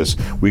we do this,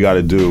 we got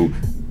to do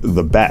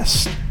the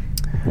best.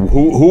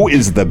 Who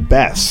is the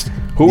best?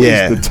 Who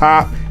is the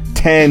top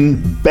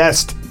 10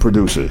 best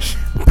producers?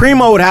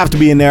 Primo would have to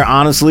be in there,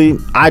 honestly.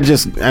 I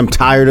just am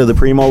tired of the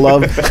Primo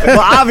love. But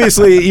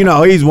obviously, you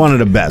know, he's one of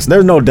the best.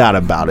 There's no doubt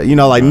about it. You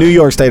know, like New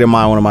York State of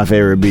Mind, one of my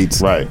favorite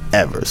beats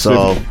ever.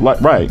 So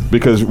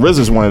because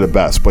RZA's one of the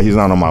best, but he's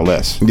not on my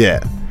list. Yeah.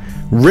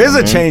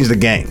 RZA changed the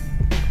game.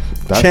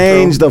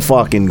 Change the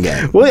fucking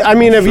game. Well, I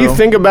mean, if you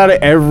think about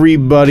it,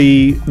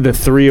 everybody the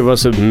three of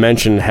us have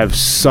mentioned have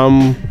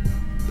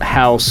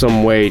somehow,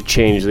 some way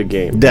changed the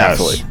game.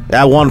 Definitely.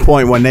 At one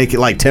point when they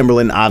like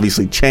Timbaland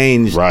obviously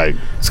changed. Right.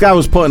 This guy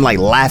was putting like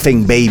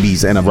laughing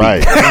babies in a beat.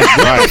 Right.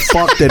 Right.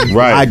 Fuck did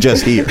I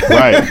just hear?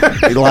 Right.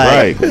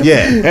 Like,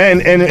 yeah.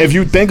 And if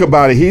you think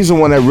about it, he's the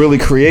one that really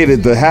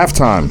created the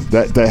halftime,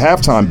 the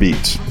halftime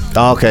beats.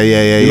 Okay,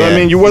 yeah. You know what I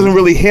mean? You wasn't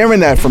really hearing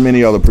that from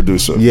any other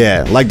producer.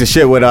 Yeah, like the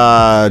shit with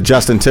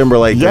Justin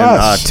Timberlake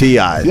and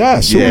T.I.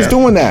 Yes, who was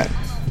doing that?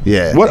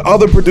 Yeah. What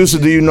other producer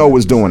do you know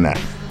was doing that?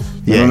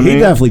 You know what I mean?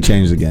 Definitely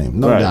changed the game.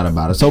 No doubt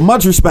about it. So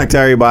much respect to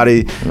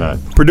everybody.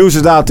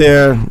 Producers out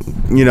there,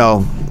 you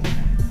know,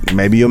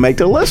 maybe you'll make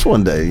the list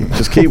one day.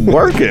 Just keep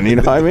working, you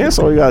know what I mean? That's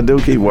all you gotta do,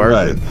 keep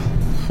working.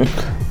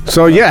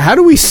 So yeah, how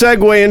do we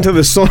segue into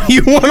the song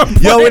you want to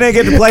play? Yo, we didn't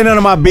get to play none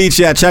of my beats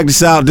yet. Check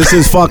this out. This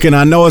is fucking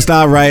I Know It's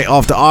Not Right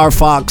off the R.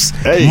 Fox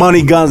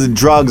Money, Guns, and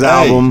Drugs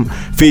album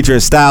featuring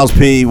Styles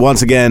P.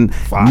 Once again,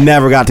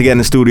 never got to get in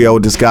the studio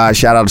with this guy.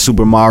 Shout out to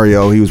Super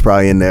Mario. He was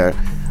probably in there.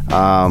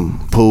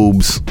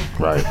 Poobs.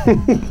 Right.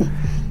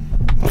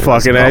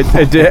 Fucking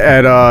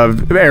at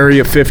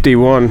Area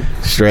 51.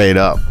 Straight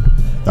up.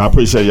 I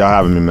appreciate y'all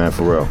having me, man,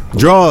 for real.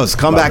 Draws,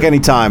 come back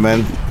anytime,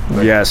 man.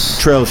 Yes.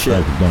 Trill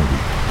shit.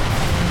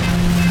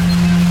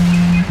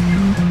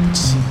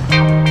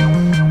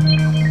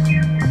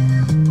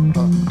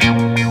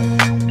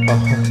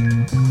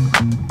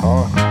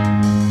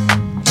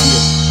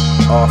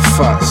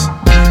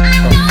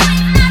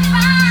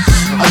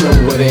 I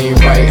know it ain't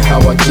right how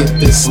I get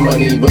this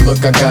money, but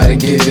look, I gotta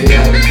get it.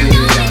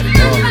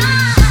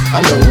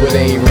 I know it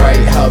ain't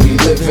right how we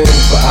living,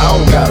 but I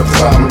don't got a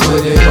problem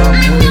with it.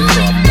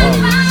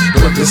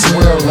 But this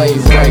world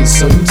ain't right,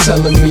 so you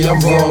telling me I'm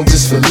wrong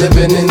just for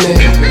living in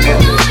it?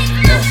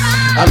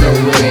 I know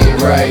it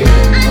ain't right.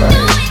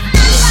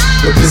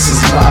 but this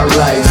is my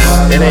life.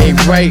 It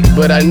ain't right,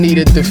 but I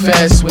needed the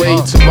fast way.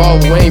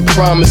 Tomorrow ain't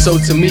promised, so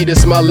to me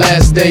this my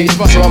last day.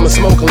 So I'ma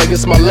smoke like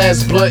it's my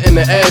last blunt in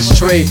the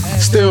ashtray.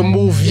 Still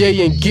move,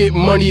 yay, and get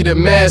money the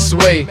mass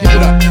way.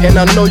 And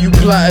I know you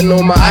plotting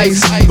on my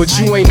ice, but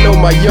you ain't know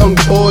my young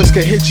boys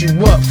can hit you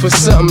up for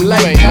something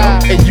light.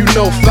 And you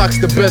know Fox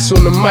the best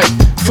on the mic.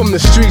 From the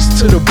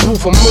streets to the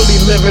booth, I'm really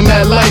living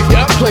that life.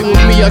 Play with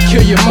me, I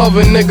kill your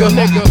mother, nigga.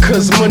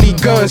 Cause money,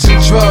 guns,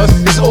 and drugs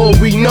is all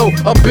we know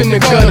up in the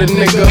gutter,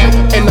 nigga.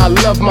 And I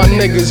love my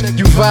niggas.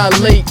 You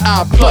violate,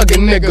 I plug a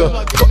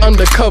nigga. Put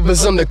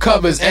undercovers,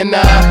 and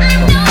I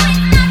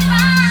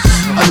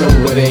know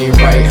it ain't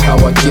right how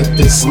I get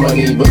this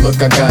money, but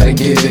look, I gotta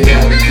get it.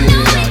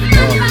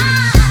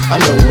 I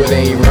know it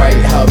ain't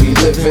right how we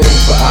living,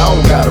 but I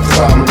don't got a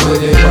problem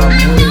with it.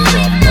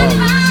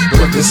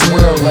 But this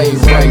world ain't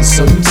right,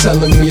 so you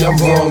telling me I'm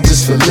wrong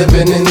just for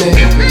living in it.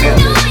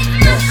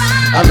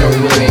 I know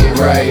it ain't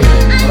right,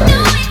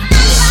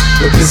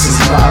 but this is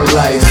my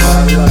life.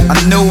 I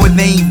know it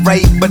ain't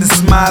right, but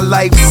it's my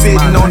life.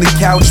 Sitting on the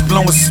couch,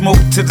 blowing smoke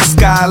to the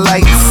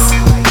skylights.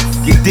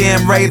 You're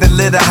damn right, I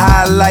live a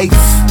high life.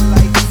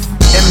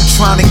 And I'm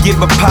trying to get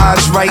my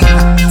pies right.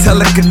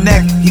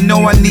 Teleconnect, you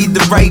know I need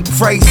the right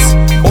price.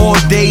 All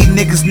day,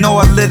 niggas know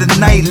I live a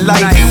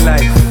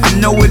nightlife. I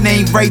know it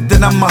ain't right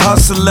that I'm a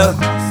hustler,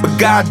 but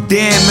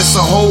goddamn, it's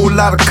a whole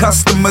lot of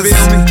customers.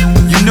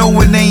 You know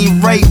it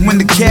ain't right when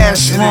the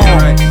cash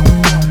wrong,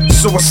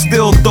 so I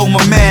still throw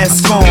my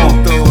mask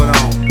on,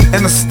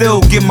 and I still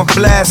get my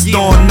blast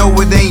on. No,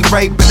 it ain't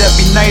right, but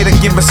every night I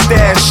get my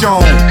stash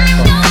on.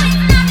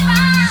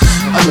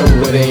 I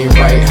know it ain't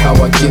right how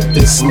I get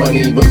this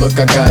money, but look,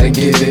 I gotta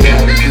get it.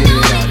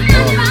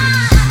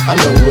 I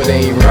know it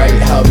ain't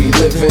right how we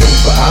living,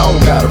 but I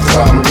don't got a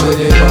problem with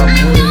it.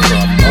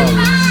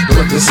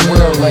 But this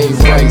world ain't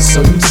right,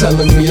 so you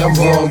telling me I'm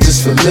wrong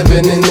just for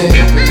living in it.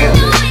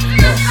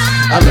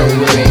 I know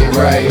it ain't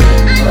right,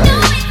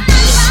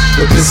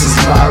 but this is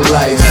my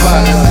life.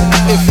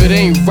 If it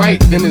ain't right,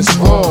 then it's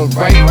wrong,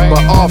 right?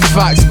 But all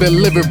Fox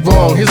been living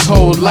wrong his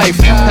whole life.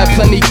 Had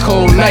plenty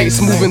cold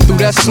nights, moving through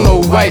that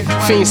Snow White.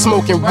 Fiend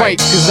smoking right,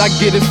 cause I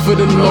get it for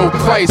the low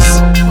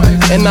price.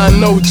 And I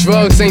know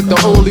drugs ain't the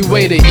only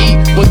way to eat,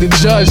 but the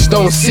judge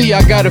don't see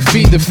I gotta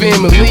feed the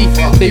family.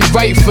 They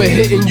right for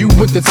hitting you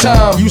with the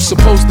time. You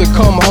supposed to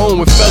come home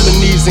with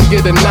felonies and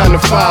get a 9 to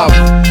 5.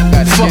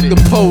 Fuck the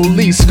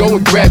police, go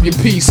and grab your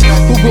piece.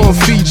 Who gon'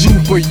 feed you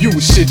but you?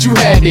 Shit, you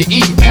had to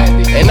eat.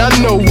 And I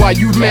know why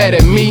you mad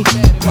at me.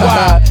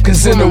 Why?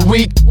 Cause in a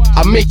week,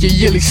 I make your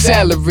yearly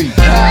salary.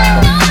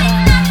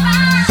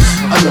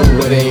 I know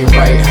it ain't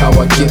right how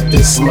I get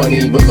this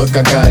money, but look,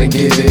 I gotta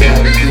get it.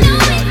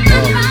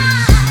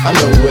 I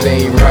know it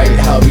ain't right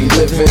how we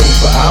living,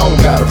 but I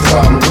don't got a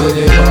problem with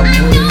it.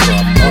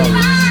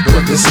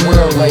 But this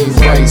world ain't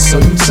right, so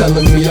you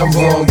telling me I'm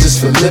wrong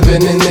just for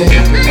living in it.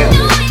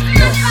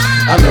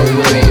 I know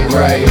it ain't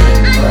right,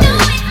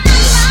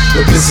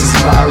 but this is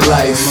my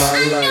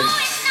life.